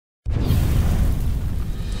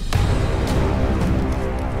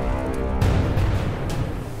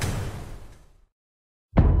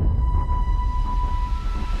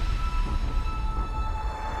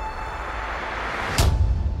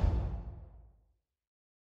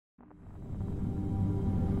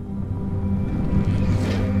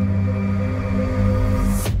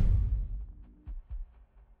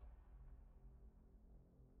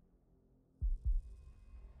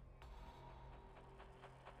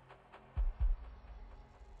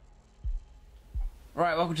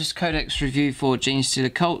Right, welcome to this Codex review for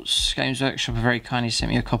Genestealer Cults. Games Workshop have very kindly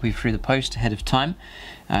sent me a copy through the post ahead of time.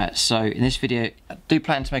 So in this video, I do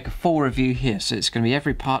plan to make a full review here, so it's going to be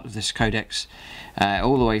every part of this Codex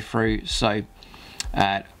all the way through. So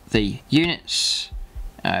the units,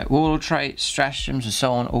 warlord traits, stratagems and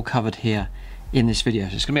so on, all covered here in this video.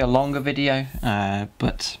 So it's going to be a longer video,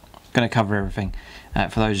 but I'm going to cover everything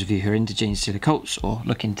for those of you who are into Genestealer Cults or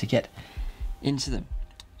looking to get into them.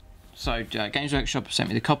 So Games Workshop sent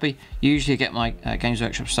me the copy. Usually I get my Games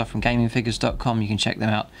Workshop stuff from gamingfigures.com. You can check them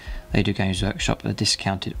out. They do Games Workshop at a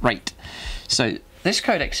discounted rate. So this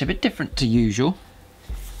codex is a bit different to usual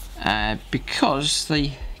because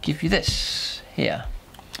they give you this here,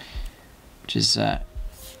 which is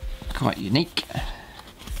quite unique.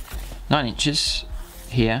 9 inches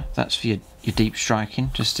here. That's for your deep striking,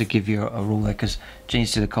 just to give you a rule there, because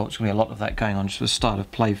Genestealer Cult's going to be a lot of that going on, just for the style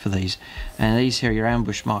of play for these. And these here are your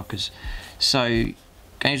ambush markers. So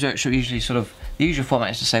Games Workshop usually the usual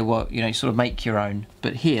format is to say, well, you know, you sort of make your own,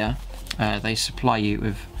 but here they supply you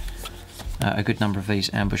with a good number of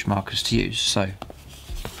these ambush markers to use. So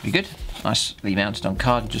pretty good, nicely mounted on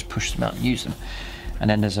card, and just push them out and use them. And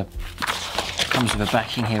then there's comes with a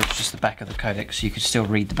backing here, which is just the back of the codex, so you can still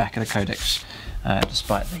read the back of the codex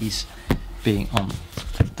despite these being on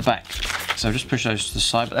the back. So just push those to the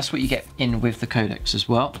side, but that's what you get in with the codex as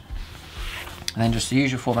well. And then just the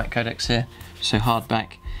usual format codex here, so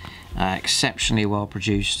hardback, exceptionally well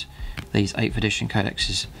produced. These 8th edition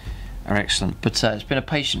codexes are excellent, but it's been a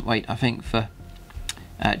patient wait, I think, for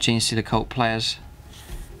Genestealer Cult players.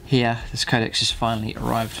 Here, this codex has finally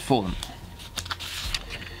arrived for them.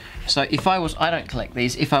 So if I was, I don't collect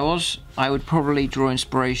these, if I was, I would probably draw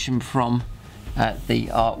inspiration from the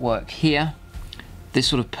artwork here. This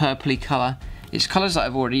sort of purpley colour. It's colours that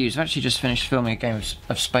I've already used. I've actually just finished filming a game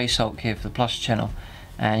of Space Hulk here for the Plus channel,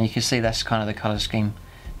 and you can see that's kind of the colour scheme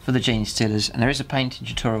for the Genestealers. And there is a painting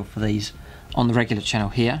tutorial for these on the regular channel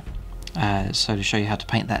here, so to show you how to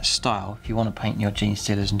paint that style if you want to paint your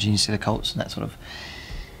Genestealers and Genestealer Cults and that sort of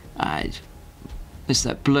there's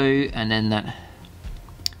that blue and then that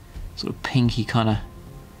sort of pinky kind of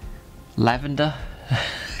lavender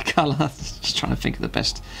colour. Just trying to think of the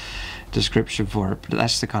best description for it, but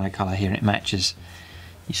that's the kind of colour here, and it matches.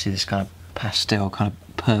 You see this kind of pastel, kind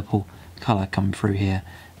of purple colour coming through here.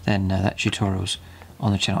 Then that tutorial's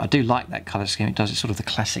on the channel. I do like that colour scheme. It does, it's sort of the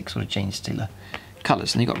classic sort of Genestealer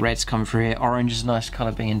colours. And you've got reds coming through here. Orange is a nice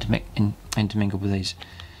colour being intermingled with these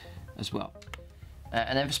as well.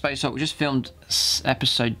 And then for Space Hulk, we just filmed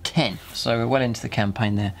episode 10, so we're well into the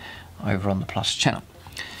campaign there over on the Plus channel.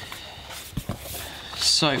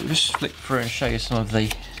 So we'll just flick through and show you some of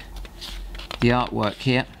the artwork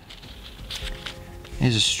here.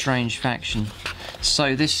 Here's a strange faction.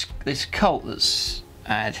 So this cult that's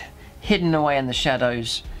hidden away in the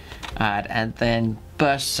shadows and then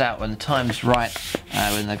bursts out when the time's right,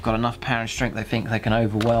 when they've got enough power and strength they think they can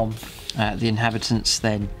overwhelm the inhabitants,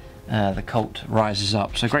 then the cult rises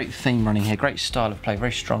up. So great theme running here, great style of play,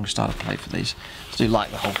 very strong style of play for these. I do like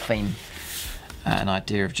the whole theme and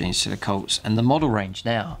idea of Genestealer Cults. And the model range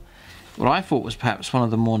now, what I thought was perhaps one of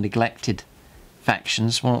the more neglected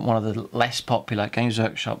factions, one of the less popular. Games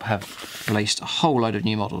Workshop have released a whole load of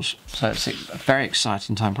new models, so it's a very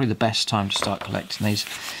exciting time, probably the best time to start collecting these.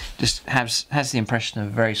 Just has the impression of a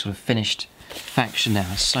very sort of finished faction now.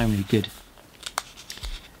 There's so many good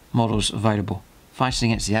models available. Fighting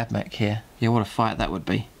against the Admech here, yeah, what a fight that would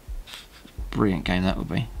be. Brilliant game that would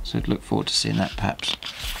be. So I'd look forward to seeing that perhaps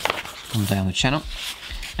one day on the channel.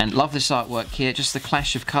 And love this artwork here, just the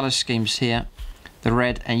clash of colour schemes here. The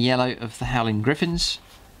red and yellow of the Howling Griffins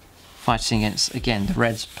fighting against, again, the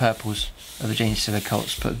reds, purples of the Genestealer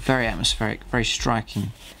Cults, but very atmospheric, very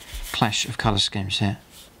striking clash of colour schemes here.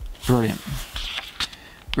 Brilliant.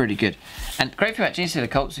 Really good. And great thing about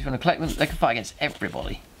Genestealer Cults, if you want to collect them, they can fight against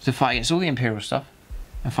everybody. So fight against all the Imperial stuff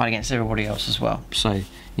and fight against everybody else as well. So,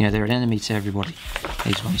 you know, they're an enemy to everybody,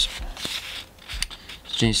 these ones.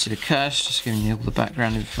 Genestealer Curse, just giving you all the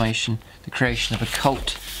background information. The creation of a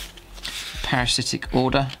cult. Parasitic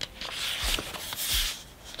Order,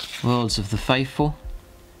 Worlds of the Faithful.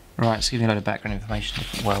 Right, it's giving a load of background information,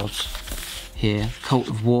 different worlds here. Cult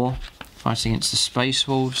of War, fighting against the Space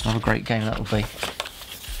Wolves, another great game that will be.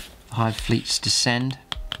 The Hive Fleets Descend.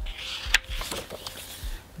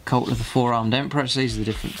 The Cult of the Four-Armed Emperor, so these are the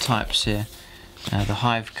different types here. The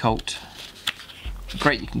Hive Cult,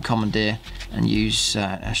 great, you can commandeer and use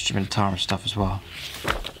Astra Militarum stuff as well.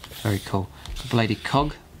 Very cool. The Bladed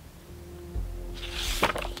Cog.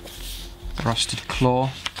 Rusted Claw,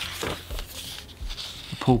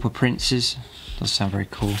 the Pauper Princes, does sound very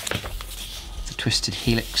cool. The Twisted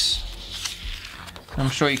Helix, I'm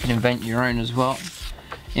sure you can invent your own as well.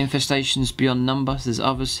 Infestations beyond number. There's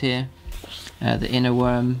others here. The Inner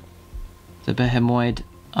Worm, the Behemoid,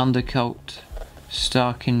 Undercult,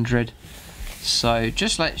 Star Kindred. So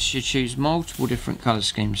just lets you choose multiple different colour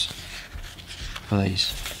schemes for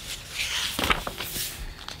these.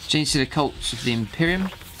 Genestealer Cults of the Imperium,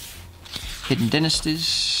 Hidden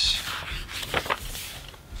Dynasties.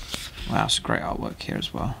 Wow, it's great artwork here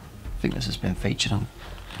as well. I think this has been featured on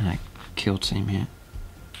a kill team here.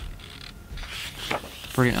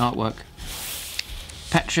 Brilliant artwork.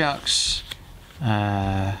 Patriarchs,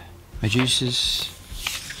 Medusas,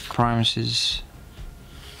 Primuses,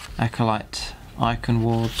 Acolyte, Icon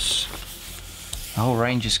Wards. The whole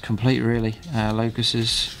range is complete really.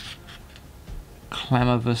 Locuses,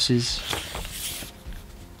 Clamavuses,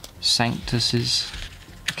 Sanctuses,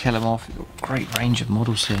 Kelemorph. Great range of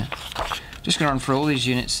models here. Just going to run through all these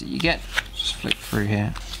units that you get. Just flick through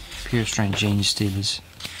here. Pure Strain Genestealers,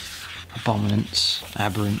 Abominants,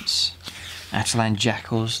 Aberrants, Atalan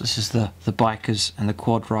Jackals. This is the Bikers and the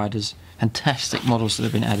Quad Riders. Fantastic models that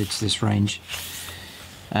have been added to this range.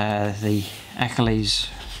 The Achilles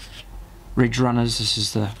Ridge Runners. This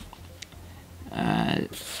is the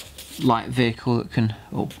light vehicle that can,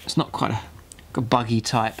 oh, it's not quite a buggy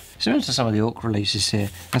type. Similar to some of the Orc releases here.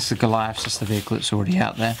 That's the Goliaths, that's the vehicle that's already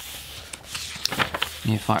out there.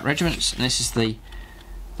 Neophyte Regiments, and this is the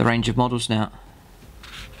range of models now.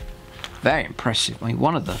 Very impressive. I mean,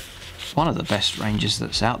 one of the best ranges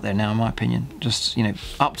that's out there now, in my opinion. Just, you know,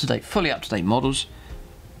 up to date, fully up to date models,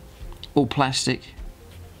 all plastic,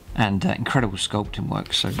 and incredible sculpting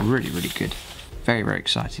work. So really, really good. Very, very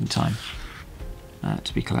exciting time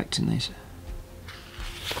to be collecting these.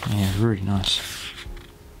 Yeah, really nice.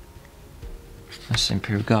 That's the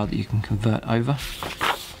Imperial Guard that you can convert over.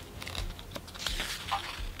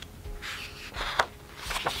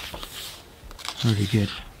 Really good.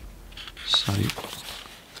 So,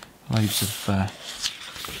 loads of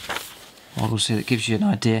models here that gives you an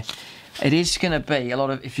idea. It is going to be a lot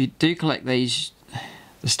of, if you do collect these,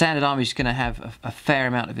 the standard army is going to have a fair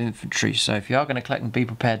amount of infantry. So if you are going to collect them, be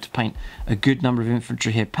prepared to paint a good number of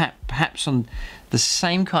infantry here. Perhaps on the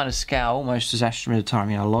same kind of scale almost as Astra Militarum,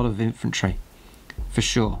 you know, a lot of infantry for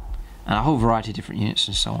sure. And a whole variety of different units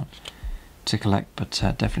and so on to collect, but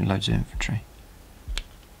definitely loads of infantry.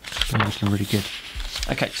 They're looking really good.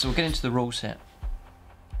 Okay, so we'll get into the rules here.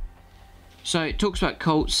 So it talks about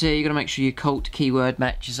cults here. You've got to make sure your cult keyword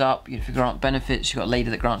matches up. If you grant benefits, you've got a leader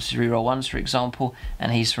that grants you reroll ones, for example,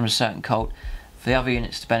 and he's from a certain cult. For the other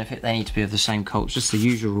units to benefit, they need to be of the same cult. Just the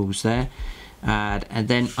usual rules there. And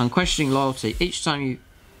then unquestioning loyalty. Each time you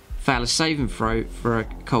fail a saving throw for a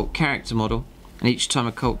cult character model, and each time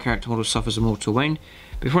a cult character model suffers a mortal wound,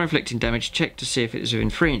 before inflicting damage, check to see if it is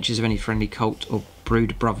within 3 inches of any friendly cult or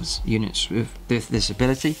Brood Brothers units with this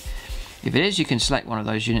ability. If it is, you can select one of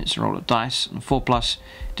those units and roll a dice. On 4+,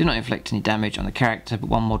 do not inflict any damage on the character, but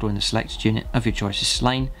one model in the selected unit of your choice is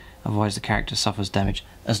slain. Otherwise, the character suffers damage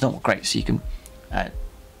as normal. Great, so you can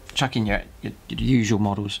chuck in your usual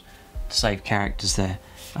models to save characters there.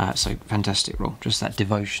 So fantastic rule. Just that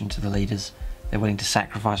devotion to the leaders. They're willing to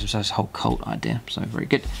sacrifice themselves. The whole cult idea. So very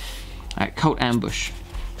good. Cult ambush.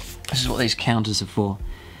 This is what these counters are for.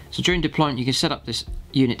 So during deployment, you can set up this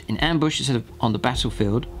unit in ambush instead of on the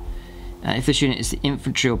battlefield. If this unit is the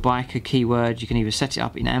infantry or biker keyword, you can either set it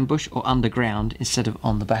up in ambush or underground instead of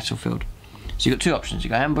on the battlefield. So you've got two options.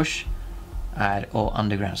 You've got ambush or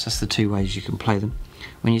underground. So that's the two ways you can play them.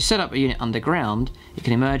 When you set up a unit underground, it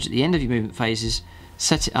can emerge at the end of your movement phases,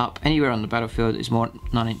 set it up anywhere on the battlefield that is more than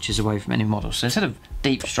 9 inches away from any model. So instead of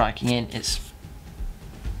deep striking in, it's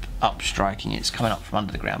up striking, it's coming up from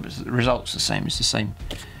under the ground, but the result's the same. It's the same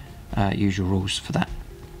usual rules for that.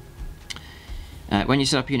 When you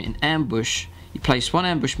set up a unit in ambush, you place one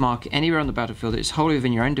ambush marker anywhere on the battlefield that is wholly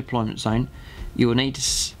within your own deployment zone. You will need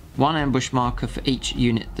one ambush marker for each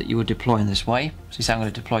unit that you will deploy in this way. So you say I'm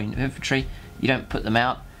going to deploy a unit of infantry, you don't put them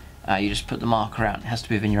out, you just put the marker out. It has to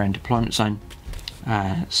be within your own deployment zone.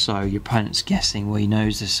 So your opponent's guessing, well, he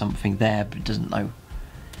knows there's something there, but doesn't know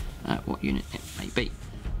what unit it may be.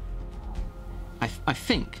 I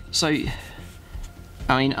think, so,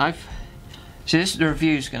 I mean, so the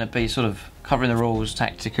review is going to be sort of covering the rules,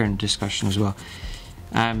 Tactica and discussion as well.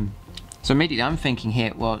 So immediately I'm thinking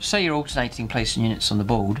here, well, say you're alternating placing units on the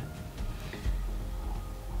board.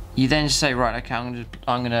 You then say, right, okay,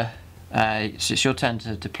 I'm gonna so it's your turn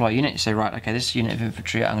to deploy a unit. You say, right, okay, this unit of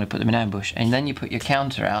infantry, I'm going to put them in ambush, and then you put your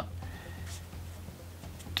counter out.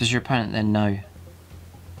 Does your opponent then know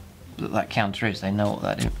that counter is? They know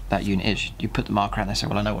what that unit is. You put the marker out and they say,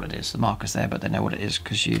 well, I know what it is. The marker's there, but they know what it is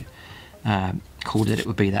because you called it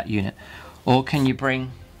would be that unit. Or can you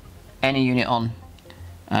bring any unit on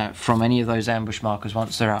from any of those ambush markers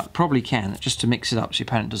once they're out? Probably can, just to mix it up so your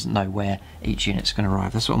opponent doesn't know where each unit's going to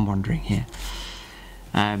arrive. That's what I'm wondering here.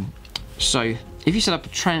 So if you set up a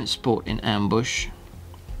transport in ambush,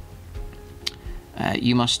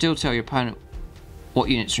 you must still tell your opponent what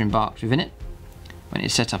units are embarked within it when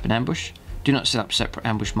it's set up in ambush. Do not set up separate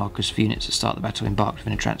ambush markers for units that start the battle embarked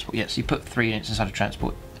within a transport. Yes, you put 3 units inside a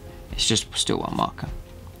transport, it's just still one marker.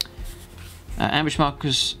 Ambush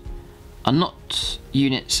markers are not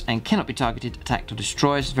units and cannot be targeted, attacked or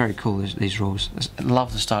destroyed. It's very cool, these rules. I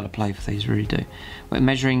love the style of play for these, really do. When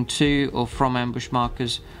measuring to or from ambush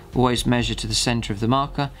markers, always measure to the centre of the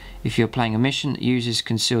marker. If you're playing a mission that uses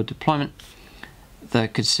concealed deployment, the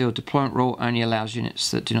concealed deployment rule only allows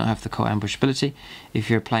units that do not have the cult ambush ability. If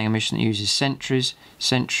you're playing a mission that uses sentries,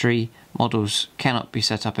 sentry models cannot be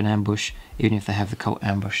set up in ambush even if they have the cult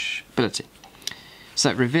ambush ability.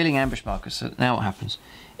 So revealing ambush markers. So now what happens?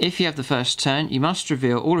 If you have the first turn, you must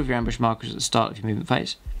reveal all of your ambush markers at the start of your movement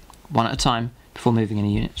phase, one at a time, before moving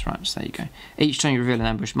any units. Right, so there you go. Each time you reveal an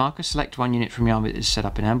ambush marker, select one unit from your army that is set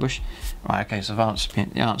up in ambush. Right, okay, so the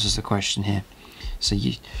answer's the question here. So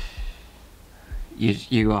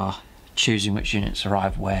you are choosing which units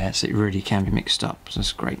arrive where, so it really can be mixed up. So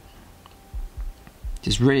that's great.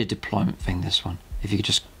 It's really a deployment thing, this one. If you're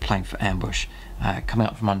just playing for ambush, coming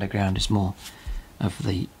up from underground is more of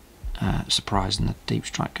the surprise and the deep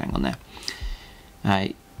strike going on there.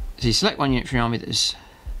 So you select one unit from your army that is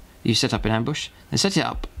you set up in ambush, then set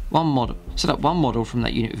up one model from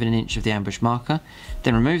that unit within an inch of the ambush marker,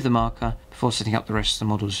 then remove the marker before setting up the rest of the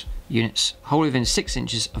model's units wholly within 6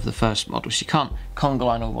 inches of the first model. So you can't conga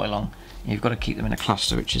line all the way along, you've got to keep them in a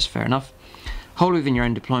cluster, which is fair enough. Wholly within your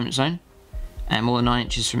own deployment zone, and more than 9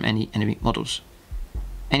 inches from any enemy models.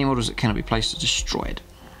 Any models that cannot be placed are destroyed.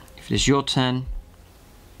 If it is your turn,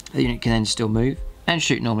 the unit can then still move and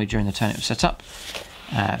shoot normally during the turn it was set up.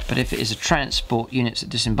 But if it is a transport, units that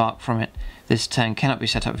disembark from it this turn cannot be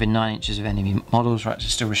set up within 9 inches of enemy models. Right, so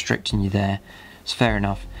still restricting you there. It's fair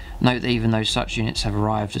enough. Note that even though such units have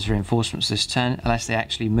arrived as reinforcements this turn, unless they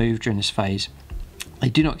actually move during this phase, they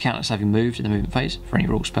do not count as having moved in the movement phase for any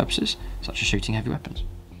rules purposes, such as shooting heavy weapons.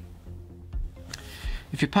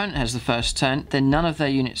 If your opponent has the first turn, then none of their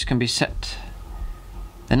units can be set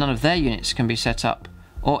up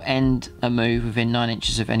or end a move within 9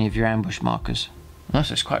 inches of any of your ambush markers. So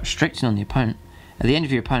it's quite restricting on the opponent. At the end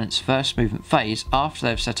of your opponent's first movement phase, after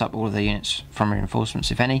they've set up all of their units from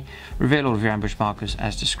reinforcements, if any, reveal all of your ambush markers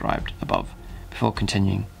as described above, before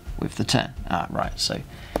continuing with the turn. Right, so you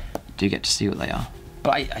do get to see what they are.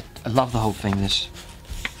 But I love the whole thing, this.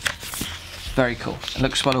 Very cool. It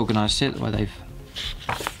looks well organised here, the way they've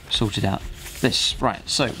sorted out this. Right,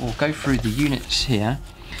 so we'll go through the units here,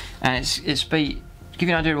 and it's give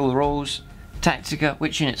you an idea of all the rules, Tactica,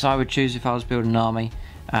 which units I would choose if I was building an army.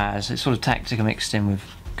 So it's sort of Tactica mixed in with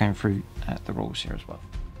going through the rules here as well.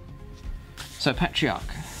 So Patriarch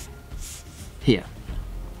here,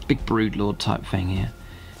 big Broodlord type thing here.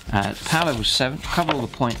 Power level 7, cover all the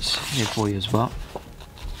points here for you as well.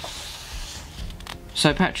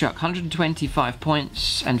 So Patriarch, 125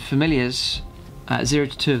 points, and Familiars, 0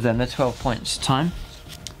 to 2 of them, they're 12 points time.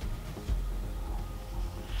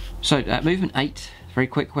 So movement 8, very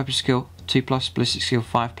quick, weapon skill 2+, ballistic skill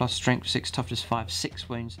 5+, strength 6, toughness 5, 6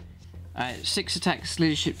 wounds, 6 attacks,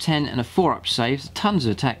 leadership 10, and a 4-up save. Tons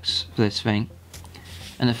of attacks for this thing.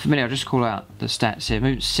 And the Familiar, I'll just call out the stats here.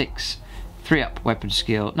 Movement 6, 3-up weapon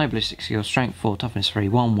skill, no ballistic skill, strength 4, toughness 3,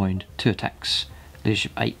 1 wound, 2 attacks,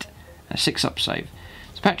 leadership 8, and a 6-up save.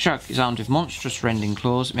 So Patriarch is armed with monstrous rending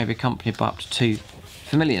claws. It may be accompanied by up to 2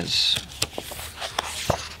 Familiars.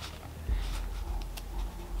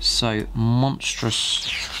 So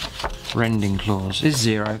monstrous rending claws is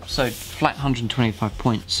 0, so flat 125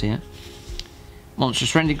 points here.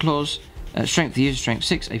 Monstrous rending claws, strength of the user, strength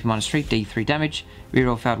 6, AP -3, D3 damage.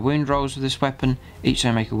 Reroll failed wound rolls with this weapon. Each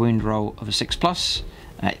time make a wound roll of a 6+,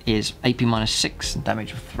 is AP -6 and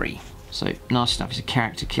damage of 3. So nasty stuff. Is a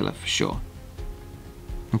character killer for sure.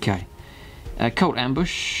 Okay, Cult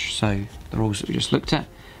Ambush, so the rules that we just looked at.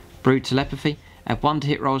 Brood Telepathy. Add 1 to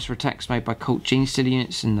hit rolls for attacks made by Cult Genestealer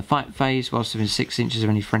units in the fight phase, whilst within 6 inches of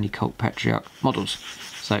any friendly Cult Patriarch models.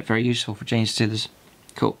 So very useful for Genestealers.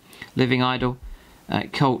 Cool. Living Idol.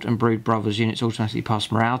 Cult and Brood Brothers units automatically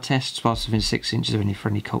pass morale tests, whilst within 6 inches of any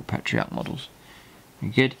friendly Cult Patriarch models.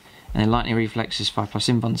 Very good. And then Lightning Reflexes 5+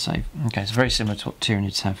 invuln save. Okay, so very similar to what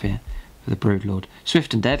Tyranids have here for the Broodlord.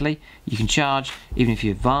 Swift and Deadly. You can charge even if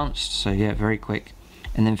you advanced, so yeah, very quick.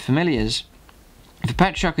 And then Familiars. If a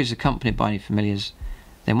Patriarch is accompanied by any Familiars,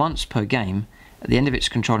 then once per game, At the end of its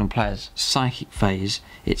controlling player's psychic phase,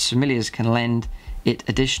 its familiars can lend it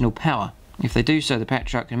additional power. If they do so, the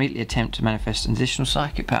Patriarch can immediately attempt to manifest an additional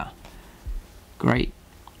psychic power. Great.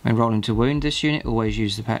 When rolling to wound this unit, always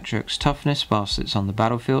use the Patriarch's toughness whilst it's on the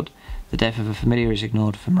battlefield. The death of a familiar is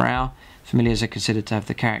ignored for morale. Familiars are considered to have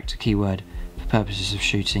the character keyword for purposes of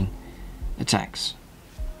shooting attacks.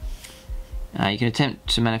 You can attempt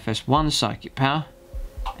to manifest 1 psychic power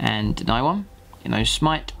and deny 1. You know,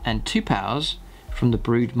 smite and 2 powers from the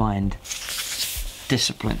Brood Mind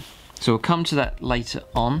discipline. So we'll come to that later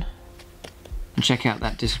on and check out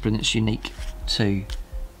that discipline that's unique to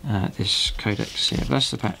this codex here. But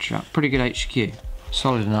that's the Patriarch. Pretty good HQ.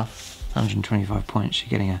 Solid enough. 125 points. You're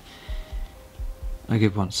getting a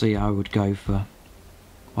good one. So yeah, I would go for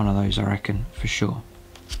one of those, I reckon, for sure.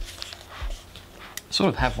 I sort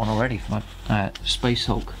of have one already for my Space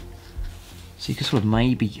Hulk. So you can sort of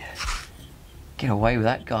maybe get away with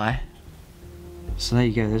that guy. So there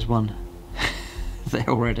you go, there's one there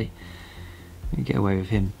already. You get away with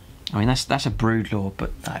him. I mean, that's a Brood Lord,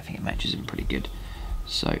 but I think it matches him pretty good.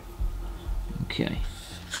 So, okay.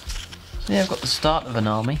 So yeah, I've got the start of an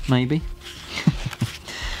army, maybe.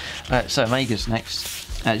 So Magus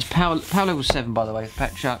next. It's power level 7, by the way, for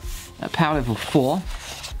Patriarch. Power level 4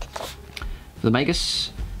 for the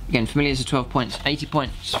Magus. Again, familiars are 12 points, 80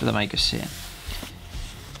 points for the Magus here.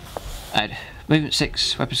 Movement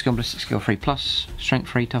 6, weapon skill, ballistic skill 3+, strength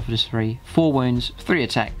 3, toughness 3, 4 wounds, 3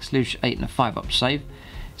 attacks, leadership 8 and a 5-up save.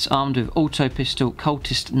 It's armed with auto pistol,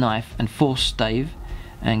 cultist knife and force stave,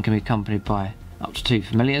 and can be accompanied by up to 2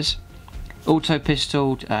 familiars. Auto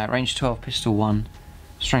pistol, range 12, pistol 1,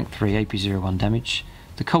 strength 3, AP 0, 1 damage.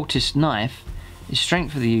 The cultist knife is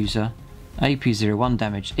strength for the user, AP 0, 1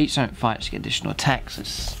 damage. Each time it fights you get additional attacks.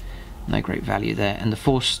 It's no great value there. And the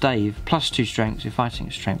force stave, plus 2 strength, you're fighting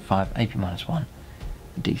at strength 5, AP -1,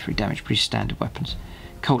 D3 damage. Pretty standard weapons.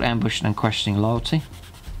 Cult ambush and unquestioning loyalty.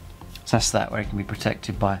 So that's that, where it can be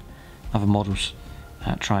protected by other models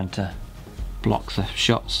trying to block the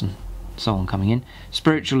shots and so on coming in.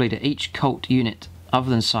 Spiritual leader, each cult unit other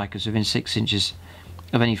than Psychers within 6 inches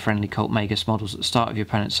of any friendly cult Magus models at the start of your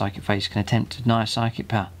opponent's psychic phase can attempt to deny a psychic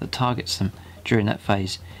power that targets them during that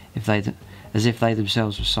phase as if they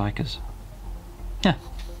themselves were Psychers. Yeah,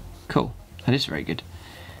 cool. That is very good.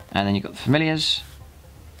 And then you've got the familiars,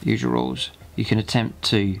 usual rules. You can attempt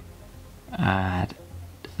to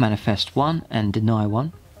manifest 1 and deny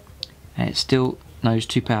 1. And it still knows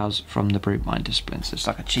 2 powers from the Brood Mind discipline. So it's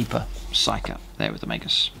like a cheaper Psyker there with the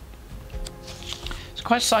Magus. It's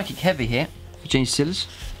quite psychic heavy here for Genestealers.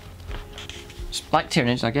 It's like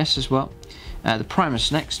Tyranids, I guess, as well. The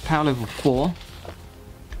Primus next, power level 4.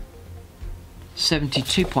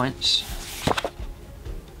 72 points.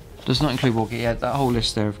 Does not include war gear. Yeah, that whole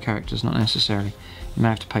list there of characters, not necessarily. You may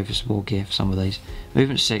have to pay for some war gear for some of these.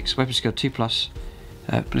 Movement 6, weapon skill 2+,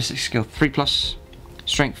 ballistic skill 3+,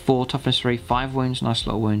 strength 4, toughness 3, 5 wounds, nice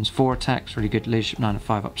lot of wounds, 4 attacks, really good, leadership 9 and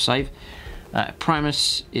 5-up save.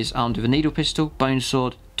 Primus is armed with a needle pistol, bone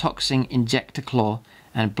sword, toxin injector claw,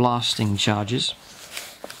 and blasting charges.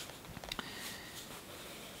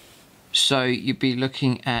 So you'd be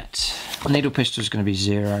looking at needle pistol is going to be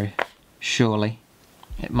 0, surely.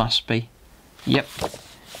 It must be. Yep.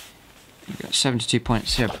 You've got 72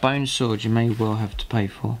 points here. Bone sword you may well have to pay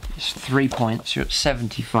for. It's 3 points. You're at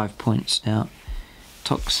 75 points now.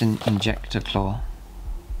 Toxin injector claw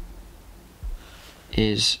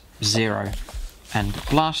is 0, and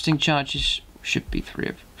blasting charges should be free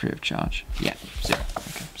of charge. Yeah, 0.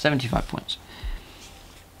 Okay, 75 points.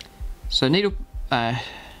 So needle.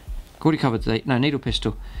 Already covered the needle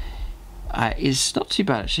pistol is not too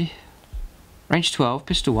bad actually. Range 12,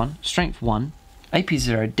 pistol 1, strength 1, AP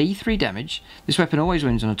 0, D3 damage. This weapon always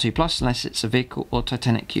wins on a 2+ unless it's a vehicle or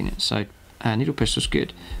titanic unit. So needle pistol's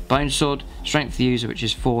good. Bone sword, strength the user, which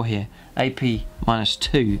is 4 here. AP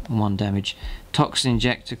 -2 and 1 damage. Toxin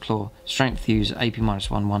injector claw, strength the user, AP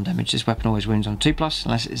 -1, 1 damage. This weapon always wins on a 2+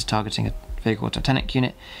 unless it's targeting a vehicle or titanic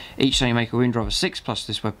unit. Each time you make a wound roll of 6+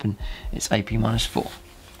 this weapon, it's AP -4.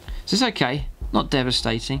 So it's okay, not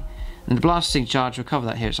devastating. And the blasting charge, we'll cover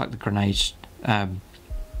that here. It's like the grenades,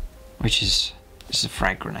 which is a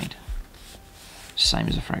frag grenade. Same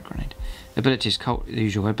as a frag grenade. Abilities, cult, the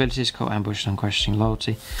usual abilities, cult ambush, and unquestioning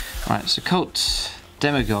loyalty. Right, so cult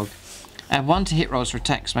demagogue. Add 1 to hit rolls for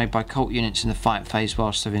attacks made by cult units in the fight phase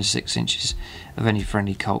whilst within 6 inches of any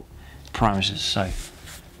friendly cult premises. So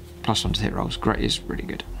 +1 to hit rolls, great, is really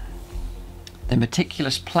good. The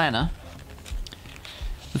meticulous planner.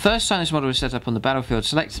 The first time this model is set up on the battlefield,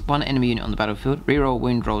 select 1 enemy unit on the battlefield, reroll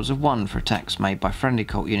wound rolls of 1 for attacks made by friendly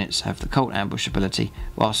cult units have the cult ambush ability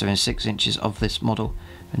whilst within 6 inches of this model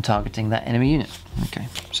when targeting that enemy unit. Okay,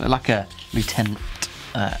 so like a lieutenant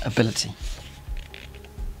ability,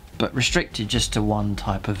 but restricted just to one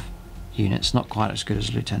type of units, not quite as good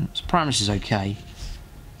as lieutenants. Primus is okay.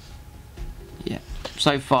 Yeah,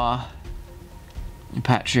 so far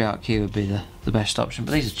Patriarch here would be the best option,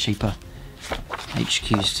 but these are cheaper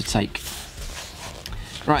HQs to take.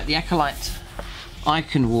 Right, the Acolyte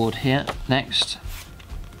Icon Ward here next.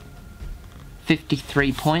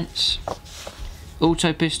 53 points.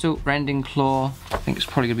 Auto Pistol, Rending Claw. I think it's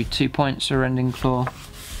probably going to be 2 points for Rending Claw.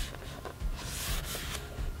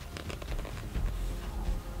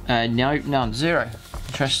 No, none, 0.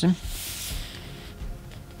 Interesting.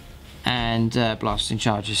 And blasting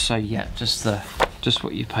charges. So yeah, just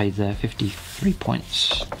what you paid there. 53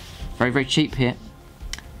 points. Very, very cheap here.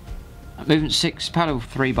 Movement 6, power level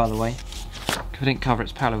 3 by the way. If I didn't cover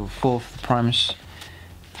it's power level 4 for the Primus.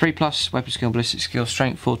 3+, weapon skill, ballistic skill,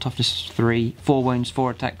 strength 4, toughness 3, 4 wounds,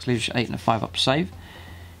 4 attacks, leadership 8 and a 5 up save.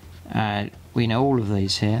 We know all of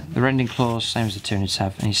these here. The Rending Claws, same as the Tyranids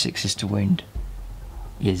have, and his 6 to wound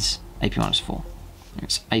is AP -4.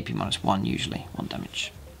 It's AP -1 usually, 1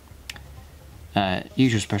 damage.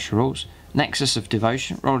 Usual special rules. Nexus of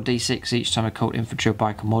Devotion, roll a d6 each time a cult infantry or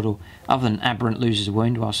biker model other than Aberrant loses a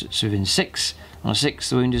wound whilst it's within 6. On a 6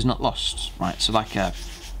 the wound is not lost. Right, so like a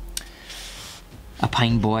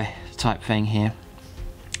pain boy type thing here.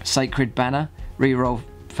 Sacred Banner, reroll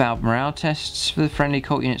failed morale tests for the friendly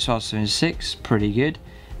cult units whilst within 6, pretty good.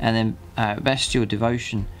 And then Bestial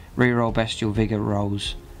Devotion, reroll Bestial Vigor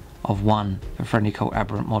rolls of 1 for friendly cult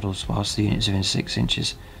aberrant models whilst the units within 6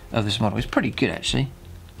 inches of this model. It's pretty good actually.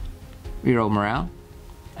 Reroll morale,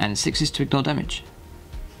 and 6 to ignore damage.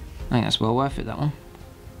 I think that's well worth it, that one.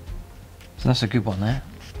 So that's a good one there.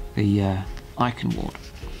 The Icon Ward.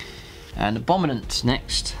 And Abominant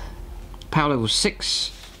next. Power level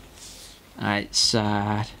 6. It's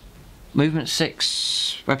movement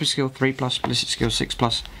 6, weapon skill 3+, ballistic skill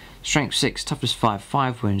 6+, strength 6, toughness 5,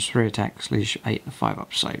 5 wounds, 3 attacks, leadership 8 and 5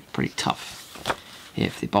 up save. Pretty tough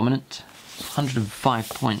here for the Abominant. 105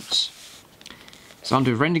 points. So I'm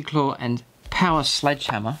doing Rending Claw and Power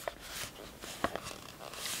Sledgehammer,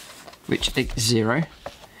 which is 0.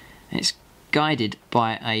 And it's guided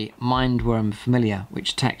by a Mindworm Familiar,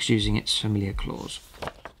 which attacks using its familiar claws.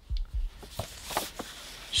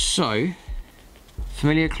 So,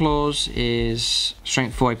 Familiar Claws is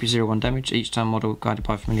strength 4, AP 0, 1 damage. Each time model guided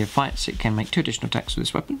by familiar fights, it can make 2 additional attacks with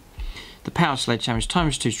this weapon. The Power Sledgehammer is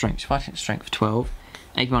 ×2 strength, fighting strength of 12,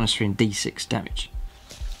 AP -3 and D6 damage.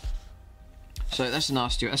 So that's the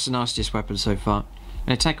nastiest weapon so far.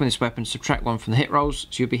 When attacking with this weapon, subtract 1 from the hit rolls,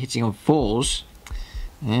 so you'll be hitting on 4s.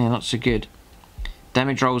 Yeah, not so good.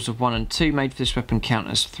 Damage rolls of 1 and 2 made for this weapon count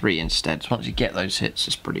as 3 instead. So once you get those hits,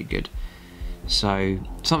 it's pretty good. So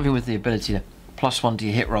something with the ability to +1 to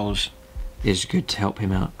your hit rolls is good to help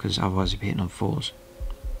him out, because otherwise he'd be hitting on 4s.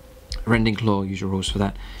 Rending Claw, usual rules for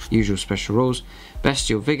that. Usual special rules.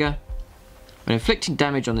 Bestial Vigor. When inflicting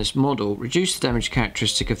damage on this model, reduce the damage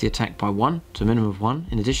characteristic of the attack by 1 to a minimum of 1.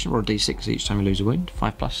 In addition, roll a d6 each time you lose a wound.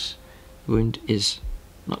 5+. The wound is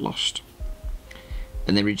not lost.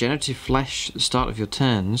 And then Regenerative Flesh at the start of your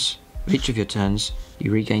turns. Each of your turns,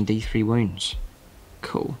 you regain d3 wounds.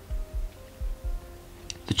 Cool.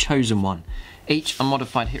 The Chosen One. Each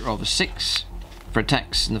unmodified hit roll of a 6 for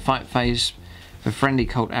attacks in the fight phase. For friendly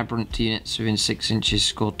cult aberrant units within 6 inches,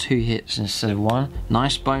 score 2 hits instead of 1.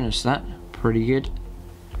 Nice bonus that. Pretty good.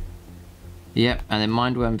 Yep, and then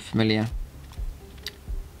Mindworm Familiar.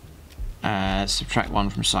 Subtract 1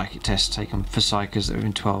 from psychic tests taken for psychers that are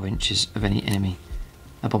within 12 inches of any enemy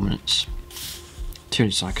abominants.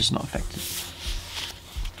 200 psychers not affected.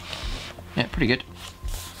 Yeah, pretty good.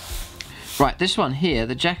 Right, this one here,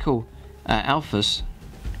 the Jackal Alphas,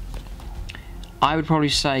 I would probably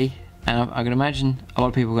say, and I can imagine a lot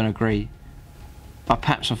of people are going to agree, are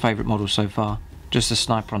perhaps my favourite model so far. Just the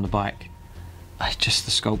sniper on the bike. Just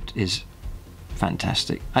the sculpt is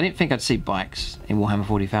fantastic. I didn't think I'd see bikes in Warhammer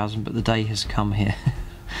 40,000, but the day has come here.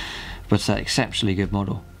 But exceptionally good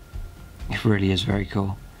model. It really is very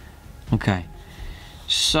cool. Okay,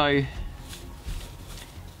 so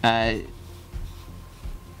power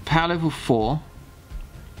level 4,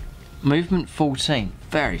 movement 14,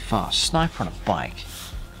 very fast. Sniper on a bike,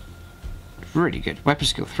 really good. Weapon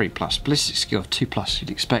skill 3+, ballistic skill 2+. You'd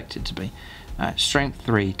expect it to be. Strength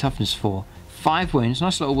 3, toughness 4. 5 wounds,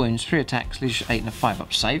 nice little wounds, 3 attacks, leadership 8 and a 5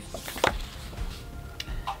 up save.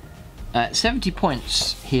 70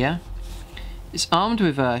 points here. It's armed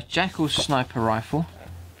with a Jackal Sniper Rifle.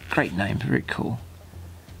 Great name, very cool.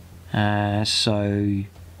 So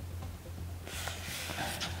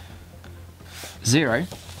 0.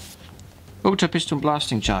 Auto pistol and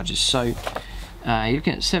blasting charges. So you're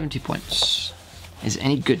looking at 70 points. Is it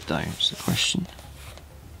any good though? Is the question.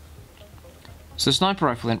 So sniper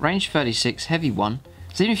rifle then, range 36, heavy 1.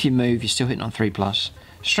 So even if you move, you're still hitting on 3+.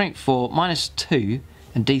 Strength 4, -2,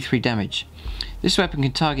 and D3 damage. This weapon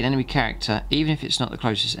can target an enemy character even if it's not the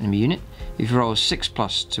closest enemy unit. If you roll a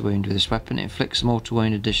 6+ to wound with this weapon, it inflicts a mortal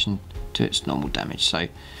wound in addition to its normal damage. So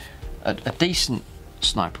a decent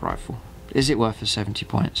sniper rifle. Is it worth the 70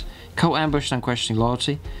 points? Cult ambush and unquestioning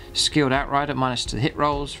loyalty. Skilled outrider, -2 to hit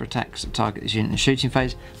rolls for attacks that target this unit in the shooting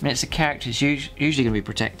phase. I mean, it's a character that's usually going to be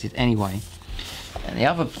protected anyway. And the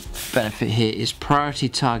other benefit here is priority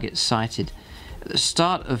target sighted. At the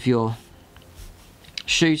start of your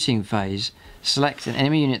shooting phase, select an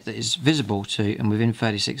enemy unit that is visible to and within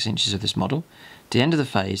 36 inches of this model. At the end of the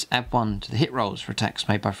phase, add 1 to the hit rolls for attacks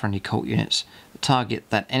made by friendly cult units that target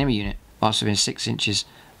that enemy unit whilst within 6 inches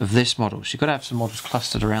of this model. So you've got to have some models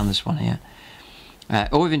clustered around this one here.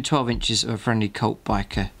 Or within 12 inches of a friendly cult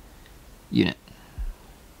biker unit.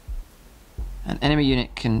 An enemy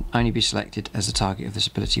unit can only be selected as the target of this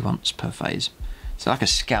ability once per phase. So like a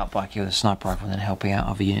scout biker with a sniper rifle and then helping out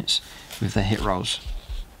other units with their hit rolls.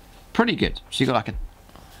 Pretty good. So you've got like a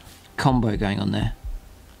combo going on there.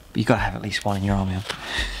 But you've got to have at least one in your army.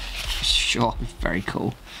 Sure, very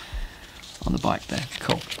cool. On the bike there,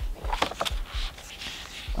 cool.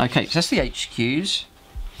 Okay, so that's the HQs.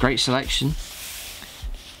 Great selection.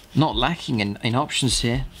 Not lacking in options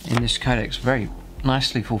here in this codex. Very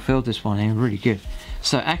nicely fulfilled this one here, really good.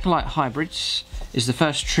 So Acolyte Hybrids is the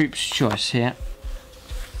first troops choice here.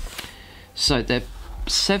 So they're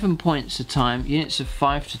 7 points a time, units of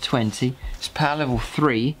 5 to 20. It's power level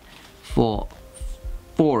 3 for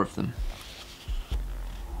 4 of them.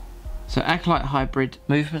 So Acolyte Hybrid,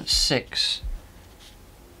 movement 6.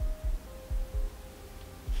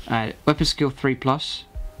 Weapon skill 3+.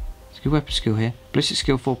 It's a good weapon skill here. Ballistic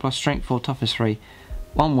skill 4+, strength 4, toughness 3,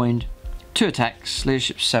 1 wound, 2 attacks,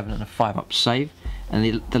 leadership 7 and a 5+ save.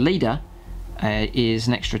 And the leader is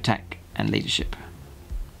an extra attack and leadership.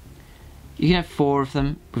 You can have 4 of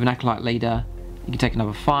them with an Acolyte leader. You can take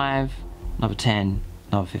another 5, another 10,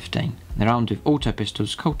 another 15. They're armed with auto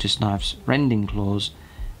pistols, cultist knives, rending claws,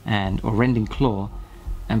 or rending claw,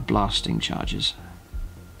 and blasting charges.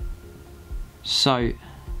 So,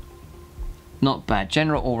 not bad.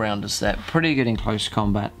 General all-rounders there. Pretty good in close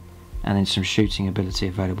combat, and then some shooting ability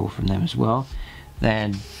available from them as well.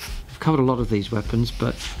 Then I've covered a lot of these weapons,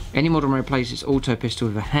 but any model may replace its auto pistol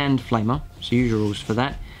with a hand flamer. So usual rules for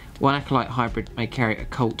that. One Acolyte Hybrid may carry a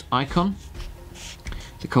cult icon.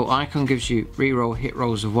 The cult icon gives you reroll hit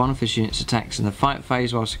rolls of 1 of this unit's attacks in the fight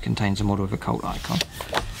phase, whilst it contains a model with a cult icon.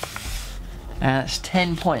 That's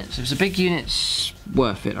 10 points. If it's a big unit, it's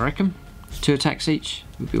worth it, I reckon. 2 attacks each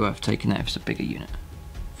would be worth taking that if it's a bigger unit,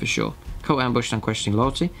 for sure. Cult ambush and unquestioning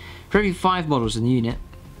loyalty. For every 5 models in the unit,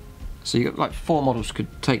 so you've got like 4 models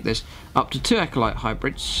could take this, up to 2 Acolyte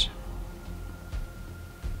Hybrids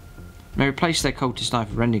may replace their cultist knife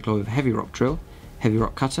and rending claw with a heavy rock drill, heavy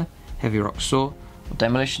rock cutter, heavy rock saw, or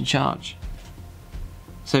demolition charge.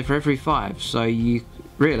 So for every 5, so you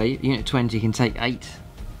really, unit 20 can take 8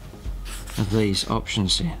 of these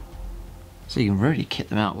options here. So you can really kit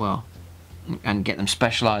them out well and get them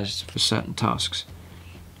specialised for certain tasks.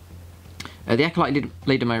 The Acolyte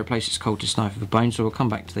leader may replace its cultist knife with a bone sword. We'll come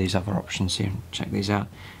back to these other options here and check these out.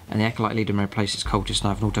 And the Acolyte leader may replace its cultist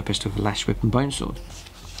knife and auto pistol with a lash whip and bone sword.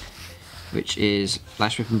 Which is,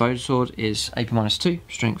 lash whip and bone sword is AP -2,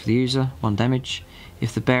 strength for the user, 1 damage.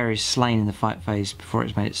 If the bearer is slain in the fight phase before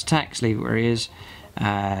it's made its attacks, leave it where he is.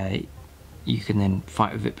 You can then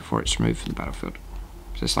fight with it before it's removed from the battlefield.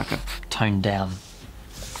 So it's like a toned down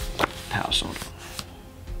power sword.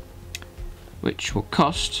 Which will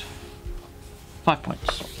cost 5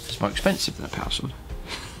 points. It's more expensive than a power sword.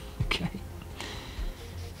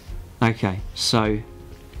 Okay, so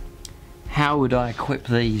how would I equip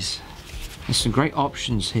these? There's some great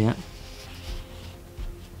options here.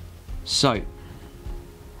 So,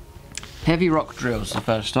 heavy rock drill is the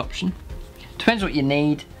first option. Depends what you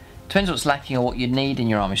need. Depends what's lacking or what you need in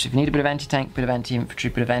your army. So if you need a bit of anti-tank, bit of anti-infantry,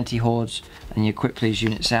 bit of anti-hordes, and you equip these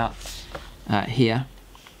units out here.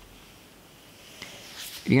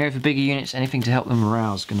 If you go for bigger units, anything to help them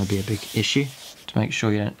morale is going to be a big issue to make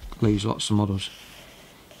sure you don't lose lots of models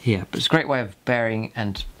here. But it's a great way of bearing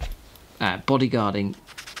and bodyguarding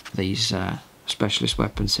these specialist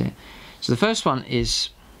weapons here. So the first one is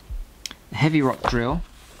the heavy rock drill.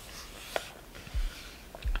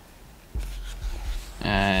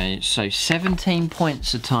 So 17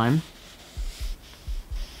 points a time.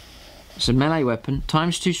 It's a melee weapon,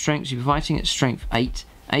 times 2 strength. You're fighting at strength 8,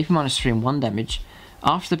 AP -3 and 1 damage.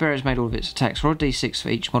 After the bearer has made all of its attacks, roll a d6 for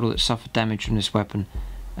each model that suffered damage from this weapon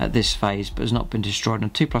at this phase but has not been destroyed,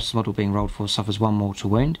 and 2+ the model being rolled for suffers 1 mortal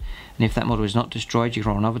wound. And if that model is not destroyed, you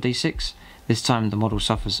roll another d6. This time the model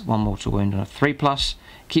suffers 1 mortal wound and a 3+.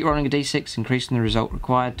 Keep rolling a d6, increasing the result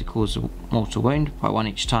required to cause a mortal wound by 1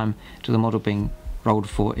 each time till the model being rolled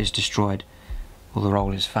for is destroyed or the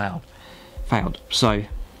roll is failed. So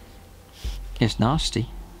it's nasty.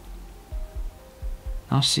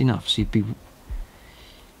 Nasty enough. So you'd be,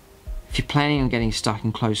 if you're planning on getting stuck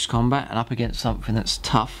in close combat and up against something that's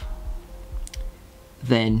tough,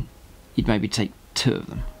 then you'd maybe take 2 of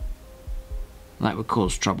them. That would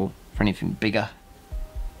cause trouble for anything bigger.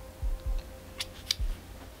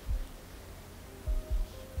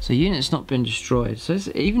 So unit's not been destroyed. So is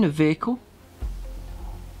it even a vehicle?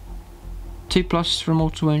 2+ for a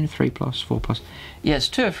mortal wound, 3+, 4+. Yeah, it's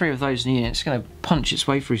 2 or 3 of those in the unit. It's going to punch its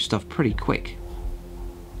way through stuff pretty quick.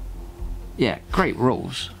 Yeah, great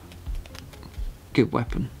rules. Good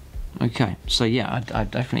weapon. Okay, so yeah,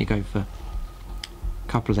 I'd definitely go for a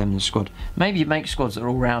couple of them in the squad. Maybe you make squads that are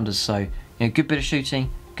all rounders, so you know, good bit of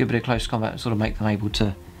shooting, good bit of close combat, and sort of make them able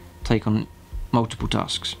to take on multiple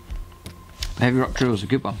tasks. Heavy rock drill is a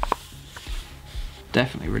good one.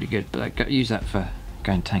 Definitely really good, but I use that for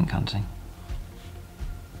going tank hunting.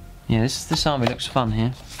 Yeah, this army looks fun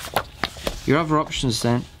here. Your other options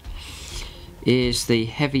then is the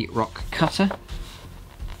heavy rock cutter.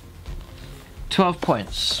 12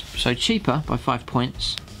 points, so cheaper by 5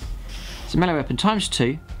 points. It's a melee weapon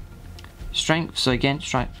 ×2. Strength, so again,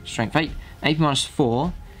 strength 8, AP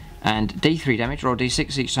 -4, and D3 damage. Roll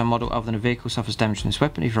D6 each time model other than a vehicle suffers damage from this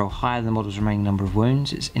weapon. If you roll higher than the model's remaining number of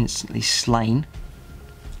wounds, it's instantly slain,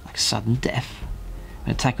 like sudden death.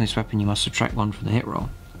 When attacking this weapon, you must subtract 1 from the hit roll.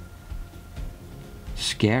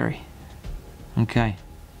 Scary. Okay.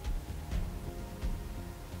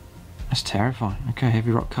 That's terrifying. Okay,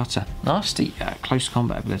 heavy rock cutter. Nasty close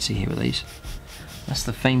combat ability here with these. That's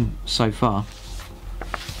the theme so far.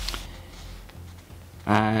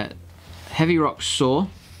 Heavy rock saw.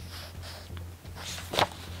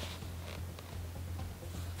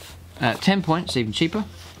 10 points, even cheaper.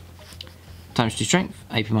 ×2 strength,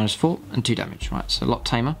 AP -4, and 2 damage. Right, so a lot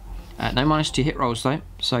tamer. No -2 hit rolls though,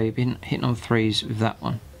 so you've been hitting on 3s with that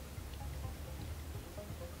one.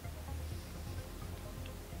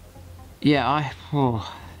 Yeah,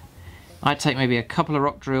 I'd take maybe a couple of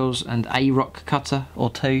rock drills and a rock cutter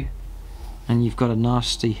or 2, and you've got a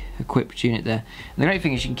nasty equipped unit there. And the great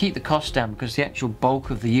thing is you can keep the cost down because the actual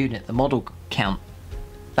bulk of the unit, the model count,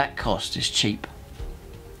 that cost is cheap.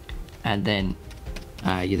 And then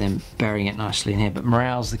you're then burying it nicely in here. But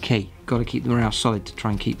morale's the key. Got to keep the morale solid to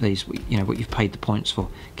try and keep these, you know, what you've paid the points for,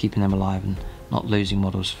 keeping them alive and not losing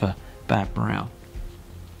models for bad morale.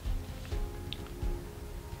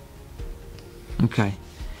 Okay,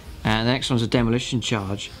 and the next one's a demolition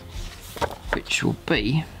charge, which will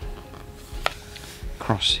be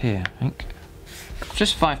across here, I think.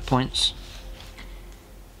 Just 5 points.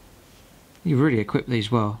 You really equip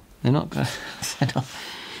these well. They're not gonna,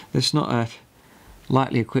 there's not a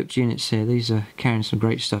lightly equipped units here. These are carrying some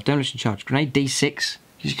great stuff. Demolition charge, grenade D6.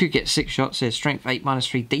 You could get 6 shots here. Strength 8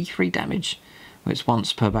 -3, D3 damage. Well, it's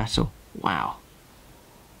once per battle. Wow.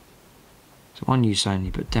 So 1 use only,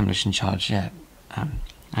 but demolition charge, yeah.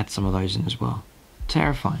 Add some of those in as well.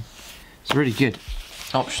 Terrifying. It's really good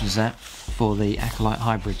options there for the Acolyte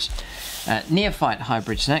hybrids. Neophyte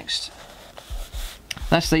hybrids next.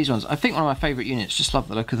 That's these ones. I think one of my favourite units. Just love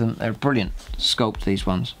the look of them. They're brilliant sculpt, these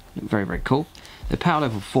ones. Look very, very cool. They're power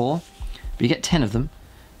level 4, but you get 10 of them.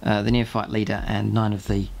 The Neophyte leader and 9 of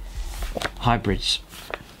the hybrids.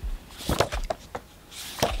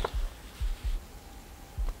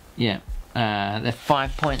 Yeah, they're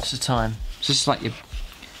 5 points a time. So this is like your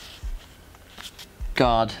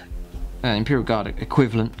guard, Imperial Guard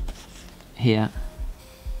equivalent here.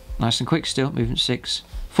 Nice and quick still, movement 6.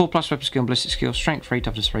 4+ weapon skill and ballistic skill, strength 3,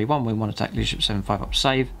 toughness 3, 1 win, 1 attack, leadership 7, 5 up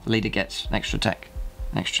save. The leader gets an extra attack,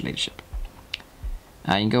 an extra leadership.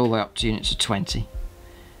 You can go all the way up to units of 20.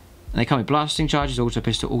 And they come with blasting charges, auto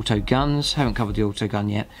pistol, auto guns. Haven't covered the auto gun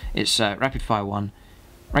yet. It's rapid fire 1,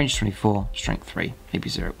 range 24, strength 3, AP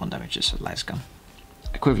 0, 1 damage. It's a las gun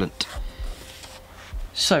equivalent.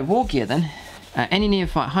 So war gear then. Any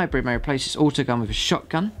neophyte hybrid may replace its auto gun with a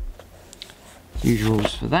shotgun. Usual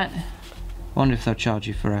rules for that. Wonder if they'll charge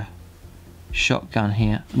you for a shotgun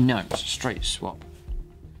here. No, it's a straight swap.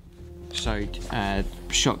 So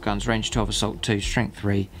shotguns, range 12, assault 2, strength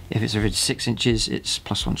 3. If it's over 6 inches, it's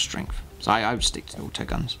 +1 strength. So I would stick to the auto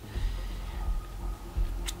guns.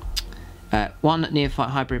 1 neophyte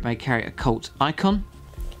hybrid may carry a cult icon.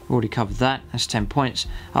 We've already covered that. That's 10 points.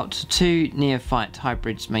 Up to 2 neophyte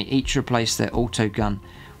hybrids may each replace their auto gun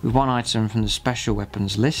with 1 item from the special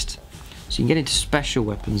weapons list. So you can get into special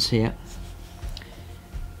weapons here.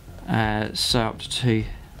 So up to 2.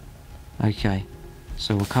 Okay,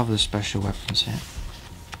 so we'll cover the special weapons here.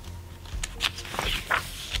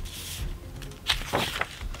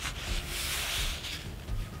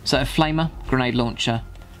 So a flamer, grenade launcher,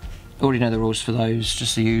 already know the rules for those,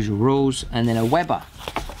 just the usual rules. And then a Weber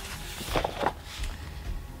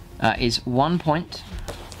is 1 point.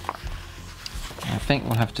 I think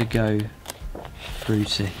we'll have to go through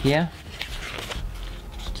to here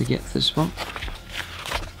to get this one.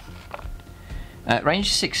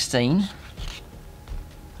 Range 16.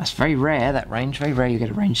 That's very rare, that range. Very rare you get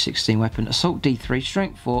a range 16 weapon. Assault D3,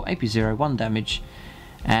 strength 4, AP 0, 1 damage.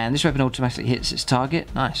 And this weapon automatically hits its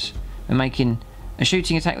target. Nice. When making a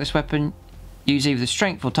shooting attack with this weapon, use either the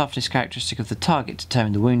strength or toughness characteristic of the target to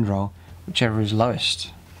determine the wound roll, whichever is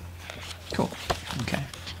lowest. Cool. Okay.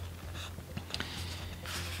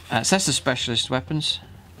 So that's the specialist weapons.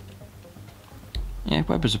 Yeah,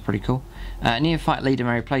 weapons are pretty cool. Neophyte leader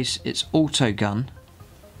may replace its auto gun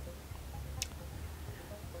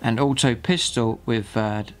and auto pistol with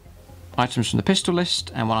items from the pistol list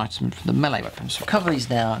and 1 item from the melee weapons. So we'll cover these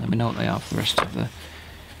now and then we know what they are for the rest of the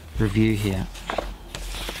review here.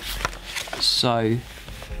 So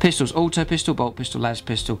pistols: auto pistol, bolt pistol, las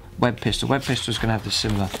pistol, web pistol. Web pistol is going to have the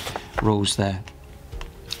similar rules there.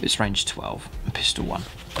 It's range 12 and pistol 1.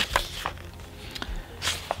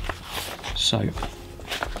 So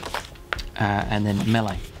and then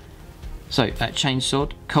melee. So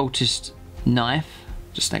chainsword, cultist knife,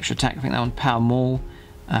 just an extra attack. I think that one. Power maul,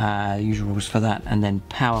 usual rules for that, and then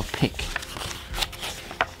power pick.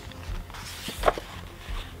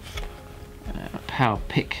 Power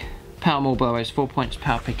pick. Power maul, by the way, is 4 points.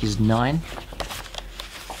 Power pick is 9.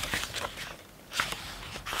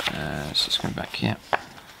 So let's go back here.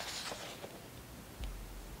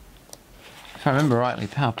 If I remember rightly,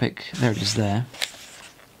 power pick, there it is there.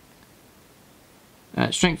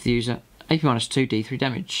 Strength of the user, AP -2, D3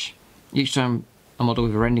 damage. Each time a model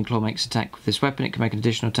with a rending claw makes attack with this weapon, it can make an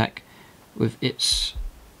additional attack with its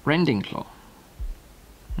rending claw.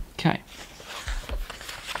 Okay.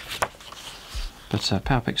 But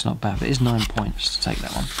power pick's not bad, but it is 9 points to take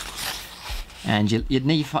that one. And your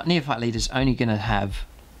neophyte leader's only going to have,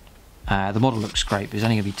 the model looks great, but there's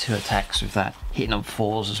only going to be 2 attacks with that, hitting on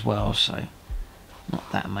 4s as well, so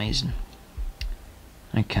not that amazing.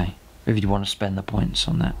 Okay, if you want to spend the points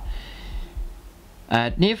on that.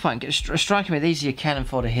 Neophyte, get striking with these are your cannon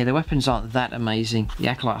fodder here. The weapons aren't that amazing. The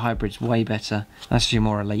Acolyte Hybrid's way better. That's your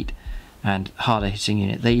more elite and harder hitting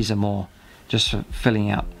unit. These are more just for filling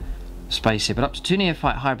out space here. But up to 2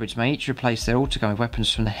 Neophyte Hybrids may each replace their autogun with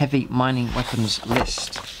weapons from the heavy mining weapons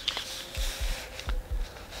list.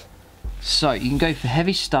 So you can go for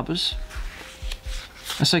heavy stubbers.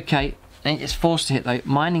 That's okay. It's forced to hit though.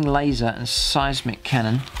 Mining laser and seismic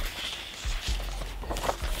cannon.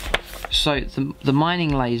 So the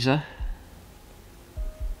mining laser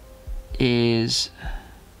is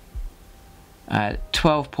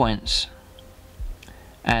 12 points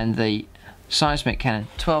and the seismic cannon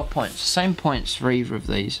 12 points. Same points for either of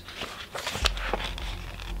these.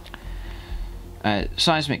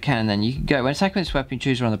 Seismic cannon, then you can go when attacking this weapon,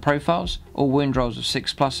 choose one of the profiles. All wound rolls of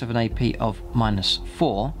 6+ have an AP of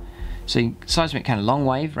 -4. So seismic cannon, long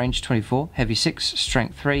wave, range 24, heavy 6,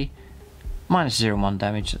 strength 3, -0 and 1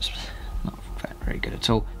 damage. That's not very good at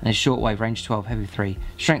all. And then short wave, range 12, heavy 3,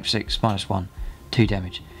 strength 6, -1, 2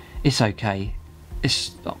 damage. It's okay.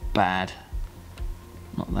 It's not bad.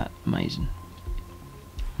 Not that amazing.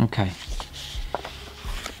 Okay.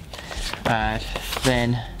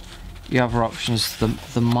 Then the other option is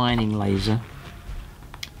the mining laser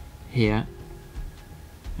here,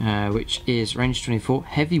 which is range 24,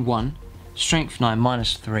 heavy 1, strength 9,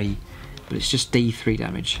 -3, but it's just D3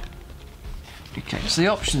 damage. Okay, so the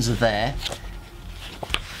options are there.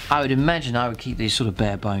 I would imagine I would keep these sort of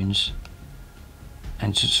bare bones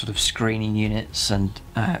and just sort of screening units and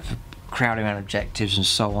for crowding around objectives and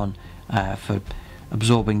so on, for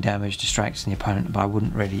absorbing damage, distracting the opponent, but I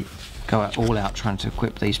wouldn't really go all out trying to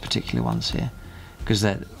equip these particular ones here because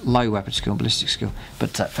they're low weapon skill and ballistic skill, but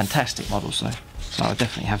fantastic models though, so I would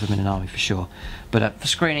definitely have them in an army for sure. But for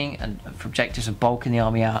screening and for objectives and bulking the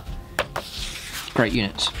army out, great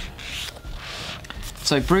units.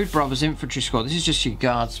 So Brood Brothers Infantry Squad, this is just your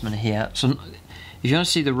guardsmen here. So if you want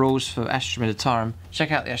to see the rules for Astra Militarum,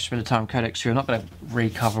 check out the Astra Militarum Codex. I'm not going to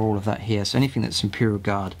recover all of that here, so anything that's Imperial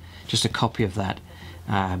Guard, just a copy of that,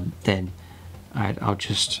 then I'll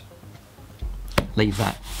just leave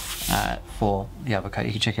that for the other code.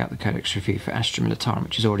 You can check out the Codex review for Astra Militarum,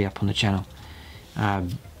 which is already up on the channel.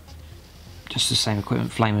 Just the same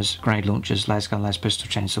equipment: flamers, grenade launchers, lasgun, las pistol,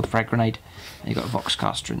 chainsaw, frag grenade, and you've got a vox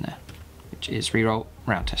caster in there, which is reroll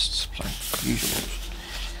round tests. So usual rules.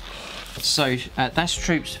 So that's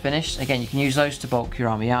troops finished. Again, you can use those to bulk your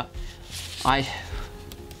army out.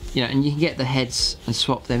 You know, and you can get the heads and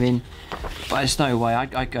swap them in, but there's no way.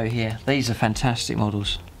 I'd go here. These are fantastic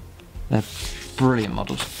models. They're brilliant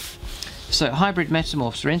models. So hybrid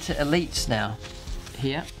metamorphs are into elites now.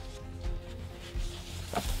 Here.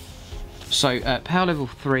 So power level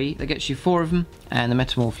 3, that gets you 4 of them, and the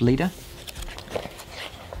metamorph leader.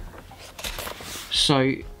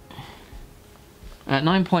 So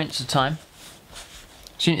 9 points a time.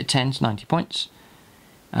 So unit of 10 is 90 points,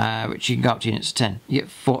 which you can go up to units of 10. You get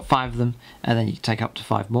 5 of them, and then you can take up to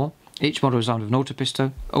 5 more. Each model is armed with an auto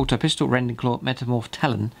pistol, rending claw, metamorph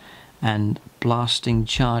talon, and blasting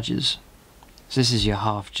charges. So this is your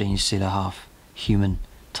half Genestealer, half human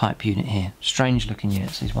type unit here. Strange looking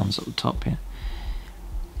units, these ones at the top here.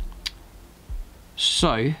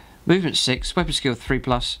 So movement 6, weapon skill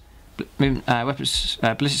 3+,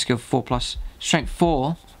 ballistic skill 4+, strength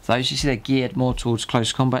 4. Those you see they're geared more towards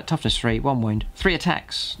close combat. Toughness 3, 1 wound, 3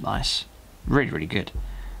 attacks. Nice, really good.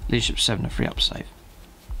 Leadership 7, a 3 up save.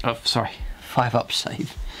 Oh, sorry, 5 up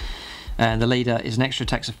save. And the leader is an extra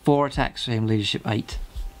attacks of 4 attacks for him. Leadership 8.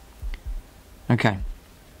 Okay.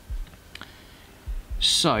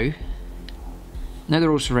 So now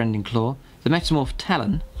they're also rending claw. The metamorph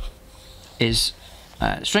talon is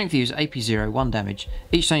strength user, AP 0, 1 damage.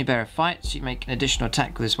 Each time you bear a fight, so you make an additional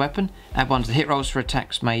attack with this weapon. Add 1 to the hit rolls for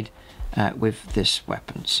attacks made with this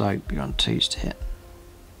weapon. So you're on 2s to hit.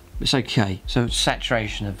 It's okay. So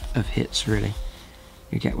saturation of hits really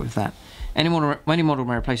you get with that. Any model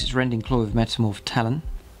may replace its rending claw with metamorph talon.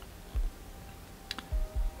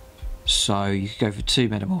 So you could go for 2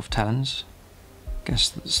 metamorph talons. Guess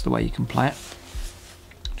that's the way you can play it.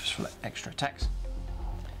 Just for extra attacks.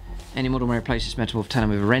 Any model may replace its metamorph talon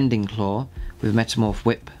with a rending claw, with a metamorph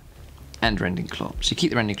whip and rending claw. So you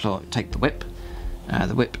keep the rending claw, take the whip.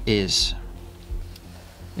 The whip is,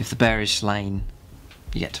 if the bear is slain,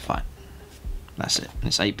 you get to fight. That's it. And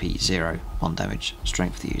it's AP 0, 1 damage,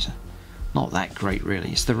 strength for the user. Not that great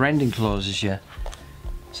really. It's the rending claws as your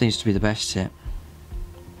seems to be the best here.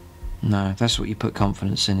 No, that's what you put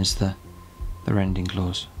confidence in, is the rending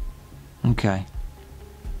claws. Okay.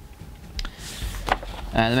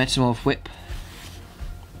 The metamorph whip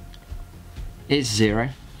is 0.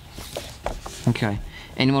 Okay.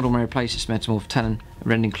 Any model may replace its metamorph talon,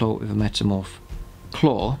 rending claw, with a metamorph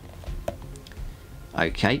claw.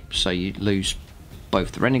 Okay, so you lose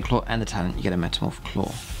both the rending claw and the talon, you get a metamorph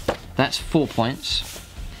claw. That's 4 points,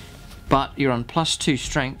 but you're on +2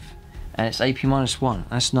 strength, and it's AP -1.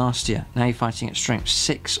 That's nastier. Now you're fighting at strength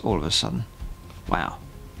 6 all of a sudden. Wow.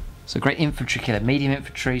 So great infantry killer, medium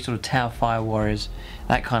infantry, sort of tower fire warriors,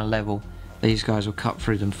 that kind of level. These guys will cut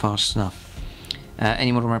through them fast enough.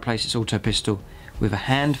 Any model may replace its auto pistol with a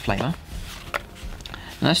hand flamer.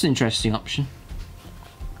 And that's an interesting option.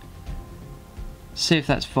 See if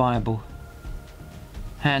that's viable.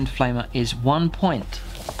 Hand flamer is 1 point.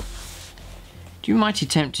 Do you mighty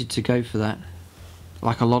tempted to go for that?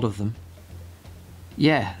 Like a lot of them.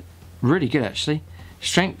 Yeah, really good actually.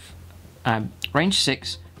 Strength, range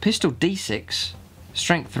 6, pistol D6,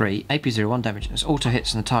 strength 3, AP 0, 1 damage. It's auto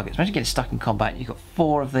hits on the targets. Imagine getting stuck in combat. You've got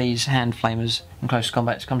 4 of these hand flamers in close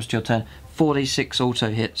combat. It comes to your turn. 4d6 auto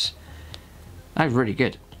hits. That's really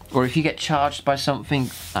good. Or if you get charged by something,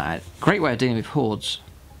 great way of dealing with hordes.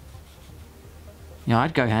 You know,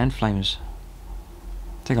 I'd go hand flamers.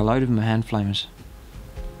 Take a load of them with hand flamers.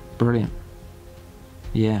 Brilliant.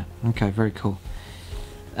 Yeah, okay, very cool.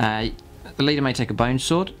 The leader may take a bone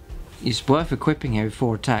sword. It's worth equipping here with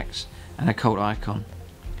 4 attacks and a cult icon.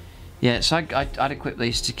 Yeah, so I'd equip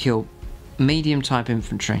these to kill medium type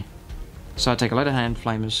infantry. So I'd take a load of hand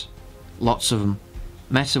flamers, lots of them,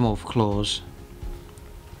 metamorph claws.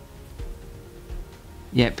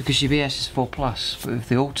 Yeah, because your BS is 4+, but with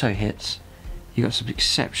the auto hits, you got some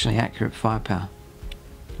exceptionally accurate firepower.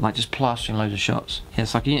 Like just plastering loads of shots. Yeah,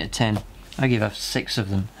 it's like a unit of 10. I give up 6 of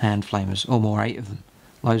them hand flamers, or more, 8 of them.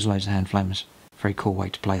 Loads of hand flamers. Very cool way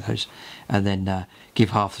to play those. And then give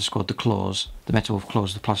half the squad the claws, the metamorph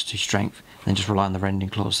claws, the +2 strength, and then just rely on the rending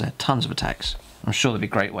claws there. Tons of attacks. I'm sure there'll be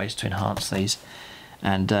great ways to enhance these,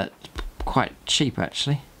 and quite cheap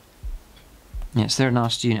actually. Yes, they're a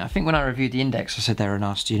nasty unit. I think when I reviewed the index, I said they're a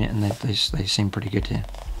nasty unit, and they seem pretty good here.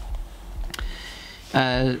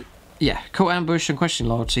 Yeah, cult ambush and question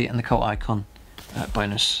loyalty, and the cult icon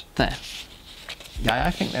bonus there. Yeah,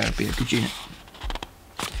 I think that would be a good unit.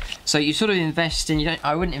 So you sort of invest in,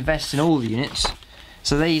 I wouldn't invest in all the units.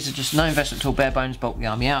 So these are just no investment at all, bare bones, bulk the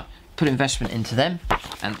army out, put investment into them.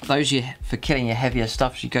 And those for killing your heavier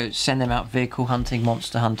stuff, so you go send them out vehicle hunting,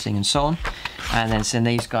 monster hunting and so on. And then send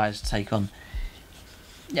these guys to take on,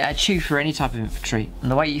 chew for any type of infantry. And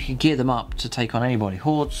the way you can gear them up to take on anybody,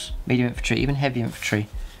 hordes, medium infantry, even heavy infantry,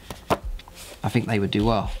 I think they would do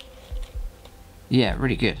well. Yeah,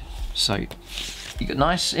 really good. So you've got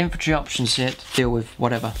nice infantry options here to deal with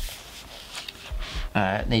whatever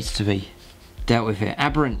needs to be dealt with here.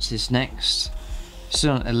 Aberrants is next.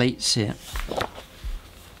 Still on elites here.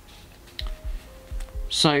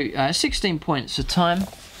 So 16 points a time.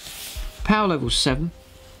 Power level 7.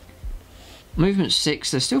 Movement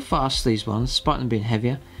 6. They're still fast, these ones, despite them being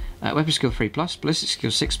heavier. Weapon skill 3+, ballistic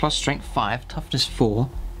skill 6+, strength 5, toughness 4.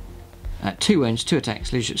 2 wounds, 2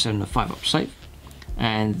 attacks, leadership 7 and a 5-up save.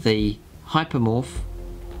 And the hypermorph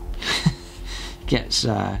gets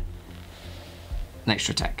an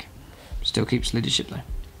extra attack. Still keeps leadership though.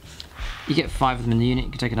 You get 5 of them in the unit,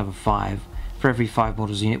 you can take another 5. For every 5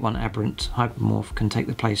 models unit, 1 aberrant hypermorph can take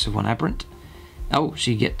the place of 1 aberrant. Oh,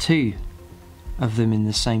 so you get 2 of them in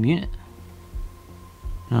the same unit.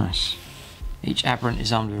 Nice. Each aberrant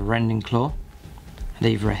is armed with a rending claw and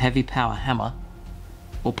either a heavy power hammer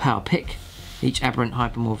or power pick. Each aberrant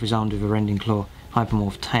hypermorph is armed with a rending claw,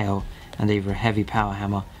 hypermorph tail, and either a heavy power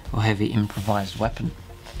hammer or heavy improvised weapon.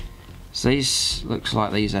 So these, looks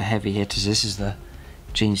like these are heavy hitters. This is the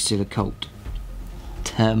Genestealer cult.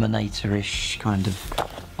 Terminator-ish kind of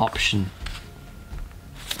option.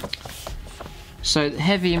 So the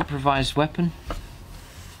heavy improvised weapon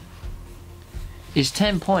is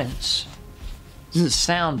 10 points. Doesn't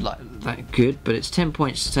sound like that good, but it's 10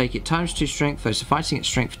 points to take it. Times 2 strength, so fighting at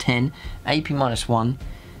strength 10, AP -1,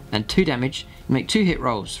 and 2 damage. You make 2 hit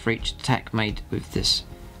rolls for each attack made with this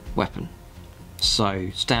weapon. So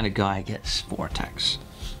standard guy gets 4 attacks.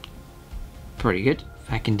 Pretty good.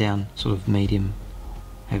 Hacking down sort of medium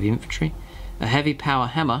heavy infantry. A heavy power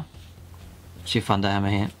hammer. It's your thunder hammer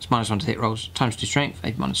here. It's -1 to hit rolls. Times 2 strength,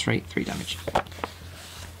 AP -3, 3 damage.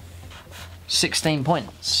 16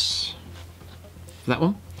 points. For that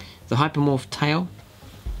one. The hypermorph tail.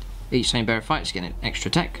 Each same bearer fights get an extra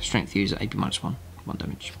attack. Strength user, AP -1, 1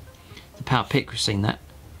 damage. The power pick, we've seen that.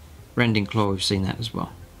 Rending claw, we've seen that as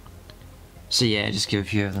well. So yeah, just give a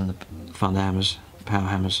few of them the thunder hammers, power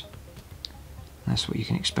hammers. That's what you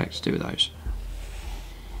can expect to do with those.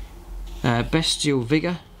 Bestial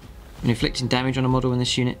vigor. When inflicting damage on a model in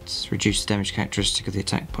this unit, reduce the damage characteristic of the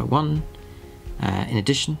attack by 1. In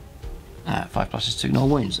addition, 5+ is to ignore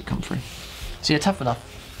wounds that come through. So yeah, tough enough.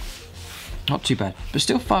 Not too bad, but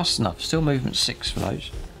still fast enough. Still movement 6 for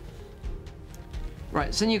those.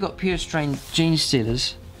 Right, so then you've got pure strain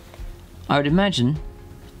Genestealers. I would imagine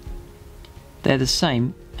they're the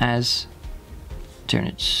same as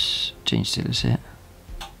Tyranids Genestealers here.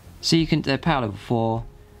 So you can, they're power level 4.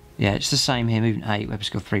 Yeah, it's the same here. Movement 8, weapon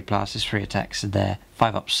skill 3+. There's 3 attacks in there.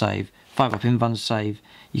 5-up save, 5-up invuln save.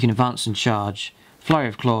 You can advance and charge. Flurry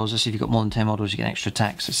of claws. Let's see if you've got more than 10 models, you get extra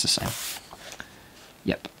attacks. It's the same.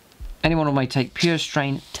 Yep. Anyone who may take pure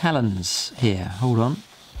strain Talons here. Hold on.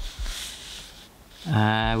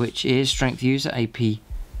 Which is strength user, AP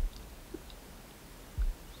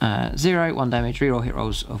 0, 1 damage, reroll hit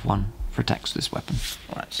rolls of 1 for attacks with this weapon.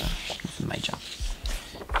 Alright, so nothing major.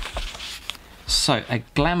 So a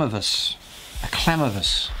Glamavus,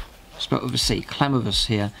 spelled with a C, Clamavus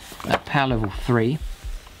here, at power level 3.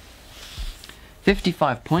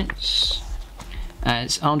 55 points.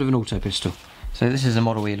 It's armed with an auto pistol. So this is a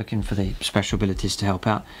model where you're looking for the special abilities to help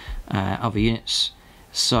out other units.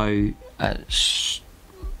 So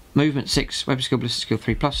movement 6, weapon skill, ballistic skill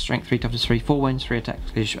 3+, strength 3, toughness 3, 4 wounds, 3 attacks,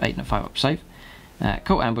 leadership 8 and a 5-up save.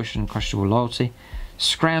 Cult ambush and crushable loyalty.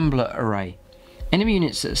 Scrambler array. Enemy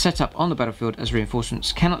units that are set up on the battlefield as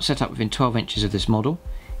reinforcements cannot set up within 12 inches of this model.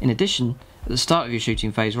 In addition, at the start of your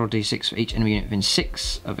shooting phase, roll d6 for each enemy unit within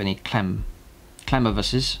 6 of any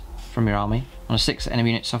Clamavuses from your army. On a 6, the enemy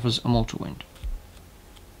unit suffers a mortal wound.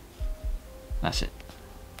 That's it.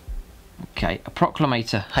 Okay, a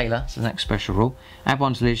Proclamator Hailer, so the next special rule. Add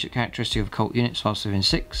 1 to the leadership characteristic of cult units whilst within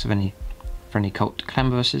 6 of any friendly cult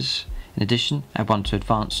Clamavuses. In addition, add 1 to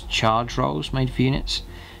advanced charge rolls made for units.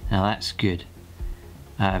 Now that's good.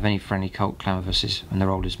 Of any friendly cult Clamavuses when the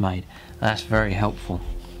roll is made. That's very helpful.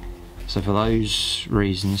 So for those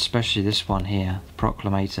reasons, especially this one here,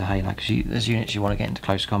 Proclamator Hailer, because there's units you want to get into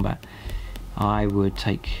close combat, I would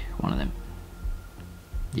take one of them.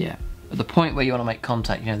 Yeah. At the point where you want to make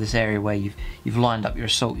contact, you know, this area where you've lined up your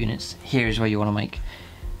assault units, here is where you want to make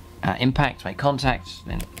impact, make contact,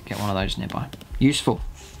 then get one of those nearby. Useful.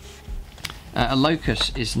 A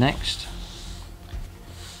Locust is next.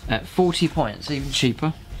 At 40 points, even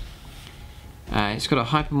cheaper. It's got a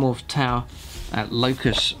hypermorph tower,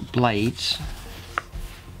 Locust blades.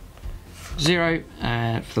 0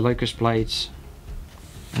 for the Locust blades,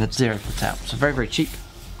 and it's 0 for the tower. So very, very cheap.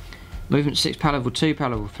 Movement 6, power level 2, power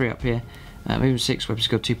level 3 up here. Movement 6, weapon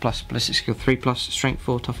skill 2+, ballistic skill 3+, strength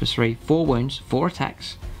 4, toughness 3, 4 wounds, 4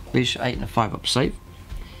 attacks, leadership 8 and a 5 up save.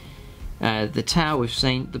 The tower we've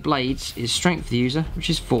seen, the blades is strength for the user, which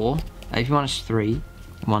is 4, AP -3,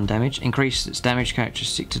 1 damage, increases its damage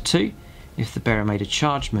characteristic to 2 if the bearer made a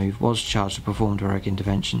charge move, was charged or performed a heroic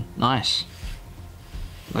intervention. Nice.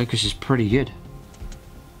 Locust is pretty good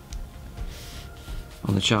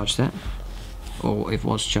on the charge set, or if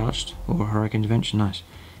was charged, or heroic intervention. Nice.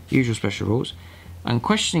 Usual special rules.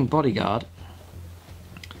 Unquestioning bodyguard.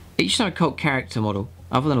 Each time a cult character model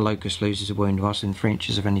other than a locust loses a wound whilst within 3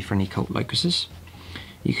 inches of any friendly cult locuses,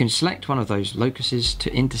 you can select one of those locuses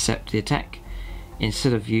to intercept the attack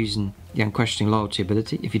instead of using the unquestioning loyalty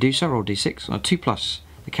ability. If you do so, roll d6. On a 2+,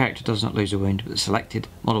 the character does not lose a wound, but the selected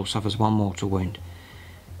model suffers 1 mortal wound.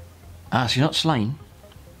 So you're not slain,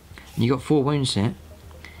 and you've got 4 wounds here.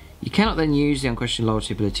 You cannot then use the unquestioned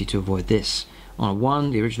loyalty ability to avoid this. On a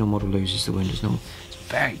 1, the original model loses the wound as normal. It's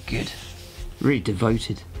very good. Really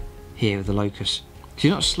devoted here with the locust. So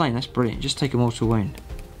you're not slain, that's brilliant. Just take a mortal wound.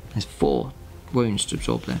 There's 4 wounds to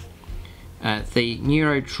absorb there. The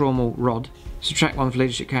neurotraumal rod. Subtract 1 for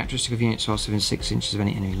leadership characteristic of units whilst within 6 inches of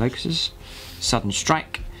any enemy locuses. Sudden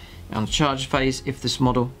strike. On the charge phase, if this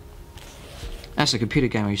model... That's a computer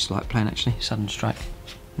game I used to like playing actually, Sudden Strike.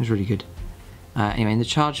 It was really good. Anyway, in the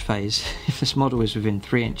charge phase, if this model is within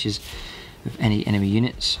 3 inches of any enemy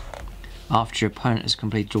units, after your opponent has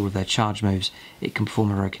completed all of their charge moves, it can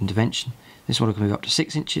perform a heroic intervention. This model can move up to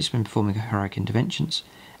 6 inches when performing heroic interventions,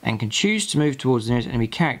 and can choose to move towards the nearest enemy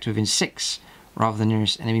character within 6, rather than the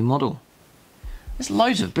nearest enemy model. There's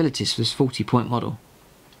loads of abilities for this 40-point model.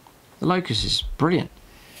 The Locust is brilliant.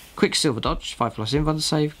 Quicksilver dodge, 5+ invuln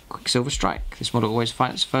save, Quicksilver strike. This model always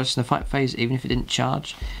fights first in the fight phase, even if it didn't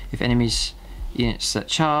charge. If enemies units that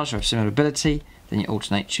charge or have similar ability, then you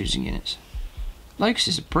alternate choosing units. Locust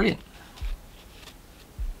is brilliant.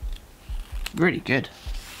 Really good.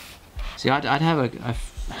 See, I'd have a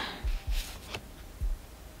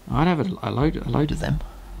load of them.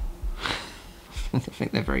 I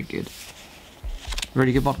think they're very good.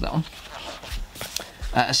 Really good model, that one.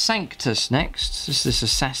 A Sanctus next. This is this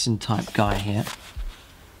assassin type guy here.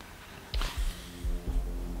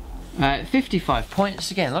 55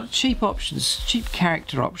 points. Again, a lot of cheap options, cheap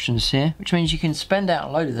character options here, which means you can spend out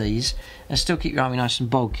a load of these and still keep your army nice and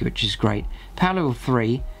bulky, which is great. Power level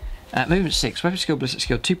 3, movement 6, weapon skill, ballistic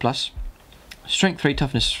skill 2+, strength 3,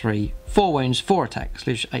 toughness 3, 4 wounds, 4 attacks,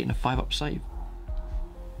 leadership 8 and a 5 up save.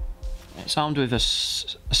 It's armed with a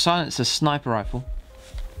silencer sniper rifle.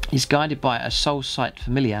 He's guided by a soul sight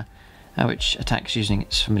familiar, which attacks using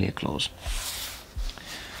its familiar claws.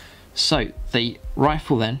 So the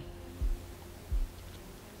rifle then,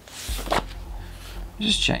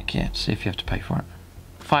 just check here to see if you have to pay for it.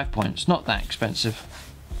 5 points, not that expensive.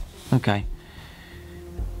 Okay.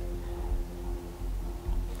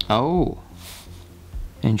 Oh,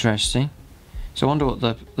 interesting. So I wonder what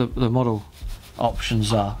the model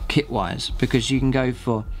options are kit wise, because you can go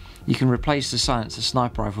for, you can replace the silencer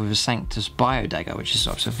sniper rifle with a Sanctus bio dagger, which is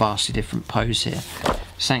obviously a vastly different pose here.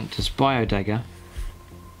 Sanctus bio dagger,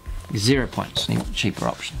 0 points, an even cheaper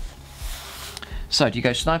option. So do you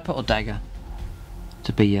go sniper or dagger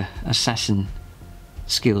to be your assassin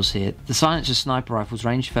skills here? The silencer sniper rifle's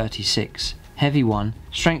range 36, heavy 1,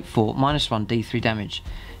 strength 4, -1 d3 damage.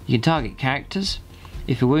 You can target characters.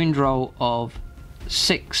 If a wound roll of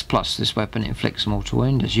 6+ this weapon inflicts a mortal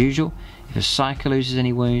wound as usual. If a psyker loses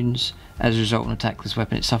any wounds as a result of an attack with this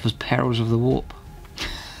weapon, it suffers perils of the warp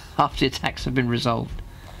after the attacks have been resolved.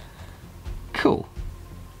 Cool.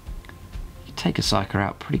 You take a psyker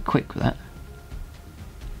out pretty quick with that.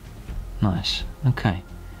 Nice. Okay.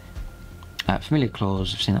 Familiar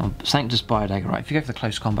claws, I've seen that one. Sanctus Biodagger, right, if you go for the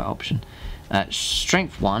close combat option.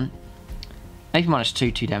 Strength 1, AP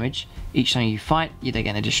 -2, 2 damage. Each time you fight, you get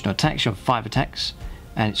an additional attack. You have 5 attacks,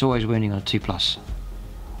 and it's always wounding on a 2+,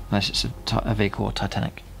 unless it's a vehicle or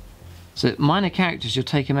Titanic. So minor characters, you'll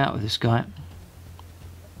take him out with this guy.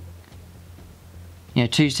 You know,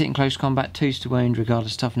 2's to hit in close combat, 2's to wound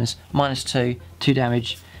regardless of toughness, -2, 2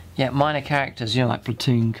 damage. Yeah, minor characters, you know, like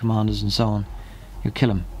platoon commanders and so on, you'll kill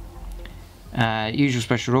them. Usual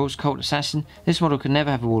special rules, Cult Assassin. This model can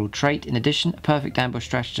never have a wall trait. In addition, a perfect ambush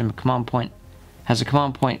stratagem has a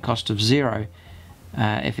command point cost of 0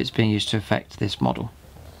 if it's being used to affect this model.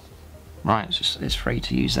 Right, it's free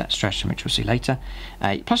to use that stratagem, which we'll see later.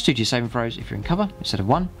 +2 to your saving throws if you're in cover instead of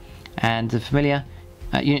 1. And the familiar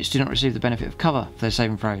units do not receive the benefit of cover for their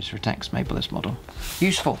saving throws for attacks made by this model.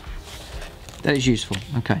 Useful. That is useful.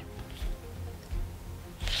 Okay.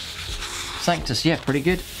 Sanctus, yeah, pretty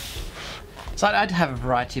good. So I'd have a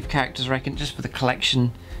variety of characters, I reckon, just for the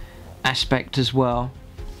collection aspect as well.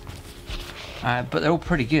 But they're all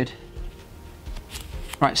pretty good.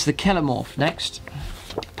 Right, so the Kellamorph next.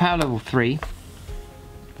 Power level 3.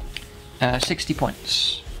 60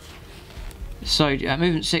 points. So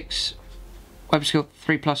movement 6, weapon skill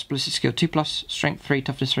 3+, ballistic skill 2+, strength 3,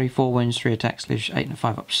 toughness 3, 4 wounds, 3 attacks, leadership 8 and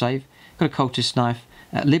 5 up save. Got a cultist knife,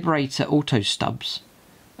 liberator auto stubs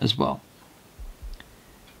as well,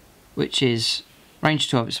 which is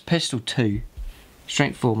range 12. It's a pistol 2,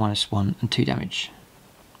 strength 4 -1 and 2 damage.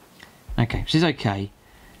 Okay, this is okay,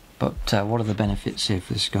 but what are the benefits here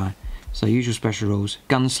for this guy? So usual special rules.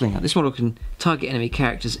 Gunslinger. This model can target enemy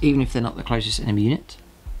characters even if they're not the closest enemy unit.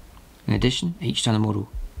 In addition, each time the model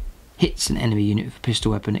hits an enemy unit with a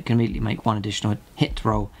pistol weapon, it can immediately make 1 additional hit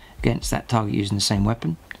roll against that target using the same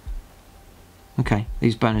weapon. Okay,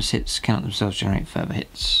 these bonus hits cannot themselves generate further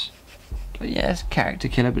hits. But yeah, it's a character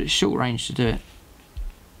killer, but it's short range to do it.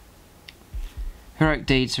 Heroic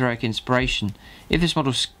Deeds, Heroic Inspiration. If this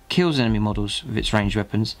model kills enemy models with its ranged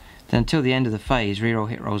weapons, then until the end of the phase, reroll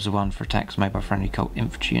hit rolls of 1 for attacks made by friendly cult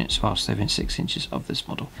infantry units whilst they're within 6 inches of this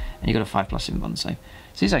model. And you've got a 5+ in bond save.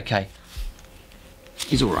 So he's okay.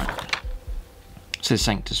 He's alright. So the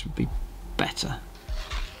Sanctus would be better.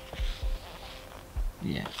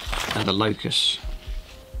 Yeah. And the Locust.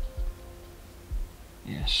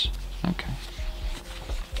 Yes. Okay.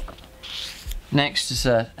 Next is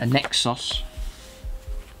a Nexus.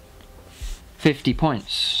 50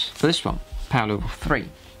 points for this one. Power level 3.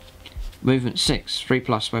 Movement 6,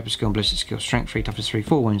 3+, weapon skill and ballistic skill, strength 3, toughness 3,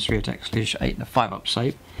 4 wounds, 3 attacks, leadership 8 and a 5 up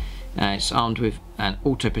save. It's armed with an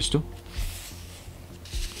auto pistol.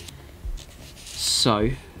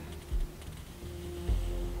 So,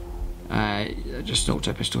 just an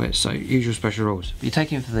auto pistol here. So usual special rules. You're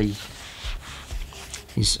taking for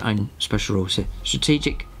his own special rules here.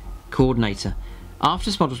 Strategic Coordinator. After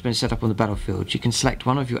this model's been set up on the battlefield, you can select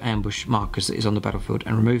one of your ambush markers that is on the battlefield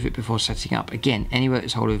and remove it before setting up. Again, anywhere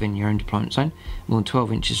that's wholly within your own deployment zone, more than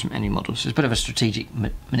 12 inches from any model. So there's a bit of a strategic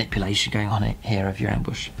manipulation going on here of your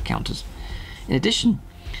ambush counters. In addition,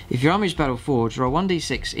 if your army is battle forged, roll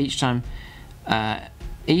 1d6 each time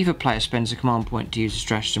either player spends a command point to use a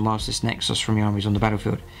stratagem whilst this Nexus from your army is on the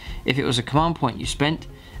battlefield. If it was a command point you spent,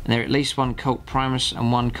 and there are at least 1 Cult Primus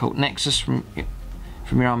and 1 Cult Nexus from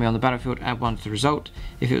your army on the battlefield, add 1 to the result.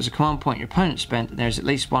 If it was a command point your opponent spent, and there is at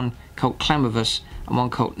least 1 Cult Clamavus and 1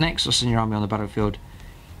 Cult Nexus in your army on the battlefield,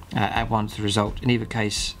 add 1 to the result. In either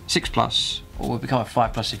case, 6+, or will become a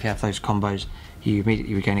 5+ if you have those combos, you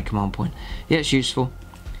immediately regain a command point. Yeah, it's useful,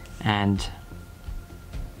 and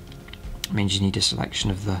it means you need a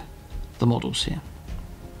selection of the models here.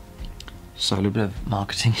 So a little bit of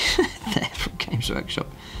marketing there from Games Workshop.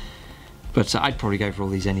 But I'd probably go for all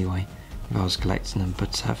these anyway if I was collecting them.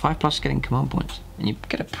 But 5+ getting command points, and you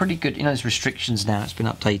get a pretty good, you know, there's restrictions now, it's been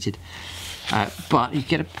updated, but you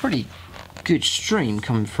get a pretty good stream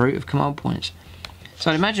coming through of command points. So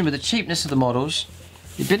I'd imagine with the cheapness of the models,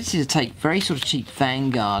 the ability to take very sort of cheap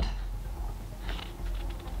Vanguard,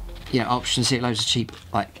 you know, options here, loads of cheap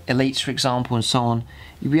like elites for example and so on,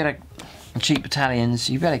 you'll be able to, cheap battalions,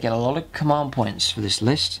 you'll be able to get a lot of command points for this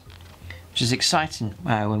list, which is exciting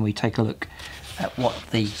when we take a look at what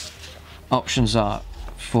the options are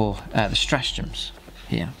for the stratagems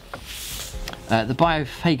here. The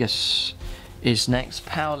Biophagus is next,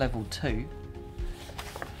 power level 2.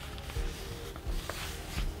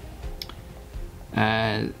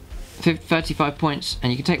 35 points,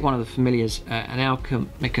 and you can take one of the familiars, an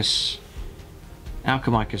Alchemicus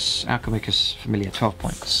familiar, 12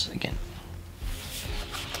 points again.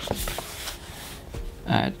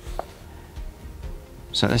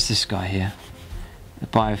 So that's this guy here. The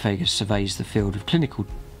Biophagus surveys the field of clinical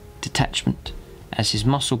detachment as his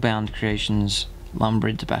muscle-bound creations lumber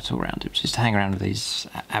into battle around him. So just to hang around with these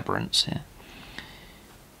aberrants here.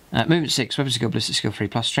 Movement 6, weapon skill, ballistic skill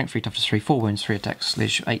 3+, strength 3, toughness 3, 4 wounds, 3 attacks,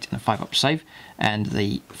 leadership 8 and a 5 up save. And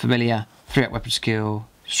the familiar 3 up weapon skill,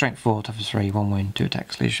 strength 4, toughness 3, 1 wound, 2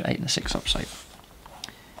 attacks, leadership 8 and a 6 up save.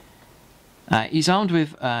 He's armed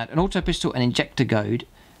with an auto pistol and injector goad,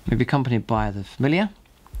 may be accompanied by the familiar.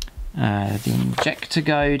 The injector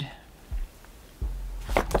goad,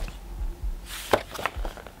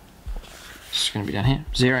 it's going to be down here,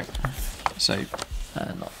 0, so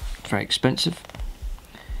not very expensive.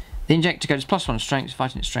 The injector goes +1 strength,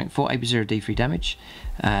 fighting at strength 4, AB0 D3 damage.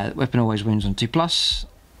 Weapon always wounds on 2+,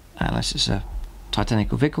 unless it's a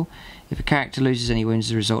Titanical vehicle. If a character loses any wounds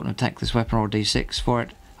as a result of an attack, this weapon roll D6 for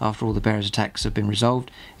it after all the bearer's attacks have been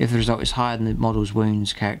resolved. If the result is higher than the model's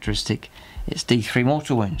wounds characteristic, it's D3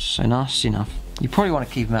 mortal wounds, so nasty enough. You probably want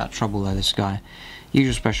to keep him out of trouble though, this guy.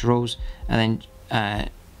 Usual special rules, and then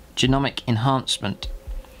genomic enhancement.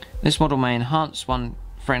 This model may enhance one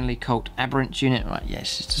friendly cult aberrant unit. Right,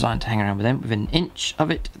 yes, it's designed to hang around with them within an inch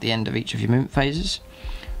of it at the end of each of your movement phases.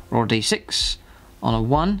 Roll a D6. On a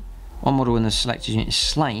 1, one model in the selected unit is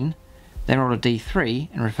slain. Then roll a D3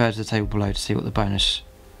 and refer to the table below to see what the bonus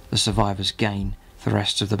the survivors gain for the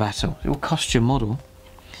rest of the battle. It will cost your model.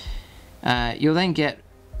 You'll then get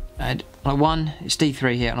on a 1 it's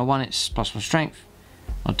D3 here. On a 1 it's +1 strength.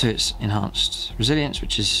 On 2 it's enhanced resilience,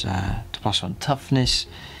 which is to +1 toughness,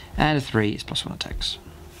 and a 3 it's +1 attacks.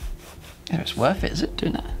 Yeah, it's worth it, is it,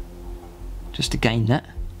 doing that? Just to gain that.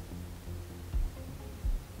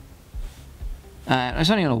 It's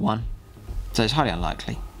only on a 1, so it's highly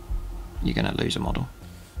unlikely you're going to lose a model.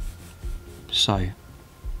 So, and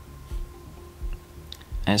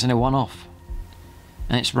it's only a 1-off,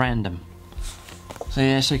 and it's random. So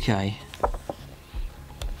yeah, it's okay,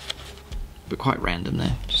 but quite random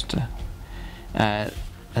there. Just and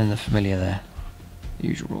the familiar there,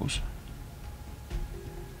 usual rules.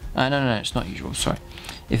 No, it's not usual. Sorry.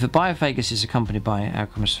 If the Biophagus is accompanied by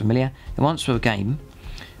Alchemist Familiar, then once per game,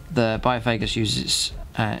 the Biophagus uses its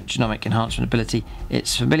genomic enhancement ability.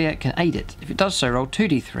 Its familiar can aid it. If it does so, roll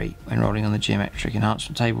 2d3 when rolling on the geometric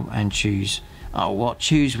enhancement table and choose. Oh, what?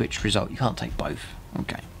 Choose which result. You can't take both.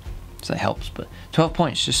 Okay, so that helps. But 12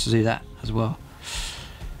 points just to do that as well.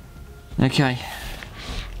 Okay,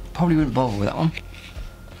 probably wouldn't bother with that one.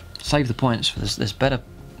 Save the points for this. There's better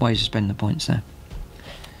ways to spend the points there.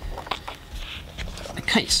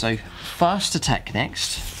 Okay, so fast attack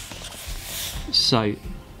next. So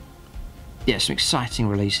yeah, some exciting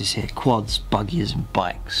releases here. Quads, buggies and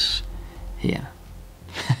bikes here.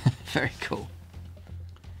 Very cool.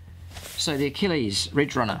 So the Achilles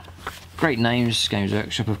Ridge Runner. Great names Games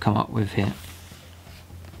Workshop have come up with here.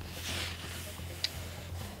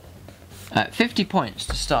 50 points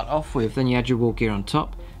to start off with, then you add your war gear on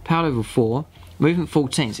top. Power level 4, movement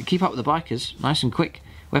 14, so keep up with the bikers, nice and quick.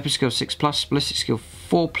 Weapon skill 6+, ballistic skill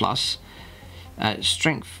 4+,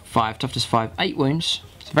 strength 5, toughness 5, 8 wounds.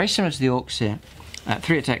 It's very similar to the orcs here.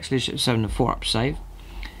 3 attacks, leadership 7 and 4 up save.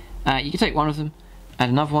 You can take one of them, add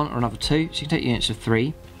another one or another 2, so you can take units of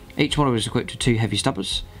 3. Each model is equipped with 2 heavy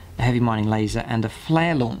stubbers, a heavy mining laser and a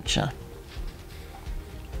flare launcher.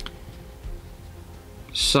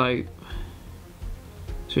 So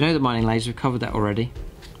we know the mining laser, we've covered that already.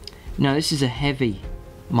 Now this is a heavy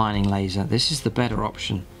mining laser. This is the better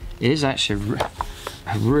option. It is actually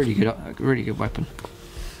a really good weapon.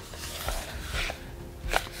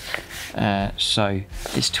 So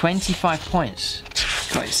it's 25 points,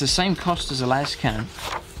 but it's the same cost as a las cannon.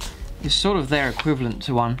 It's sort of their equivalent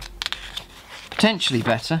to one, potentially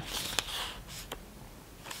better.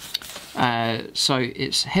 So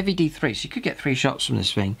it's heavy D3, so you could get 3 shots from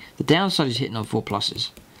this thing. The downside is hitting on 4+.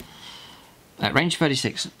 Range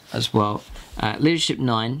 36 as well. Leadership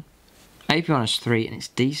 9, AP minus 3, and it's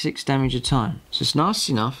D6 damage a time. So it's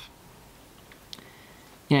nasty enough.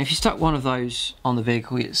 You know, if you stuck one of those on the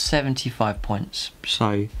vehicle, it's 75 points.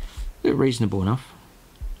 So reasonable enough.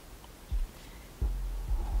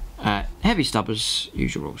 Heavy stubbers,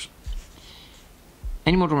 usual rules.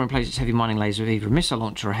 Any model replaces its heavy mining laser with either a missile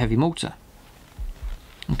launcher or a heavy mortar.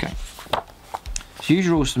 Okay. So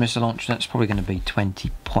usual rules for the missile launcher, that's probably going to be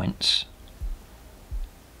 20 points.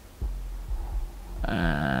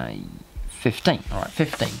 15. Alright,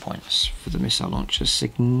 15 points for the missile launcher.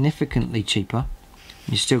 Significantly cheaper.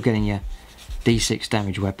 You're still getting your D6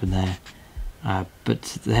 damage weapon there. But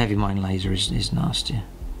the heavy mining laser is nastier.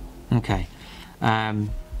 Okay.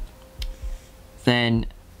 Then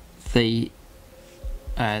the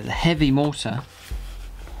heavy mortar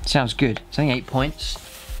sounds good. It's only 8 points.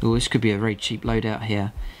 Oh, this could be a very cheap loadout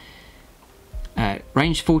here.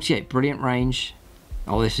 Range 48, brilliant range.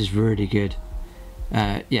 Oh, this is really good.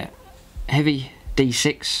 Yeah, heavy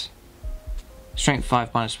D6, strength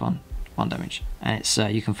 5 minus 1 damage, and it's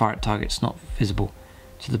you can fire at targets not visible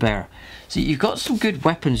to the bearer. So you've got some good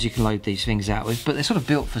weapons you can load these things out with, but they're sort of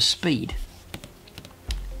built for speed.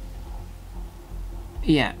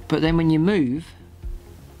 Yeah, but then when you move,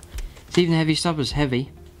 it's even heavy stubbers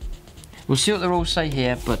heavy. We'll see what the rules say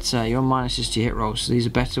here, but you're on minuses to your hit rolls, so these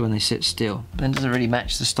are better when they sit still. But then it doesn't really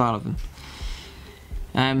match the style of them.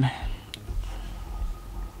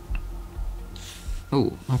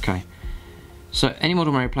 Oh, okay. So any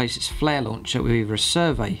model may replace its flare launcher with either a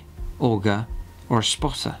survey auger or a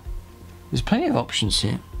spotter. There's plenty of options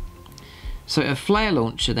here. So a flare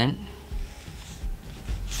launcher then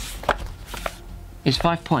is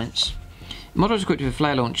 5 points. Model is equipped with a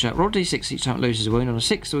flare launcher. Roll d6 each time it loses a wound. On a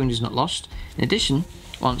 6, the wound is not lost. In addition,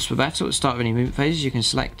 once per battle, at the start of any movement phases, you can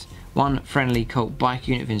select one friendly Colt bike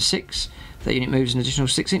unit within 6. That unit moves an additional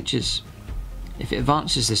 6 inches. If it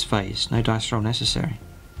advances this phase, no dice roll necessary.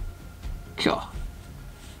 God.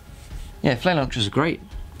 Yeah, flare launchers are great.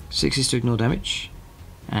 6 is to ignore damage,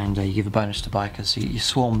 and you give a bonus to bikers, so you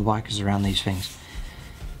swarm the bikers around these things.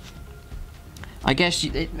 I guess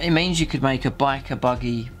it means you could make a biker,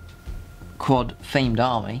 buggy, quad themed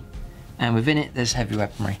army, and within it there's heavy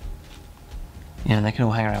weaponry. You know, they can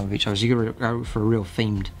all hang around with each other, so you go for a real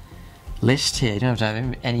themed list here. You don't have to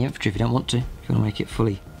have any infantry if you don't want to. If you want to make it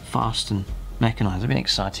fully fast and mechanised, it'd be an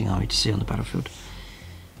exciting army to see on the battlefield.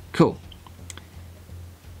 Cool.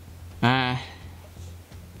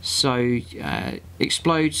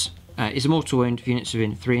 Explodes is a mortal wound for units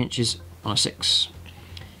within 3 inches on a 6.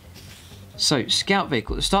 So, scout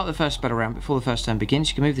vehicle. At the start of the first battle round, before the first turn begins,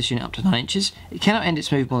 you can move this unit up to 9 inches. It cannot end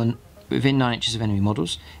its move more than within 9 inches of enemy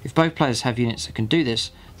models. If both players have units that can do this,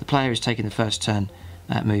 the player who is taking the first turn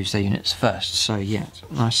moves their units first. So yeah,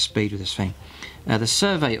 nice speed with this thing. The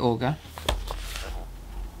survey auger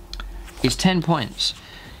is 10 points.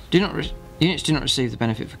 Units do not receive the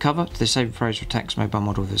benefit for cover to the saving throws for attacks made by a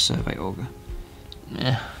model with a survey auger.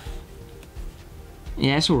 Yeah,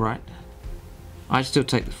 it's alright. I'd still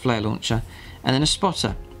take the flare launcher. And then a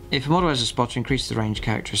spotter. If a model has a spotter, increase the range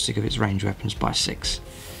characteristic of its range weapons by 6.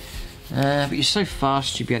 But you're so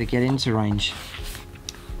fast you'd be able to get into range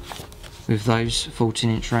with those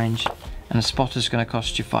 14-inch range, and a spotter's going to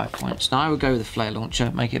cost you 5 points. Now I would go with the flare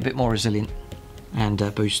launcher, make it a bit more resilient, and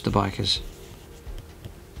boost the bikers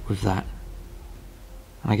with that.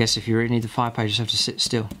 And I guess if you really need the firepower, you just have to sit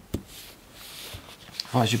still.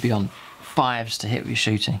 Otherwise you'd be on 5s to hit with your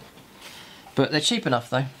shooting. But they're cheap enough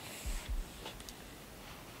though.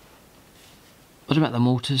 What about the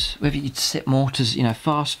mortars? Whether you'd sit mortars, you know,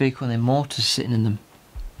 fast vehicle and then mortars sitting in them.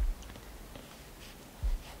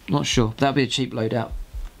 Not sure. That'd be a cheap loadout.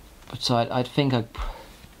 But I'd think I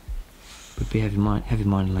would be heavy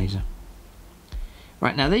mine laser.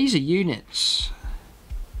 Right, now these are units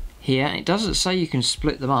here, and it doesn't say you can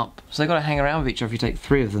split them up, so they've got to hang around with each other if you take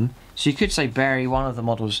 3 of them. So you could say bury one of the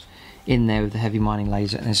models in there with the heavy mining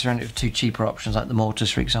laser and then surround it with 2 cheaper options like the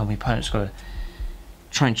mortars, for example. Your opponent's got to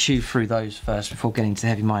try and chew through those first before getting to the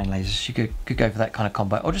heavy mining lasers. You could go for that kind of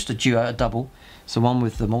combo, or just a duo, a double. So one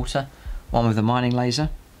with the mortar, one with the mining laser.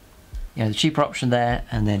 You know, the cheaper option there,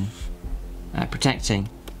 and then protecting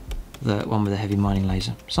the one with the heavy mining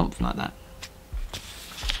laser, something like that.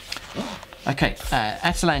 Okay,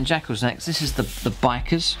 Atalan Jackals next. This is the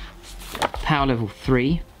bikers, power level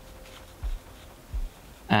 3.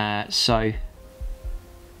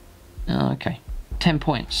 Okay, 10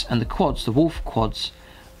 points, and the quads, the wolf quads,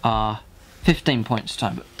 are 15 points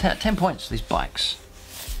time, but 10 points for these bikes.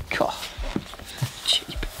 God,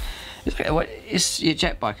 cheap. It's your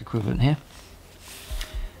jet bike equivalent here.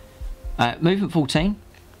 Movement 14,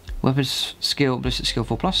 weapons skill, ballistic skill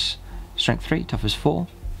 4+, strength 3, toughness 4,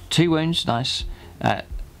 2 wounds, nice,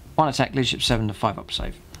 1 attack, leadership 7, to 5 up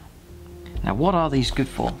save. Now what are these good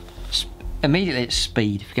for? Immediately it's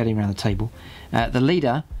speed, if you're getting around the table. The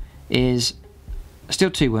leader is still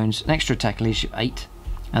 2 wounds, an extra attack, leadership 8,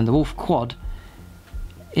 and the wolf quad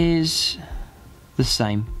is the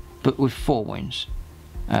same, but with 4 wounds,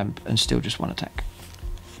 and still just 1 attack.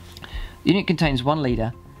 The unit contains 1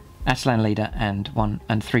 leader, Atalan leader,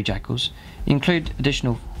 and 3 jackals. You include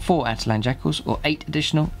additional 4 Atalan jackals or 8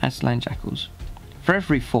 additional Atalan jackals. For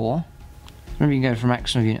every 4, remember you can go for a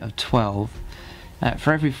maximum unit of 12.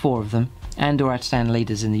 For every 4 of them, and or Atalan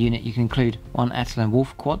leaders in the unit, you can include 1 Atalan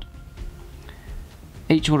wolf quad.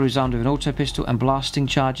 Each order is armed with an auto pistol and blasting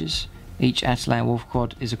charges. Each Atalan wolf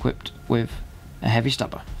quad is equipped with a heavy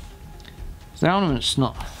stubber. So the armament's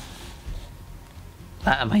not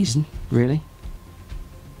that amazing, really.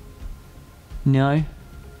 No,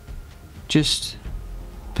 just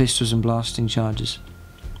pistols and blasting charges.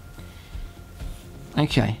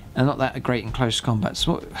 Okay, and not that great in close combat.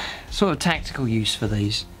 So what sort of tactical use for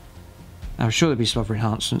these? I'm sure there'd be some other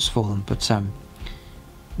enhancements for them, but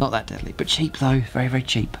not that deadly. But cheap though, very, very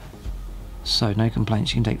cheap. So no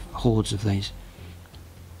complaints, you can take hordes of these.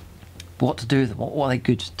 But what to do with them? What are they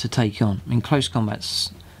good to take on? I mean, close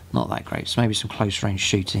combat's not that great, so maybe some close range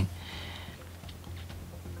shooting.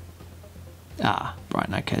 Ah, right,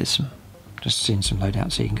 okay, there's some, just seeing some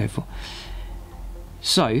loadouts here you can go for.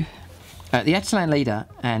 So, the Atalan leader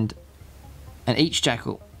and and each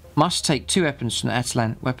jackal must take 2 weapons from the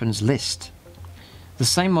Atalan weapons list. The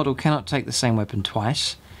same model cannot take the same weapon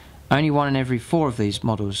twice. Only 1 in every 4 of these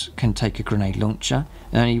models can take a grenade launcher,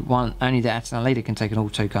 and only the Atalan leader can take an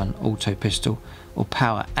auto gun, auto pistol, or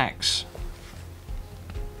power axe.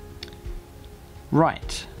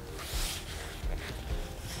 Right.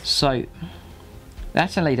 So, the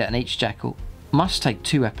Atalan leader and each jackal must take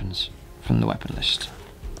 2 weapons from the weapon list.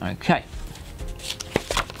 Okay.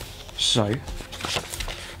 So,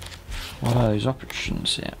 what are those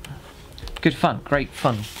options here? Good fun, great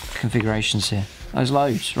fun configurations here. There's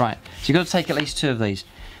loads, right. So you've got to take at least 2 of these.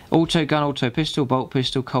 Auto gun, auto pistol, bolt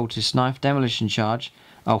pistol, cultist knife, demolition charge.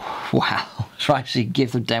 Oh, wow. Right, so you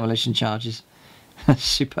give them demolition charges.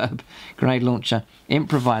 Superb. Grenade launcher.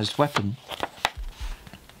 Improvised weapon.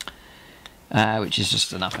 Which is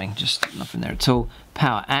just nothing there at all.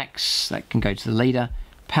 Power axe, that can go to the leader.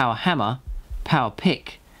 Power hammer, power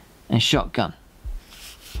pick, and shotgun.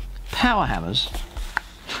 Power hammers.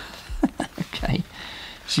 Okay,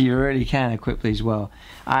 so you really can equip these well.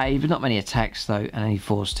 But not many attacks though, and only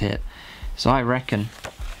forced hit. So I reckon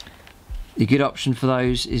the good option for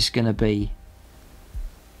those is going to be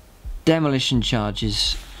demolition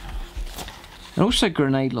charges and also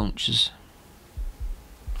grenade launchers.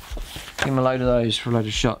 Give him a load of those for a load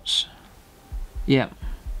of shots. Yeah.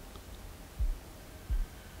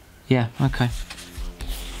 Yeah, okay.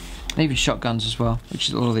 And even shotguns as well, which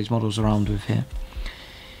is all of these models are armed with here.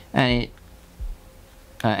 And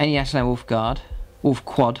any Atalan Wolf Quad,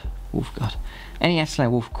 any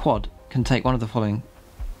Atalan Wolf Quad can take one of the following: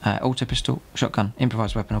 auto pistol, shotgun,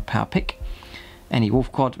 improvised weapon, or power pick. Any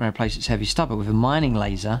Wolf Quad may replace its heavy stubber with a mining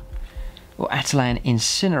laser or Atalan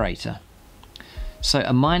incinerator. So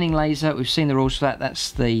a mining laser, we've seen the rules for that.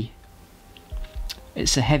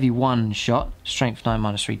 It's a heavy 1 shot, strength 9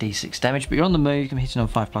 minus 3 d6 damage, but you're on the move, you can be hitting on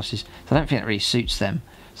 5 pluses, so I don't think that really suits them,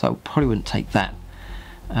 so I probably wouldn't take that.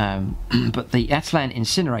 But the Atalan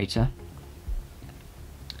incinerator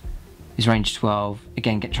is range 12,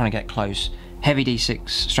 again trying to get close, heavy d6,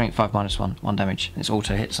 strength 5 minus 1 damage, it's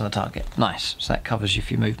auto hits on the target. Nice, so that covers you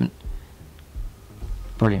for your movement.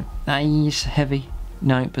 Brilliant. Nice, heavy.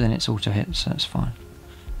 No, but then it's auto hit, so that's fine.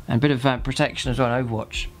 And a bit of protection as well in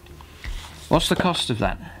Overwatch. What's the cost of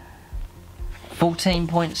that? 14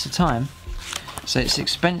 points a time, so it's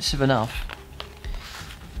expensive enough.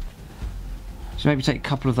 So maybe take a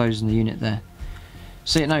couple of those in the unit there.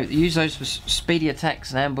 So you know, use those for speedy attacks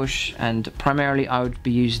and ambush, and primarily I would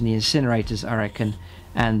be using the incinerators, I reckon,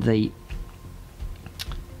 and the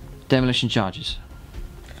demolition charges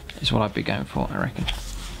is what I'd be going for, I reckon.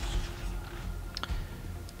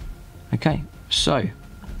 Okay, so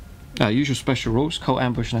usual special rules: cult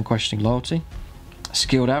ambush and unquestioning loyalty.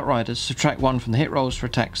 Skilled outriders, subtract 1 from the hit rolls for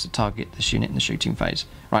attacks that target this unit in the shooting phase.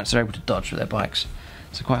 Right, so they're able to dodge with their bikes,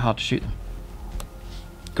 so quite hard to shoot them.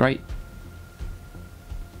 Great.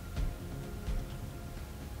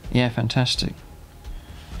 Yeah, fantastic.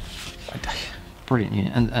 Brilliant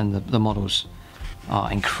unit, and the models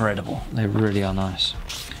are incredible. They really are nice.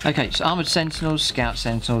 Okay, so armoured sentinels, scout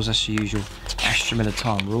sentinels, that's the usual Astra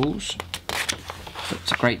Militarum rules. So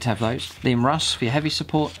it's great to have those. Liam Russ for your heavy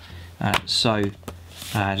support. Just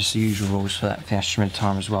the usual rules for that for the Astra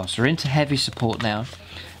Militarum as well. So we're into heavy support now.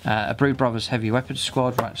 A Brood Brothers heavy weapons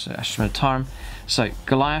squad, right, so Astra Militarum. So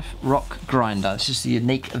Goliath Rock Grinder, this is the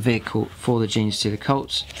unique vehicle for the Genestealer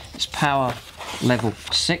cults. It's power level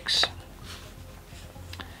 6.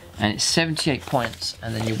 And it's 78 points,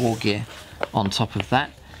 and then your war gear on top of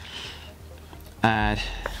that.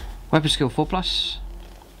 Weapon skill 4+,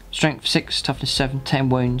 strength 6, toughness 7, 10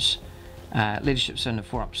 wounds, leadership 7 and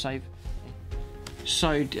 4 up save.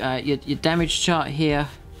 So your damage chart here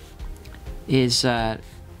is 10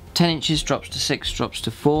 inches drops to 6, drops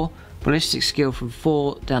to 4. Ballistic skill from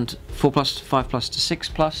 4 down to 4+ to 5+ to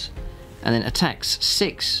 6+, and then attacks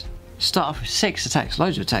 6. Start off with 6 attacks,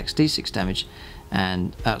 loads of attacks, d6 damage,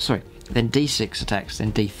 and then d6 attacks,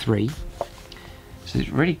 then d3. So it's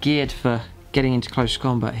really geared for getting into close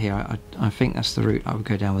combat here. I think that's the route I would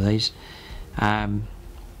go down with these.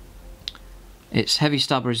 It's heavy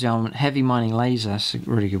stubber is the armament, heavy mining laser, that's a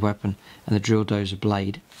really good weapon, and the drill dozer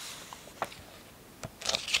blade.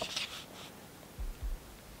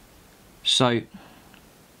 So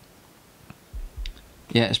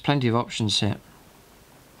yeah, there's plenty of options here.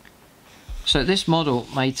 So this model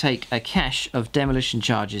may take a cache of demolition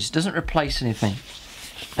charges. It doesn't replace anything.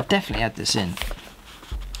 I'd definitely add this in.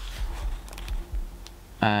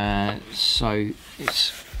 So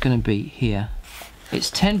it's going to be here. It's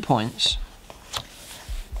 10 points.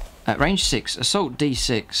 At range 6, assault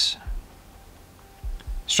d6,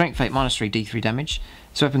 strength 8 minus 3 d3 damage,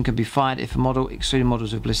 This weapon can be fired if a model, excluding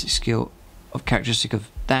models with ballistic skill of characteristic of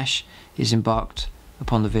dash, is embarked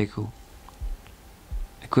upon the vehicle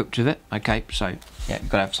equipped with it. Okay, so yeah, you've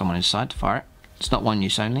got to have someone inside to fire it. It's not one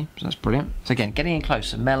use only, so that's brilliant. So again, getting in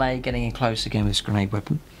closer, melee, getting in close again with this grenade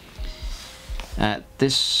weapon.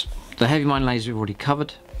 The heavy mine laser we've already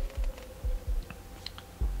covered,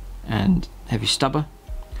 and heavy stubber.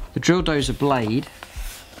 The drill dozer blade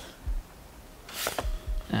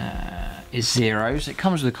is 0, so it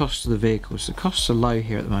comes with the cost of the vehicle, so the costs are low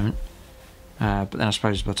here at the moment, but then I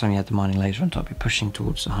suppose by the time you add the mining laser on top, you're pushing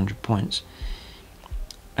towards 100 points.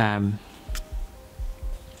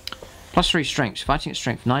 Plus 3 strength, fighting at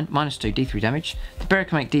strength 9, minus 2, d3 damage. The bearer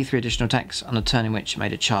can make d3 additional attacks on the turn in which it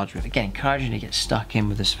made a charge with. Again, encouraging you to get stuck in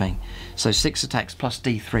with this thing. So 6 attacks plus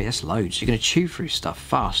d3, that's loads. You're going to chew through stuff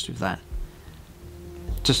fast with that.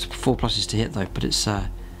 Just 4 pluses to hit though, but it's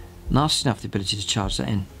nasty enough the ability to charge that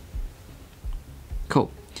in.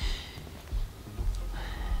 Cool.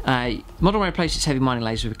 Model may replace its heavy mining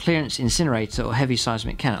laser with a clearance incinerator or heavy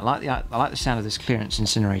seismic cannon. I like the sound of this clearance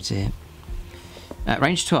incinerator here.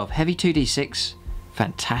 Range 12, heavy 2d6,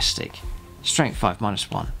 fantastic. Strength 5,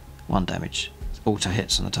 minus 1, 1 damage. Auto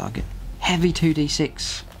hits on the target. Heavy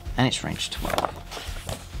 2d6, and it's range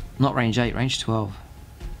 12. Not range 8, range 12.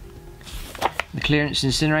 The clearance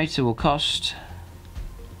incinerator will cost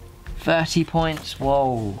 30 points.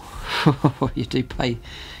 Whoa. you do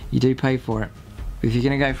pay for it. If you're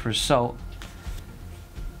going to go for assault,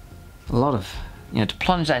 a lot of, to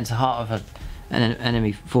plunge that into the heart of an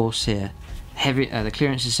enemy force here. Heavy, the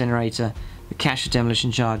clearance incinerator, the cache of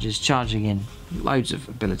demolition charges, charging in, loads of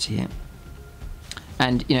ability here.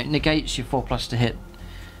 And it negates your 4 plus to hit,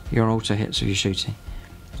 your auto hits if you're shooting.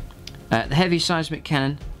 The heavy seismic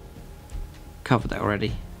cannon, covered that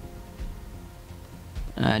already.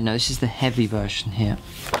 No, this is the heavy version here.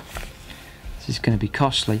 This is going to be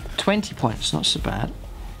costly. 20 points, not so bad.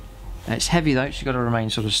 It's heavy though, so you've got to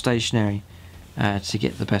remain sort of stationary to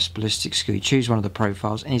get the best ballistic skill. You choose one of the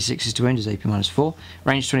profiles. Any 6s to wound is AP minus 4.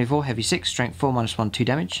 Range 24, heavy 6, strength 4, minus 1, 2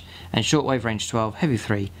 damage. And shortwave range 12, heavy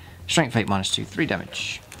 3, strength 8, minus 2, 3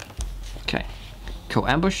 damage. Okay, cool.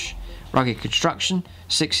 Ambush, rugged construction.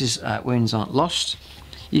 6's wounds aren't lost.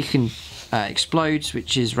 You can explodes,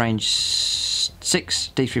 which is range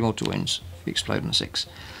 6, d3 mortal wounds if you explode on a 6.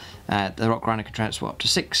 The rock grinder can transport up to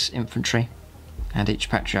 6 infantry, and each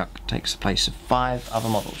patriarch takes the place of 5 other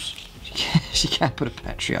models. You can't put a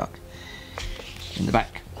patriarch in the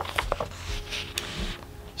back.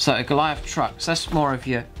 So a Goliath truck, so that's more of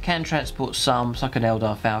your, can transport some, it's like an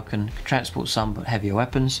Eldar Falcon, can transport some but heavier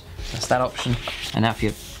weapons, that's that option. And now for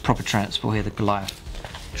your proper transport here, the Goliath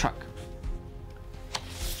truck.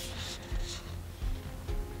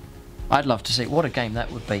 I'd love to see, what a game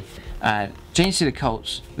that would be. Genestealer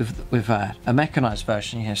Colts with a mechanised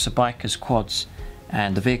version, so bikers, quads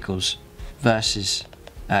and the vehicles versus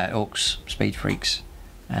orcs, speed freaks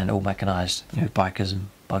and all mechanised, bikers and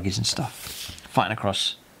buggies and stuff, fighting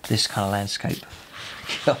across this kind of landscape.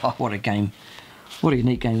 Oh, what a game. What a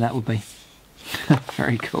unique game that would be.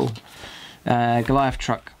 Very cool. Goliath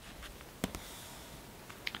truck.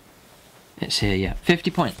 It's here, yeah. 50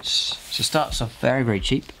 points. So starts off very, very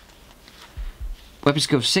cheap. Weapon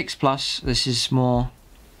skill of 6 plus. This is more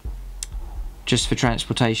just for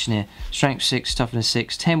transportation here. Strength 6, toughness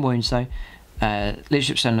 6, 10 wounds though.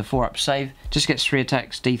 Leadership 7 and 4 up save. Just gets 3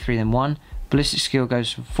 attacks, D3 then 1. Ballistic skill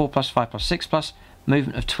goes from 4 plus, 5 plus, 6 plus.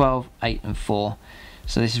 Movement of 12, 8 and 4.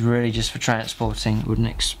 So this is really just for transporting. Wouldn't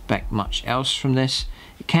expect much else from this.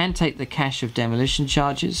 It can take the cache of demolition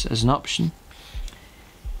charges as an option.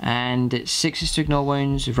 And it's 6s to ignore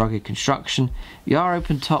wounds with rugged construction. You are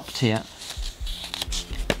open topped here.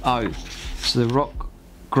 Oh, so the rock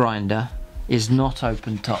grinder is not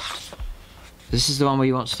open topped. This is the one where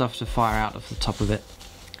you want stuff to fire out of the top of it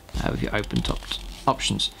with your open topped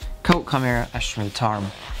options. Colt Chimera, Astra Militarum,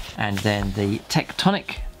 and then the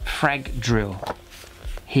Tectonic Frag Drill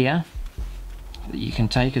here that you can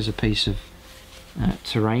take as a piece of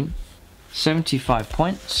terrain. 75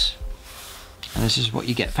 points, and this is what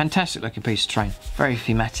you get. Fantastic looking piece of terrain, very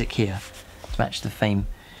thematic here to match the theme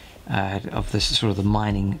of this sort of the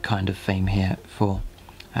mining kind of theme here for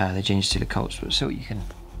the Genestealer Colts. But see what you can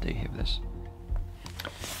do here with this.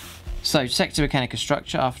 So Sector Mechanicus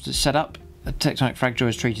structure, after set up, a Tectonic Frag Drill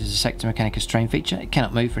is treated as a Sector Mechanicus terrain feature. It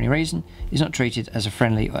cannot move for any reason, is not treated as a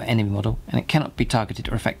friendly or enemy model, and it cannot be targeted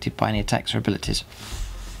or affected by any attacks or abilities.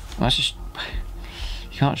 Well, that's just,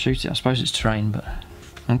 you can't shoot it. I suppose it's terrain, but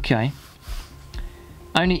okay.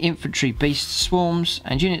 Only infantry, beast swarms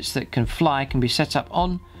and units that can fly can be set up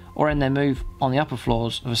on or end their move on the upper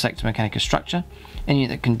floors of a Sector Mechanicus structure. Any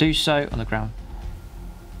unit that can do so on the ground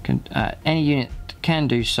Any unit can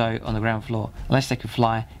do so on the ground floor unless they can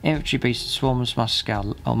fly. Infantry, beasts, swarms must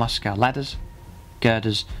scale ladders,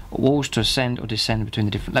 girders, or walls to ascend or descend between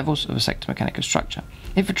the different levels of a sector mechanica structure.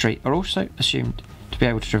 Infantry are also assumed to be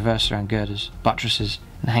able to traverse around girders, buttresses,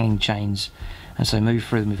 and hanging chains, and so move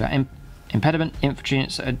through them without impediment. Infantry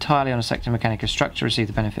units that are entirely on a sector mechanica structure receive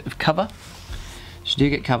the benefit of cover. So you do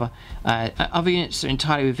get cover. Other units that are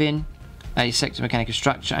entirely within a sector mechanica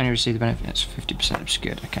structure only receive the benefit. That's 50%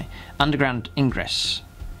 obscured. Okay. Underground ingress.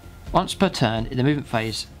 Once per turn in the movement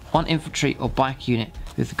phase, one infantry or bike unit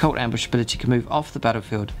with the cult ambush ability can move off the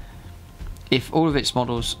battlefield if all of its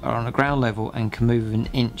models are on a ground level and can move an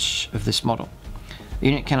inch of this model. The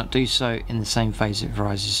unit cannot do so in the same phase if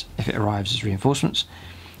it arrives as reinforcements.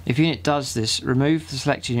 If the unit does this, remove the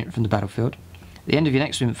selected unit from the battlefield. At the end of your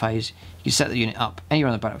next movement phase, you can set the unit up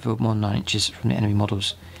anywhere on the battlefield more than 9 inches from the enemy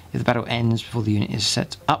models. If the battle ends before the unit is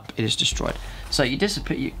set up, it is destroyed. So you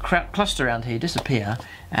disappear, you cluster around here, disappear,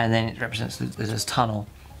 and then it represents this tunnel,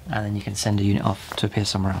 and then you can send a unit off to appear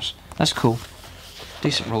somewhere else. That's cool.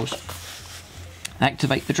 Decent rules.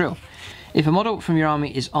 Activate the drill. If a model from your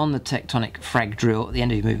army is on the tectonic frag drill at the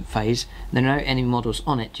end of your movement phase, and there are no enemy models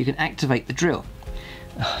on it, you can activate the drill.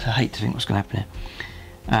 Oh, I hate to think what's going to happen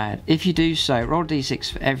here. If you do so, roll a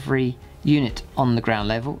d6 for every unit on the ground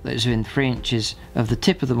level that is within 3 inches of the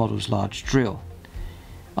tip of the model's large drill.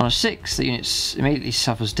 On a 6, the unit immediately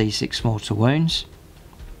suffers d6 mortal wounds.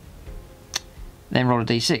 Then roll a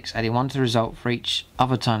d6, adding 1 to the result for each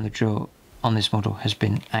other time the drill on this model has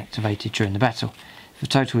been activated during the battle. If the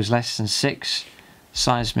total is less than 6,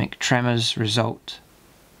 seismic tremors result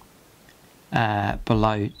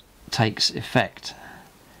below takes effect.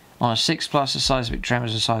 On a 6+, the seismic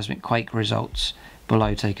tremors and seismic quake results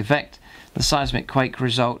below take effect. The seismic quake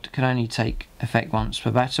result can only take effect once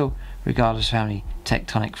per battle, regardless of how many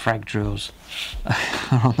tectonic frag drills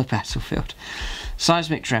are on the battlefield.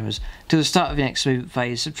 Seismic tremors. To the start of your next movement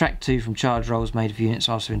phase, subtract 2 from charge rolls made for units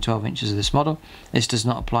also in 12 inches of this model. This does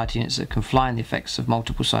not apply to units that can fly, and the effects of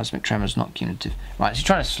multiple seismic tremors not cumulative. Right, so you're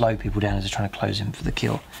trying to slow people down as they're trying to close in for the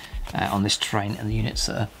kill on this terrain and the units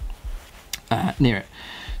that are near it.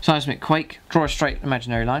 Seismic quake. Draw a straight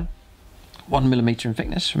imaginary line, 1 mm in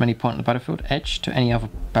thickness from any point on the battlefield edge to any other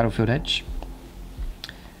battlefield edge,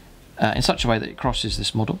 in such a way that it crosses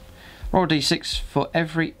this model. Roll a d6 for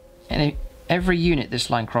every unit this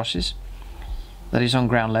line crosses that is on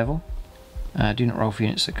ground level. Do not roll for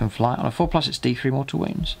units that can fly. On a 4+, it's d3 mortal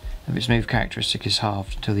wounds. If its move characteristic is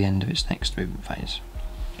halved until the end of its next movement phase.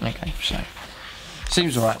 Okay, so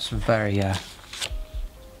seems alright. Some very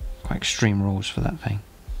quite extreme rules for that thing,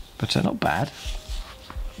 but not bad.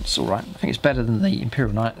 It's alright. I think it's better than the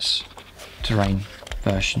Imperial Knights terrain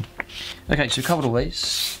version. Okay, so we've covered all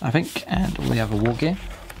these, I think, and all the other war gear.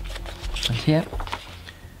 And here,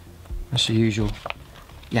 that's the usual.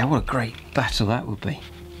 Yeah, what a great battle that would be.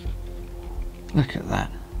 Look at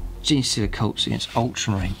that. Genestealer cults against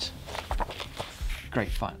Ultramarines. Great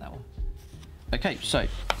fight, that one. Okay, so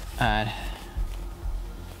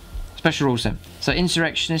special rules then. So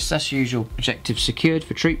insurrectionists, that's usual objective secured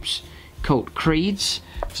for troops. Cult creeds.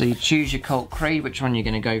 So you choose your cult creed, which one you're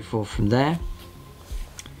going to go for from there.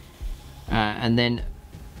 And then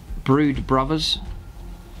brood brothers.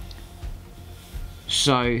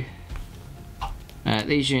 So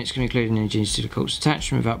these units can be included in a Genestealer cult's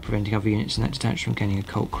detachment without preventing other units in that detachment from gaining a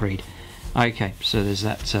cult creed. Okay, so there's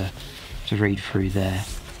that to read through there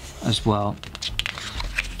as well.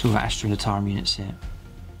 Talk about Astra and Latarum units here.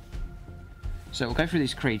 So we'll go through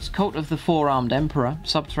these creeds. Cult of the Four-Armed Emperor,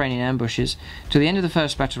 subterranean ambushes. To the end of the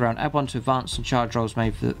first battle round, add 1 to advance and charge rolls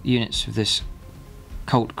made for the units of this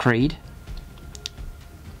cult creed.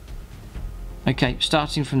 Okay,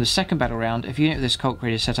 starting from the second battle round, if a unit of this cult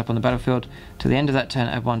creed is set up on the battlefield, to the end of that turn,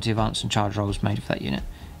 add 1 to advance and charge rolls made for that unit.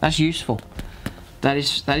 That's useful. That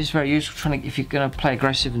is very useful if you're going to play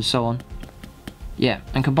aggressive and so on. Yeah,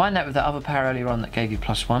 and combine that with that other power earlier on that gave you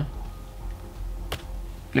 +1.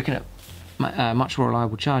 Looking at much more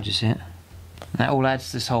reliable charges here. And that all adds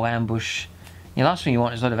to this whole ambush. The last thing you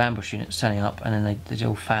want is a lot of ambush units turning up and then they're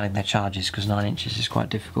all failing their charges because 9 inches is quite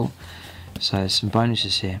difficult. So there's some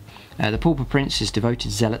bonuses here. The Pauper Princes,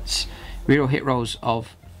 devoted zealots. Reroll hit rolls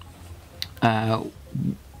of.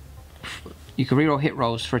 You can reroll hit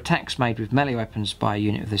rolls for attacks made with melee weapons by a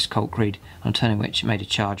unit of this cult creed on a turn in which it made a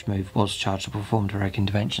charge move, was charged, or performed heroic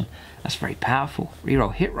intervention. That's very powerful.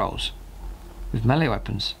 Reroll hit rolls with melee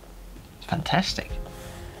weapons. It's fantastic.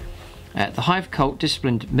 The Hive Cult,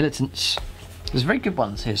 disciplined militants. There's very good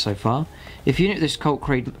ones here so far. If a unit of this cult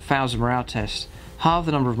creed fails a morale test, halve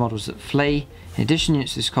the number of models that flee. In addition,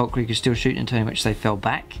 units of this cult creed can still shoot in a turn in which they fell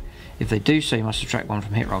back. If they do so, you must subtract 1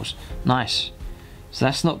 from hit rolls. Nice. So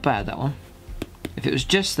that's not bad, that one. If it was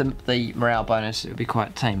just the morale bonus, it would be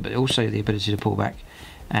quite tame, but also the ability to pull back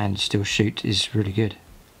and still shoot is really good.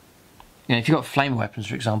 You know, if you've got flame weapons,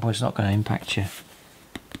 for example, it's not going to impact you.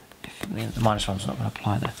 The -1's not going to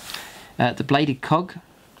apply there. The bladed cog.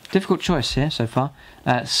 Difficult choice here so far.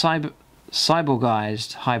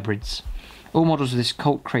 Cyborgized hybrids. All models of this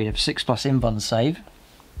cult creed have 6+ invuln save.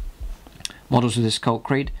 Models of this cult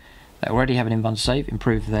creed that already have an invuln save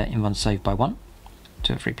improve their invuln save by 1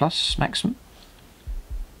 to a 3+ maximum.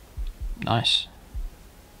 Nice.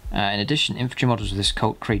 In addition, infantry models of this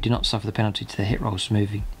cult creed do not suffer the penalty to their hit rolls for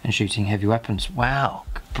moving and shooting heavy weapons. Wow,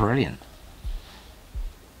 brilliant.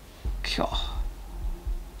 God.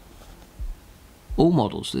 All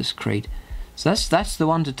models of this creed. So that's the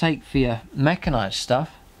one to take for your mechanised stuff.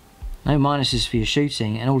 No minuses for your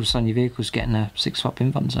shooting, and all of a sudden your vehicle's getting a 6+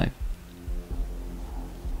 invuln save.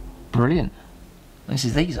 Brilliant.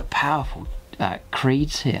 These are powerful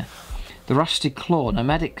creeds here. The Rusted Claw,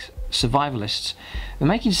 nomadic survivalists. When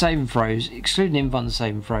making saving throws, excluding invuln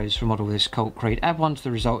saving throws from a model of this cult creed, add 1 to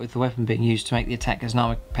the result if the weapon being used to make the attack has an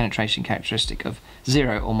armor penetration characteristic of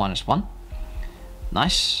 0 or -1.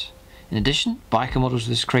 Nice. In addition, biker models of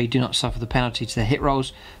this creed do not suffer the penalty to their hit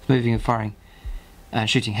rolls for moving and firing and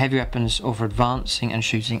shooting heavy weapons, or for advancing and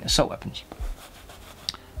shooting assault weapons.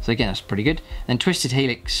 So again, that's pretty good. Then Twisted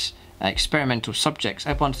Helix. Experimental subjects.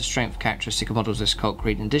 Add 1 to the strength characteristic of models of this cult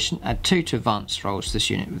creed. In addition, add 2 to advanced rolls to this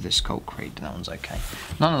unit with this cult creed. That one's okay.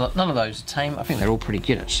 None of those are tame. I think they're all pretty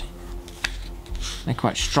good actually. They're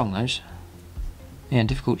quite strong, those. Yeah,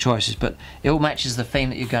 difficult choices, but it all matches the theme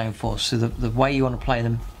that you're going for. So the way you want to play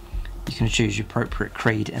them, you can choose your appropriate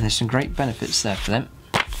creed, and there's some great benefits there for them.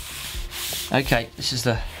 Okay, this is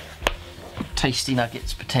the tasty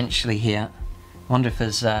nuggets potentially here. I wonder if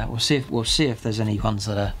there's we'll see if there's any ones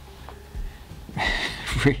that are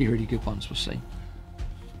really good ones. We'll see.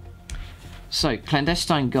 So,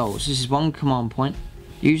 clandestine goals. This is 1 command point.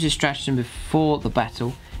 Use this stratagem before the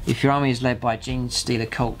battle if your army is led by a Genestealer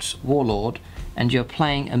cult's warlord and you're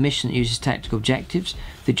playing a mission that uses tactical objectives.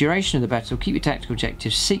 For the duration of the battle, keep your tactical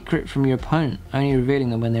objectives secret from your opponent, only revealing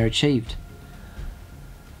them when they're achieved.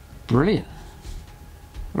 Brilliant.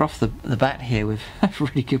 We're off the bat here with a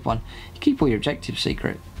really good one. You keep all your objectives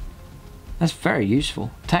secret. That's very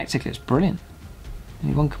useful. Tactically, it's brilliant.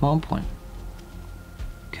 Only 1 command point.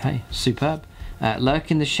 Okay, superb. Lurk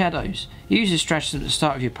in the shadows. Use this stratagem at the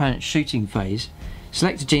start of your opponent's shooting phase.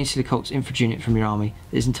 Select a Genestealer cult's infantry unit from your army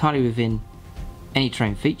that is entirely within any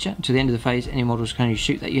terrain feature. Until the end of the phase, any models can only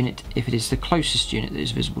shoot that unit if it is the closest unit that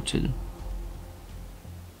is visible to them.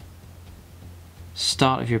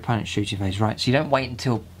 Start of your opponent's shooting phase. Right, so you don't wait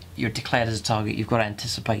until you're declared as a target, you've got to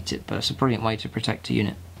anticipate it, but it's a brilliant way to protect a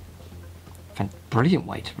unit. Brilliant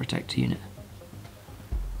way to protect a unit.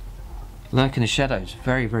 Lurk in the shadows,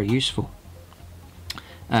 very useful.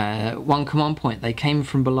 1 command point, they came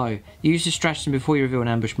from below. Use this stratagem before you reveal an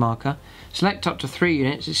ambush marker. Select up to 3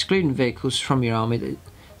 units, excluding vehicles from your army that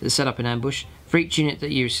are set up in ambush. For each unit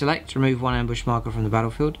that you select, remove 1 ambush marker from the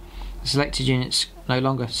battlefield. The selected units are no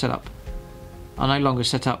longer set up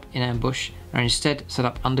in ambush, are instead set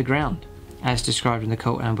up underground, as described in the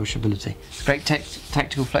cult ambush ability. Great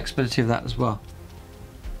tactical flexibility of that as well.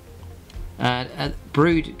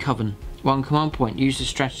 Brood Coven. 1 command point. Use the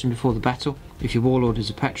stratagem before the battle if your warlord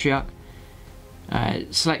is a patriarch.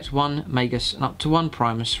 Select 1 Magus and up to 1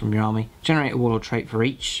 Primus from your army. Generate a warlord trait for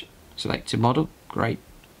each selected model. Great.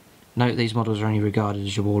 Note these models are only regarded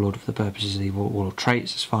as your warlord for the purposes of the warlord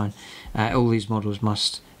traits. That's fine. All these models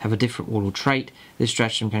must have a different warlord trait. This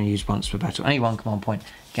stratagem can be used once per battle. Only 1 command point.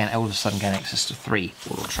 Again, all of a sudden gain access to 3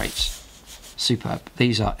 warlord traits. Superb.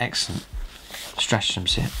 These are excellent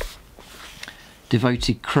stratagems here.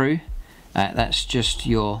 Devoted Crew. That's just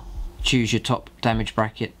your choose your top damage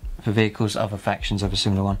bracket for vehicles. Other factions have a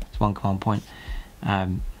similar one. It's 1 command point.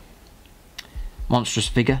 Monstrous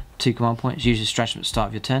Vigor, 2 command points. Use a stratagem at the start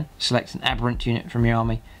of your turn. Select an aberrant unit from your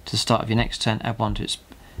army to the start of your next turn. Add 1 to its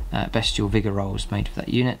bestial vigor rolls made for that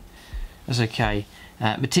unit. That's okay.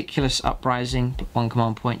 Meticulous Uprising, 1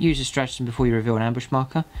 command point. Use a stratagem before you reveal an ambush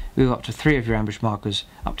marker. Move up to 3 of your ambush markers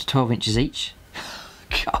up to 12 inches each.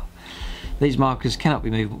 God. These markers cannot be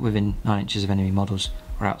moved within 9 inches of enemy models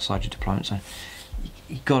or outside your deployment zone.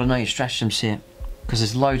 You've got to know your stratagems here, because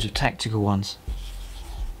there's loads of tactical ones.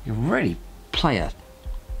 You really play a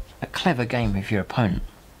clever game with your opponent.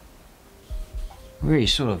 Really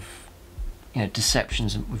sort of,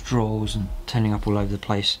 deceptions and withdrawals and turning up all over the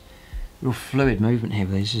place. Real fluid movement here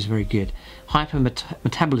with these. This is very good. Hyper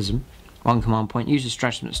Metabolism, 1 command point. Use the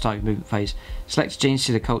stratagem at the start of your movement phase. Select a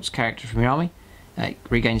Genestealer cult's character from your army.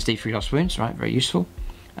 Regains D3 lost wounds, right, very useful.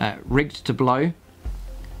 Rigged to blow.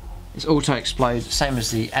 It's auto explode, same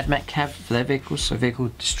as the AdMech have for their vehicles, so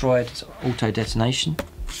vehicle destroyed, it's auto detonation.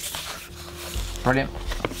 Brilliant.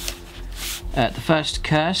 The first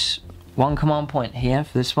curse, 1 command point here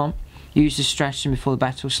for this one. Use this stratagem before the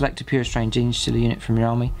battle, select a pure strain Genestealer unit from your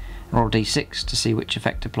army, and roll d6 to see which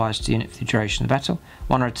effect applies to the unit for the duration of the battle.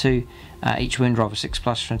 1 or 2, each wound roll of 6+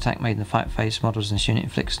 for an attack made in the fight phase. Models in this unit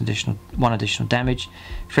inflicts 1 additional damage.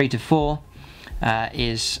 3 to 4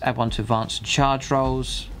 is add 1 to advance and charge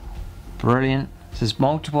rolls. Brilliant. So there's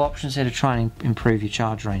multiple options here to try and improve your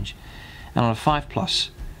charge range. And on a 5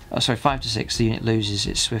 to 6, the unit loses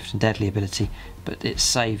its swift and deadly ability, but its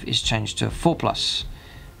save is changed to a 4+.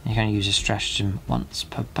 You can only use a stratagem once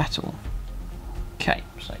per battle. Okay,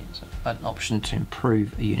 so it's an option to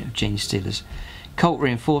improve a unit of Genestealers. Cult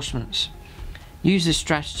reinforcements. Use this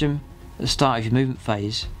stratagem at the start of your movement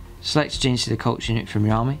phase. Select a Genestealer cult unit from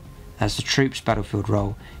your army. As the troops battlefield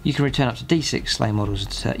roll, you can return up to d6 slain models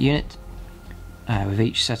into that unit, with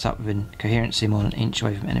each set up within coherency more than an inch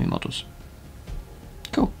away from enemy models.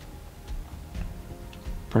 Cool.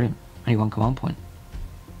 Brilliant. Only 1 command point.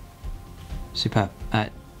 Superb.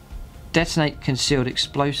 Detonate concealed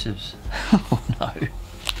explosives. Oh no.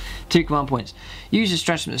 2 command points. Use the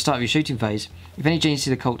stratagem at the start of your shooting phase. If any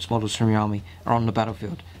Genestealer cults models from your army are on the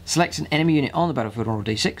battlefield, select an enemy unit on the battlefield and roll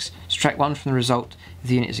d6. Subtract 1 from the result if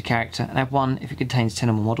the unit is a character, and add 1 if it contains 10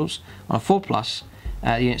 or more models. On a 4+,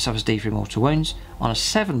 the unit suffers d3 mortal wounds. On a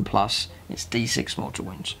 7+, it's d6 mortal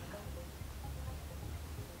wounds.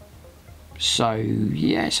 So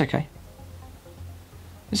yeah, it's okay.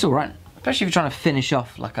 It's alright. Especially if you're trying to finish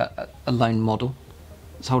off like a lone model.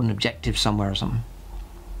 It's holding an objective somewhere or something.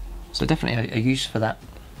 So definitely a use for that.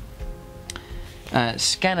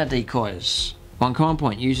 Scanner decoys. 1 command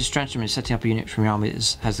point. Use a stratagem in setting up a unit from your army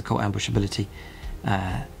that has the cult ambush ability.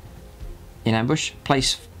 In ambush,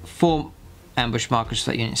 place 4 ambush markers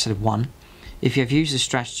for that unit instead of 1. If you have used this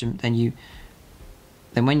stratagem, then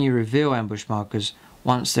when you reveal ambush markers,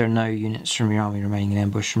 once there are no units from your army remaining in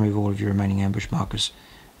ambush, remove all of your remaining ambush markers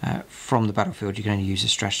from the battlefield. You can only use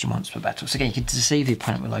this stratagem once per battle. So again, you can deceive the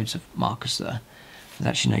opponent with loads of markers there. There's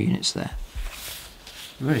actually no units there.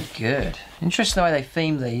 Really good. Interesting the way they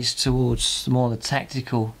theme these towards more the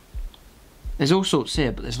tactical. There's all sorts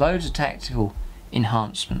here, but there's loads of tactical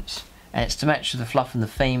enhancements, and it's to match with the fluff and the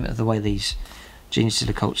theme of the way these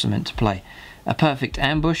Genestealer cults are meant to play. A perfect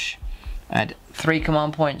ambush. Add 3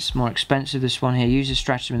 command points, more expensive this one here. Use this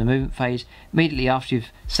stratagem in the movement phase immediately after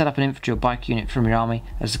you've set up an infantry or bike unit from your army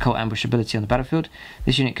as the cult ambush ability on the battlefield.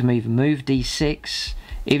 This unit can either move d6,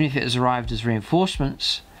 even if it has arrived as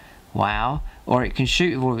reinforcements, wow, or it can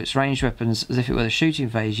shoot with all of its ranged weapons as if it were the shooting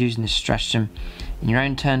phase. Using this stratagem in your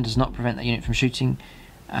own turn does not prevent that unit from shooting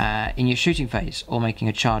in your shooting phase or making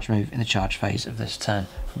a charge move in the charge phase of this turn.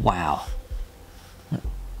 Wow.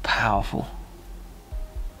 Powerful.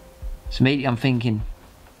 So immediately I'm thinking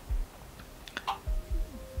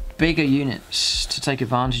bigger units to take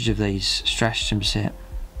advantage of these stratagems here.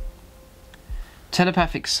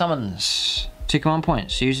 Telepathic summons. 2 command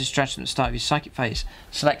points. Use this stratagem at the start of your psychic phase.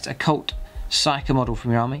 Select a cult psyker model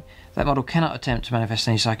from your army. That model cannot attempt to manifest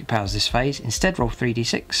any psychic powers this phase. Instead, roll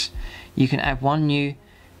 3d6. You can add 1 new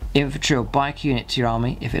infantry or bike unit to your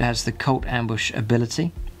army if it has the cult ambush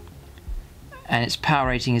ability, and its power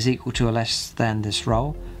rating is equal to or less than this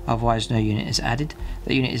roll. Otherwise, no unit is added.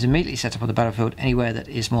 The unit is immediately set up on the battlefield anywhere that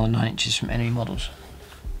is more than 9 inches from enemy models.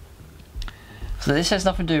 So this has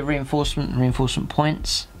nothing to do with reinforcement and reinforcement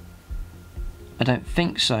points. I don't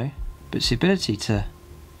think so, but it's the ability to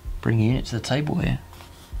bring a unit to the table here.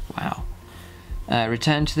 Wow.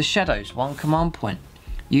 Return to the shadows. 1 command point.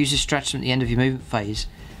 Use this stratagem at the end of your movement phase.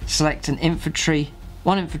 Select an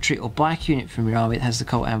one infantry or bike unit from your army that has the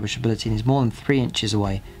cult ambush ability and is more than 3 inches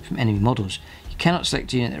away from enemy models. You cannot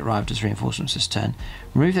select a unit that arrived as reinforcements this turn.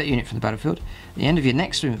 Remove that unit from the battlefield. At the end of your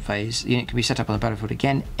next movement phase, the unit can be set up on the battlefield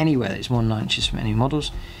again anywhere that is more than 9 inches from enemy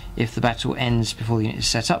models. If the battle ends before the unit is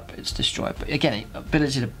set up, it's destroyed. But again,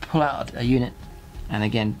 ability to pull out a unit and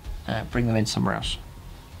again bring them in somewhere else.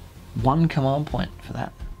 1 command point for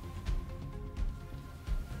that.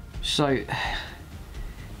 So,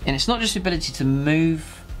 and it's not just the ability to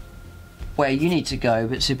move where you need to go,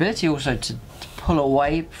 but it's the ability also to pull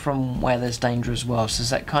away from where there's danger as well. So there's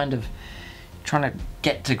that kind of trying to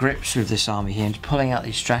get to grips with this army here and pulling out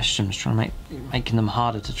these stratagems, trying to making them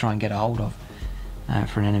harder to try and get a hold of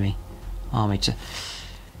for an enemy army to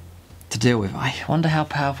deal with. I wonder how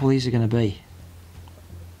powerful these are going to be.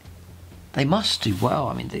 they must do well.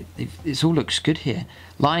 I mean, it all looks good here.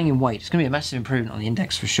 Lying in wait, it's going to be a massive improvement on the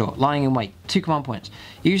index for sure. Lying in wait, 2 command points.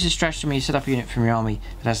 Use this stratagem when you set up a unit from your army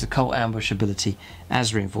that has the cult ambush ability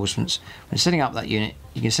as reinforcements. When setting up that unit,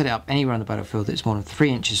 you can set it up anywhere on the battlefield that's more than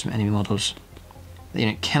 3 inches from enemy models. The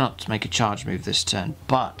unit cannot make a charge move this turn,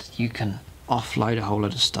 but you can offload a whole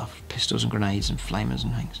load of stuff, pistols and grenades and flamers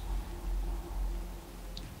and things.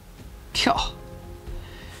 Phew.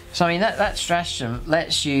 So I mean that stratagem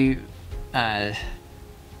lets you configure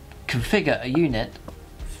a unit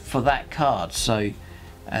for that card. So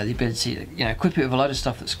the ability to, you know, equip it with a load of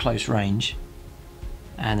stuff that's close range,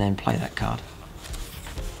 and then play that card.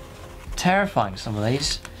 Terrifying, some of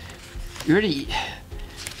these. Really,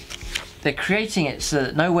 they're creating it so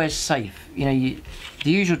that nowhere's safe. You know,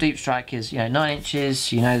 the usual deep strike is, you know, 9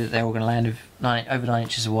 inches. You know that they're all going to land over 9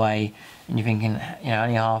 inches away, and you're thinking, you know,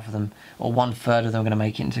 only half of them or 1/3 of them are going to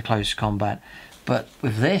make it into close combat. But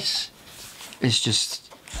with this, it's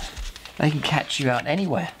just, they can catch you out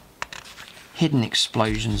anywhere. Hidden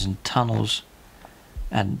explosions and tunnels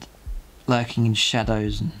and lurking in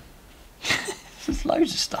shadows, and there's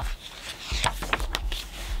loads of stuff.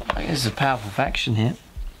 This is a powerful faction here.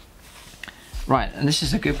 Right, and this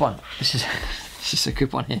is a good one. This is a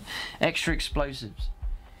good one here. Extra explosives.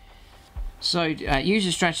 So use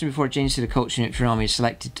a stratagem before a Genestealer cult unit for your army is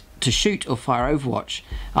selected to shoot or fire Overwatch.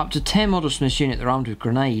 Up to 10 models from this unit that are armed with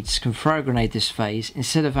grenades can throw a grenade this phase,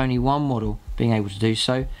 instead of only 1 model being able to do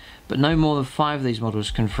so, but no more than 5 of these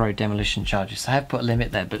models can throw demolition charges. They have put a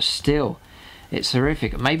limit there, but still, it's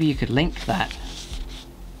horrific. Maybe you could link that.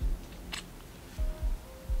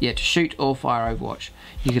 Yeah, to shoot or fire Overwatch.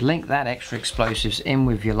 You could link that extra explosives in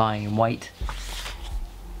with your lying in wait.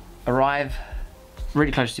 Arrive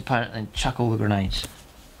really close to the opponent and chuck all the grenades.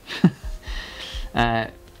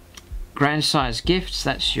 Grand size gifts,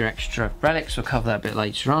 that's your extra relics. We'll cover that a bit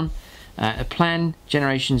later on. A plan,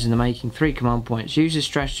 generations in the making, 3 command points. Use this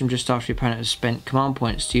stratagem just after your opponent has spent command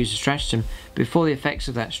points to use the stratagem. Before the effects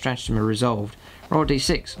of that stratagem are resolved, roll a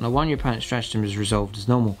d6. On a 1, your opponent's stratagem is resolved as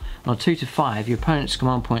normal. On a 2 to 5, your opponent's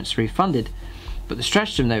command points are refunded, but the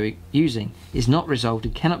stratagem they were using is not resolved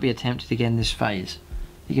and cannot be attempted again this phase.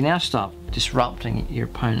 You can now start disrupting your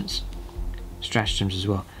opponent's stratagems as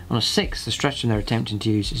well. On a 6, the stratagem they're attempting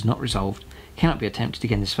to use is not resolved, cannot be attempted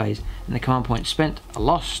again this phase, and the command points spent are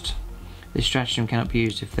lost. This stratagem cannot be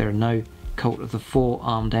used if there are no cult of the 4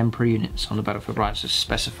 armed Emperor units on the battlefield rights as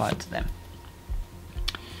specified to them.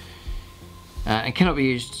 And cannot be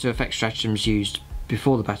used to affect stratagems used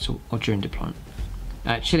before the battle or during deployment.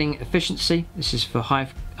 Chilling efficiency, this is for a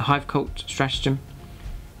hive cult stratagem.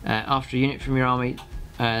 After a unit from your army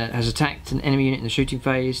has attacked an enemy unit in the shooting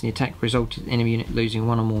phase, and the attack resulted in the enemy unit losing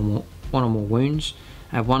one or more wounds,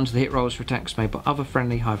 add 1 to the hit rolls for attacks made by other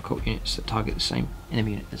friendly hive cult units that target the same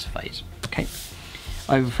enemy unit this phase. Okay.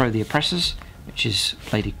 Overthrow the oppressors, which is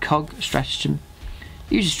bladed cog stratagem.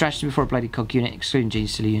 Use a stratagem before a bladed cog unit, excluding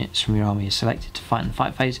Genestealer units from your army, is selected to fight in the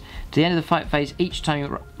fight phase. To the end of the fight phase, each time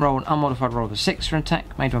you roll an unmodified roll of a 6 for an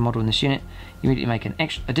attack made by a model in this unit, you immediately make an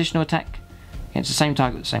additional attack against the same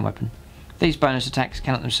target with the same weapon. These bonus attacks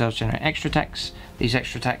cannot themselves generate extra attacks. These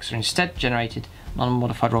extra attacks are instead generated on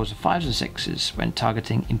unmodified rolls of 5s and 6s when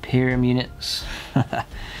targeting Imperium units, and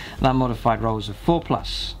unmodified rolls of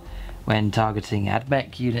 4+ when targeting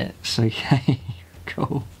AdMech units. Okay,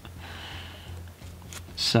 cool.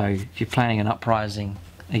 So if you're planning an uprising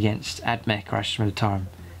against AdMech or Astra Militarum,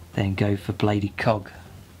 then go for Bladed Cog.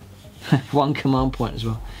 1 command point as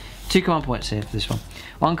well. 2 command points here for this one.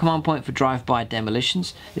 1 command point for drive-by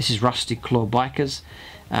demolitions. This is Rusted Claw Bikers.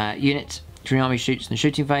 Unit from your army shoots in the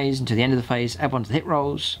shooting phase until the end of the phase. Add 1 to the hit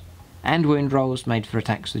rolls and wound rolls made for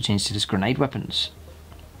attacks with Genestealer's grenade weapons.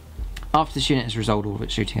 After this unit has resolved all of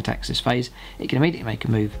its shooting attacks this phase, it can immediately make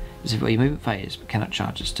a move as if it were your movement phase, but cannot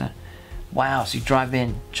charge this turn. Wow, so you drive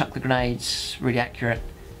in, chuck the grenades, really accurate,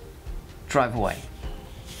 drive away.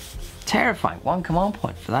 Terrifying. 1 command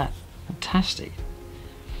point for that. Fantastic.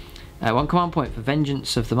 1 command point for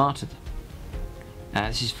Vengeance of the Martyred.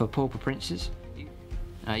 This is for Pauper Princes.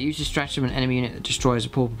 Use a stratagem an enemy unit that destroys a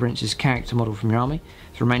Pauper Prince's character model from your army.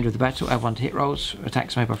 For the remainder of the battle, add 1 to hit rolls.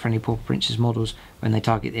 Attacks made by friendly Pauper Prince's models when they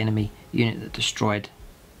target the enemy unit that destroyed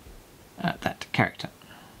that character.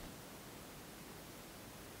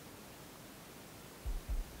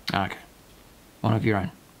 Okay. 1 of your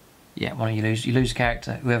own. Yeah, one of you lose a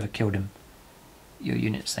character, whoever killed him. Your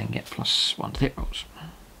units then get +1 to hit rolls.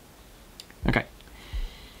 Okay.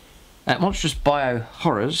 Monstrous Bio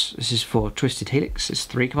Horrors. This is for Twisted Helix. It's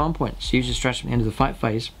 3 command points. Use a stratagem at the end of the fight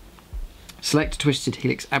phase. Select a Twisted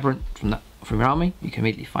Helix Aberrant from your army. You can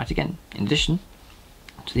immediately fight again. In addition,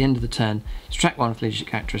 To the end of the turn, subtract 1 for leadership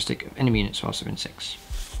characteristic of enemy units whilst within 6.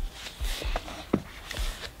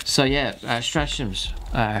 So yeah, stratagems,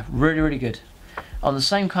 really good. On the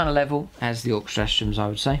same kind of level as the Orc stratagems, I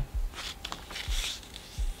would say.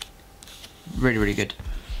 Really good.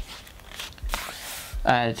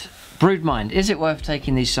 Broodmind, is it worth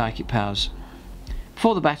taking these psychic powers?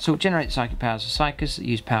 Before the battle, generate psychic powers of psychers that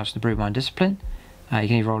use powers from the Broodmind discipline. You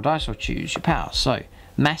can either roll dice or choose your powers. So,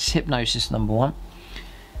 Mass Hypnosis number 1.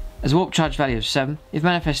 As a warp charge value of 7, if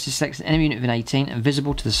manifested, selects an enemy unit within 18 and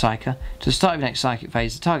visible to the psyker. To the start of the next psychic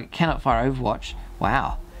phase, the target cannot fire Overwatch.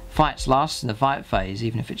 Wow. Fights last in the fight phase,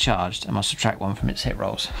 even if it charged, and must subtract 1 from its hit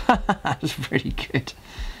rolls. That's really good.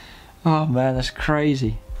 Oh man, that's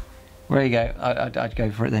crazy. There you go. I'd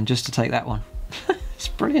go for it then, just to take that one. It's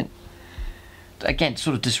brilliant. Again,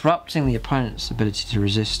 sort of disrupting the opponent's ability to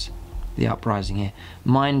resist the uprising here.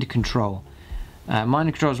 Mind Control. Mind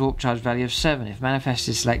Control is a warp charge value of 7. If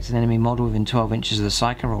manifested, select an enemy model within 12 inches of the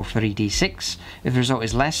psyker and roll 3d6. If the result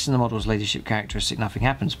is less than the model's leadership characteristic, nothing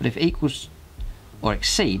happens. But if it equals or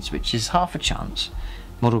exceeds, which is half a chance,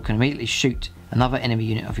 the model can immediately shoot another enemy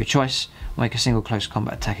unit of your choice or make a single close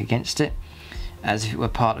combat attack against it, as if it were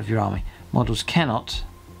part of your army. Models cannot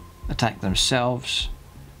attack themselves,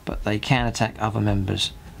 but they can attack other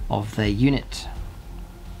members of their unit.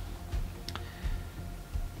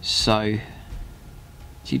 So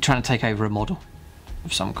you're trying to take over a model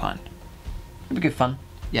of some kind. It'll be good fun.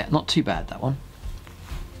 Yeah, not too bad, that one.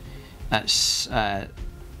 That's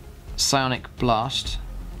Psionic Blast.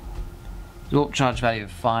 Warp charge value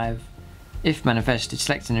of 5. If manifested,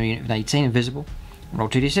 select an unit with 18 invisible. Roll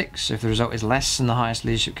 2d6. If the result is less than the highest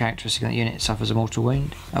leadership characteristic of that unit, it suffers a mortal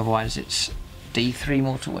wound. Otherwise, it's d3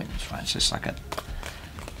 mortal wounds. Right, so it's like a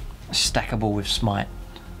stackable with smite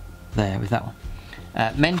there with that one.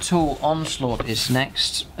 Mental Onslaught is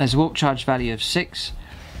next. As a warp charge value of 6.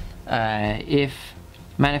 If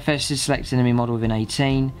manifested, select an enemy model within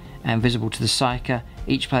 18 and visible to the psyker.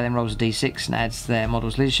 Each player then rolls a d6 and adds their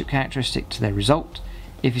model's leadership characteristic to their result.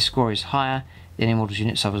 If your score is higher, the enemy model's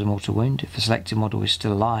unit suffers a mortal wound. If the selected model is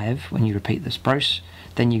still alive when you repeat this process,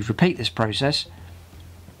 then you repeat this process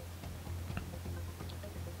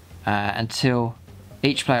until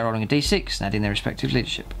each player rolling a d6 and adding their respective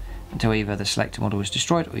leadership, until either the selected model is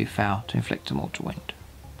destroyed or you fail to inflict a mortal wound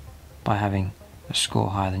by having a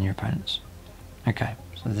score higher than your opponent's. Okay,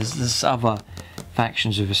 so there's other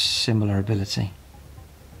factions with a similar ability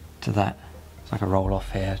to that. It's like a roll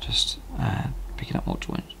off here, just picking up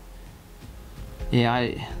mortal wounds.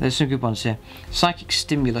 Yeah, there's some good ones here. Psychic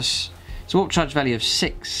Stimulus. It's a warp charge value of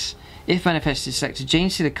 6. If manifested, select a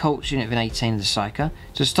Genestealer Cult unit within 18 of the psyker.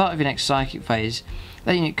 To the start of your next psychic phase,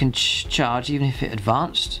 that unit can charge even if it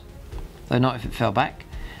advanced, though not if it fell back.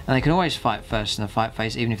 And they can always fight first in the fight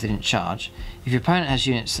phase even if they didn't charge. If your opponent has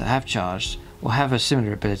units that have charged or have a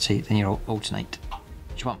similar ability, then you alternate.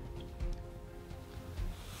 Which one?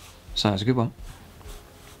 So that's a good one.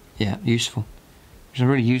 Yeah, useful. Some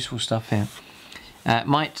really useful stuff here.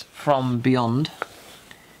 Might from Beyond.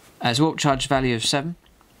 As a warp charge value of 7.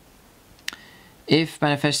 If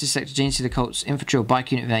manifested, select a Genestealer Cult's infantry or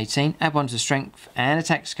bike unit of 18, add 1 to the strength and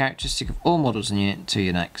attacks characteristic of all models in the unit to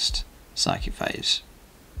your next psychic phase.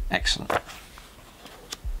 Excellent.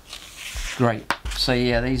 Great. So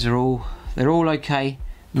yeah, they're all okay.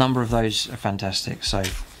 A number of those are fantastic. So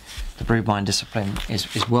the Broodmind discipline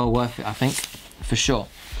is well worth it, I think, for sure.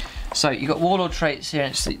 So you've got Warlord traits here,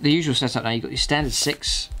 and it's the usual setup now. You've got your standard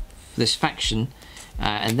 6 for this faction,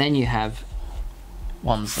 and then you have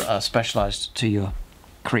ones that are specialised to your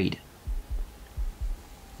creed.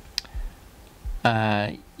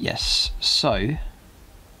 Yes, so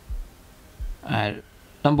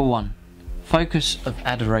number 1, Focus of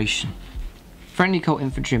Adoration. Friendly cult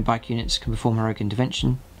infantry and bike units can perform heroic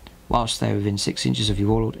intervention whilst they're within 6 inches of your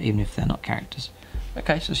warlord, even if they're not characters.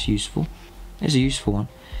 Okay, so that's useful. It's a useful one.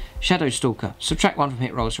 Shadow Stalker. Subtract 1 from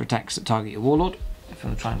hit rolls for attacks that target your warlord. If you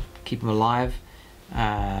want to try and keep them alive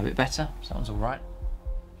a bit better, so that one's alright.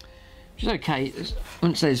 Which is okay. I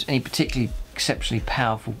wouldn't say there's any particularly exceptionally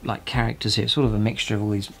powerful characters here. It's sort of a mixture of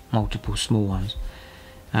all these multiple small ones.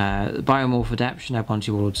 Biomorph Adaptation. Add 1 to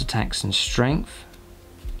your warlord's attacks and strength.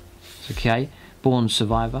 It's okay. Born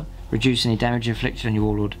Survivor. Reduce any damage inflicted on your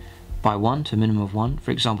warlord by 1 to a minimum of 1.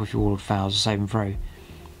 For example, if your warlord fails a save and throw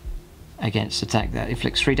against attack that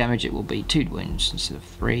inflicts 3 damage, it will be 2 wounds instead of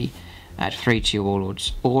 3. Add 3 to your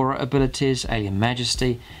warlord's aura abilities, Alien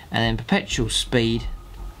Majesty, and then Perpetual Speed,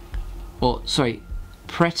 or sorry,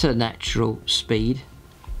 Preternatural Speed.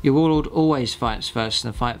 Your warlord always fights first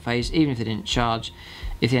in the fight phase, even if they didn't charge.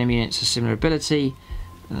 If the enemy units have a similar ability,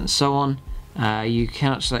 and so on, You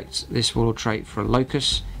cannot select this warlord trait for a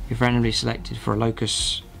locus. If randomly selected for a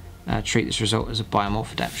locus, treat this result as a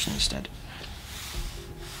biomorph adaptation instead.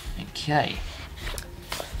 Okay.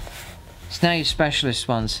 So now your specialist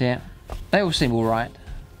ones here. They all seem alright.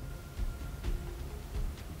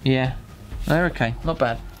 Yeah, they're okay, not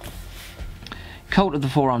bad. Cult of the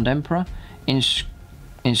Four-Armed Emperor.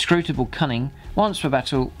 Inscrutable Cunning. Once per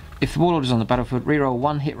battle, if the warlord is on the battlefield, reroll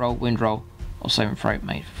 1 hit roll, wound roll, or saving throw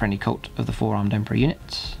made for friendly Cult of the Four-Armed Emperor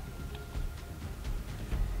units.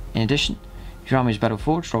 In addition, if your army is battle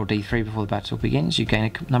forged, roll d3 before the battle begins. You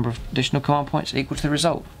gain a number of additional command points equal to the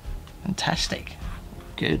result. Fantastic.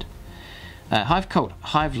 Good. Hive Cult,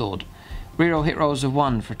 Hive Lord. Reroll hit rolls of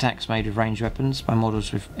 1 for attacks made with ranged weapons by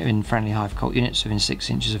models within friendly Hive Cult units within 6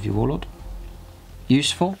 inches of your warlord.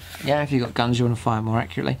 Useful, yeah, if you've got guns you want to fire more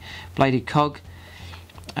accurately. Bladed Cog,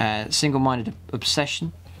 Single-Minded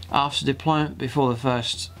Obsession. After deployment, before the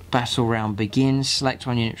first battle round begins, select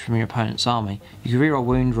 1 unit from your opponent's army. You can reroll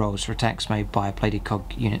wound rolls for attacks made by Bladed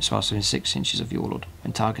Cog units whilst within 6 inches of your warlord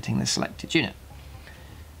when targeting the selected unit.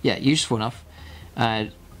 Yeah, useful enough.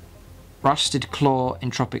 Rusted Claw,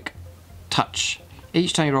 Entropic Touch.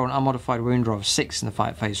 Each time you roll an unmodified wound roll of 6 in the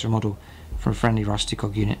fight phase for a model from a friendly Rusted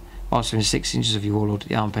Cog unit, whilst within 6 inches of your warlord,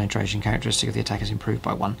 the arm penetration characteristic of the attack is improved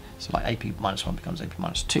by 1. So like AP -1 becomes AP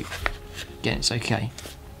 -2. Again, it's okay.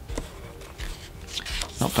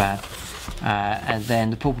 Not bad. And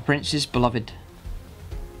then the Pauper Prince's Beloved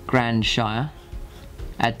Grand Shire.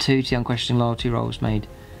 Add 2 to the unquestioning loyalty rolls made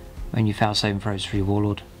when you fail saving throws for your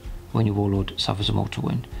warlord, when your warlord suffers a mortal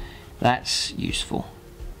wound. That's useful.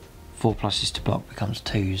 4 pluses to block becomes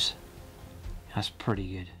 2s. That's pretty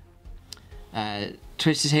good.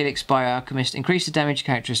 Twisted Helix Bioalchemist. Increase the damage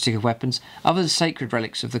characteristic of weapons other than sacred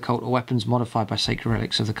relics of the cult or weapons modified by sacred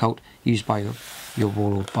relics of the cult used by your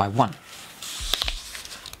warlord by 1.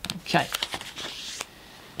 Okay.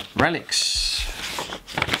 Relics.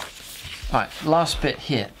 Right, last bit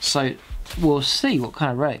here. So we'll see what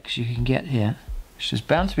kind of relics you can get here. There's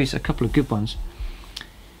bound to be a couple of good ones.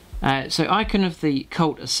 So Icon of the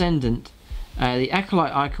Cult Ascendant. The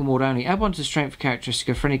Acolyte icon ward only. Add 1 to the strength characteristic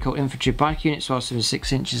of friendly Cult infantry bike units whilst within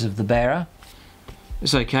 6 inches of the bearer.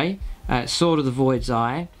 It's okay. Sword of the Void's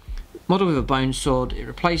Eye. Model with a bone sword. It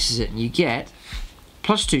replaces it and you get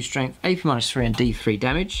 +2 strength, AP -3 and D3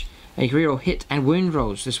 damage. And you can reroll hit and wound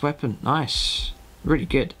rolls this weapon. Nice. Really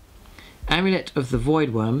good. Amulet of the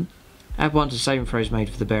Void Worm. Add 1 to saving throws made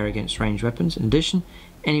for the bearer against ranged weapons. In addition,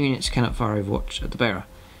 enemy units cannot fire Overwatch at the bearer.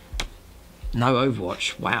 No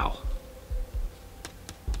Overwatch. Wow.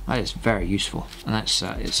 That is very useful, and that's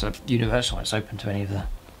it's a universal. It's open to any of the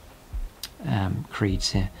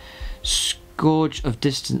creeds here. Scourge of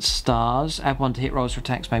Distant Stars. Add 1 to hit rolls for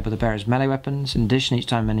attacks made by the bearer's melee weapons. In addition, each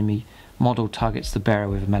time an enemy model targets the bearer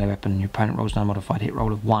with a melee weapon and your opponent rolls an unmodified hit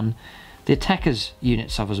roll of 1, the attacker's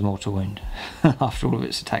unit suffers a mortal wound after all of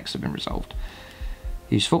its attacks have been resolved.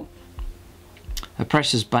 Useful.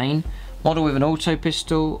 Oppressor's Bane. Model with an auto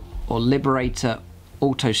pistol or Liberator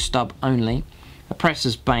auto stub only.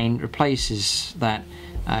 Oppressor's Bane replaces that.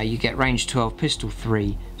 You get range 12, pistol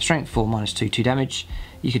 3, strength 4, -2 damage.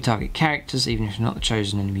 You can target characters even if you're not the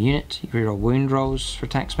chosen enemy unit. You can reroll wound rolls for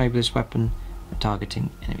attacks made with this weapon when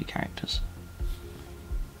targeting enemy characters.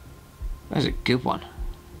 That's a good one.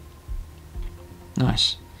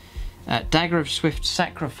 Nice. Dagger of Swift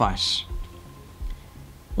Sacrifice.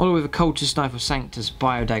 Model with a Cultist Knife or Sanctus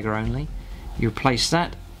Bio Dagger only. You replace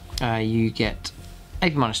that. You get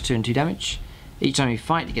AP -2 and 2 damage. Each time you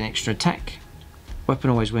fight, you get an extra attack. Weapon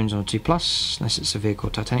always wounds on a 2+, unless it's a vehicle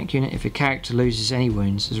or Titanic unit. If a character loses any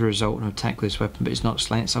wounds as a result of an attack with this weapon but is not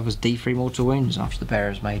slain, it suffers D3 mortal wounds after the bearer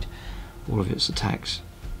has made all of its attacks.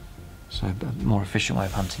 So a more efficient way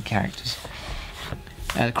of hunting characters.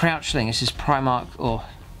 The Crouchling. This is Patriarch or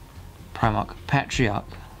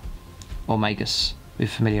Magus with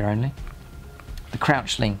familiar only. The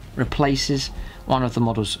Crouchling replaces one of the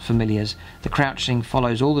model's familiars. The Crouchling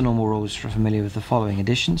follows all the normal rules for a familiar with the following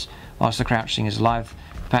additions. Whilst the Crouchling is alive,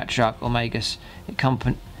 Patriarch or Magus, it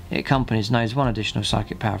knows 1 additional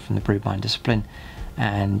psychic power from the Broodmind discipline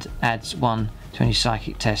and adds 1 to any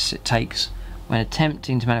psychic tests it takes when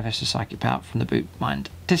attempting to manifest a psychic power from the Broodmind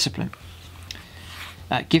discipline.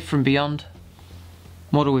 Gift from Beyond.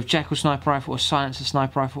 Model with Jackal Sniper Rifle or Silencer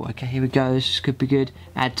Sniper Rifle. Okay, here we go, this could be good.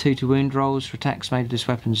 Add 2 to wound rolls for attacks made with this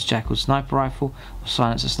weapon's Jackal Sniper Rifle or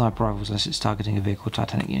Silencer Sniper Rifles unless it's targeting a vehicle or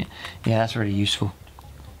Titanic unit. Yeah, that's really useful.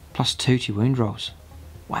 +2 to wound rolls.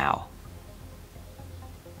 Wow.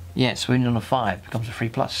 Yeah, it's wounding on a 5 becomes a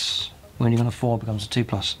 3+. Wounding on a 4 becomes a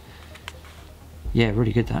 2+. Yeah,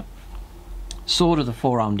 really good that. Sword of the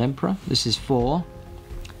Four-Armed Emperor. This is for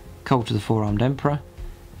Cult of the Four-Armed Emperor.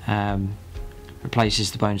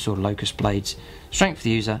 Replaces the Bone Sword Locust Blades. Strength for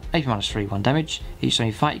the user, AP -3, 1 damage. Each time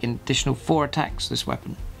you fight, you get an additional 4 attacks this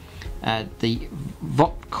weapon. The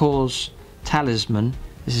Votkor's Talisman.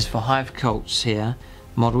 This is for Hive Cults here.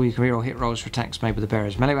 Model, you can reroll hit rolls for attacks made with the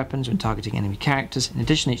bearer's melee weapons when targeting enemy characters. In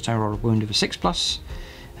addition, each time you roll a wound of a 6+,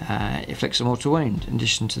 inflicts a mortal wound in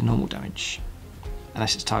addition to the normal damage,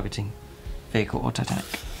 unless it's targeting vehicle or Titanic.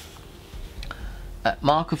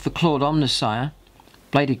 Mark of the Clawed Omnissiah,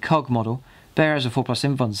 bladed cog model. Bearer has a 4+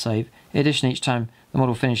 invuln save. In addition, each time the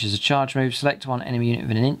model finishes a charge move, select one enemy unit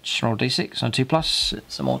within an inch, roll d6 on a 2+,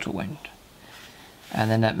 it's a mortal wound.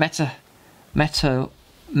 And then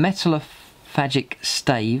Metallophagic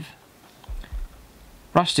Stave,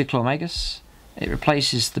 Rusty Claw Magus. It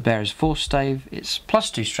replaces the bearer's force stave. It's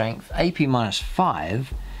 +2 strength, AP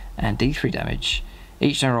 -5, and d3 damage.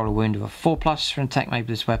 Each time you roll a wound of a 4+ for an attack made with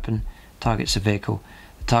this weapon, targets a vehicle.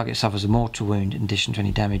 The target suffers a mortal wound in addition to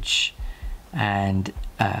any damage. And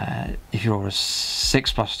if you roll a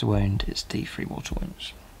 6+ to wound, it's d3 mortal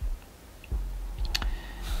wounds.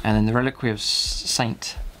 And then the Reliquary of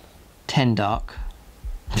Saint Tendark,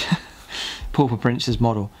 Pauper Prince's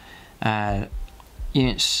model. Friendly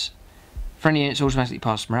units automatically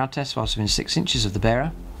pass morale tests whilst within 6 inches of the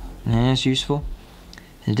bearer. Yeah, that's useful.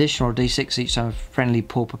 In addition, roll d6 each time a friendly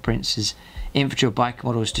Pauper Prince's infantry or biker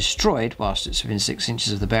model is destroyed whilst it's within 6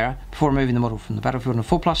 inches of the bearer. Before removing the model from the battlefield on a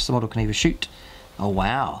 4+, the model can either shoot, oh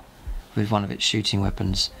wow, with one of its shooting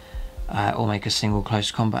weapons, or make a single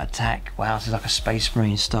close combat attack. Wow, this is like a Space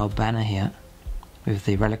Marine style banner here, with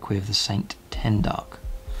the Reliquary of the Saint Tendark.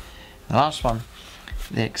 The last one,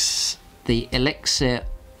 the Elixir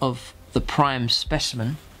of the Prime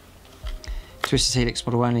Specimen. Twisted Helix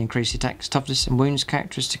model only increase the attack's toughness and wounds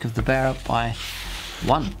characteristic of the bearer by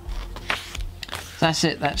 1. That's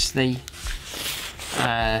it, that's the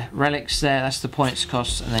relics there, that's the points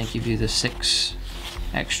cost, and they give you the 6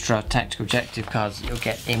 extra tactical objective cards that you'll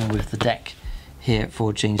get in with the deck here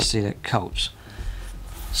for Genestealer Cults.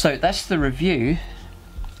 So that's the review,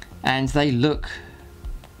 and they look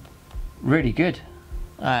really good.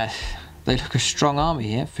 They look a strong army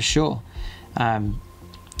here for sure.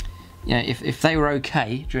 You know, if they were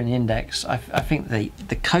okay during the index, I think the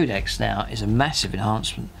Codex now is a massive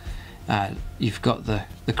enhancement. You've got the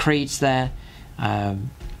creeds there.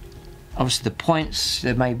 Obviously the points,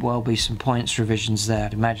 there may well be some points revisions there.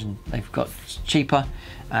 I'd imagine they've got cheaper,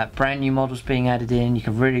 brand new models being added in. You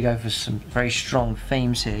can really go for some very strong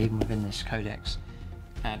themes here, even within this Codex.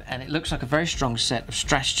 And it looks like a very strong set of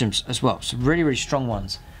stratagems as well. Some really, really strong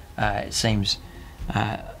ones, it seems,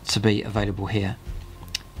 to be available here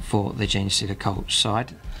for the Genestealer Cults. So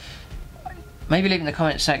I'd maybe leave in the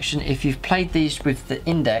comment section if you've played these with the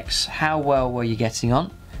index, how well were you getting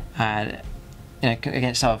on? You know,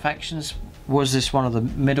 against other factions. Was this one of the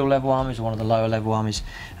middle level armies or one of the lower level armies?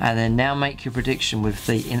 And then now make your prediction with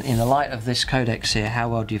the in the light of this Codex here. How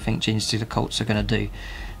well do you think Genestealer Cults are going to do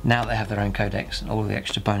now they have their own Codex and all the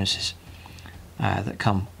extra bonuses that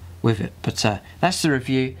come with it? But that's the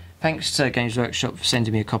review. Thanks to Games Workshop for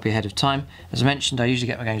sending me a copy ahead of time. As I mentioned, I usually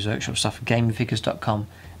get my Games Workshop stuff from gamingfigures.com.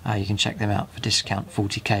 You can check them out for discount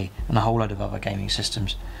 40k, and a whole load of other gaming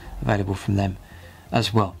systems available from them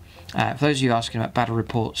as well. For those of you asking about battle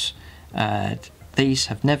reports, these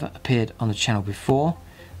have never appeared on the channel before,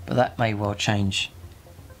 but that may well change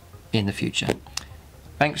in the future.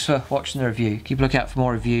 Thanks for watching the review. Keep a lookout for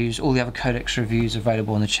more reviews, all the other Codex reviews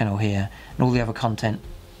available on the channel here, and all the other content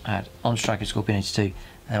on Striker Scorpion 82,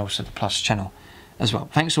 and also the Plus channel as well.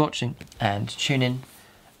 Thanks for watching, and tune in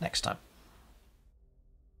next time.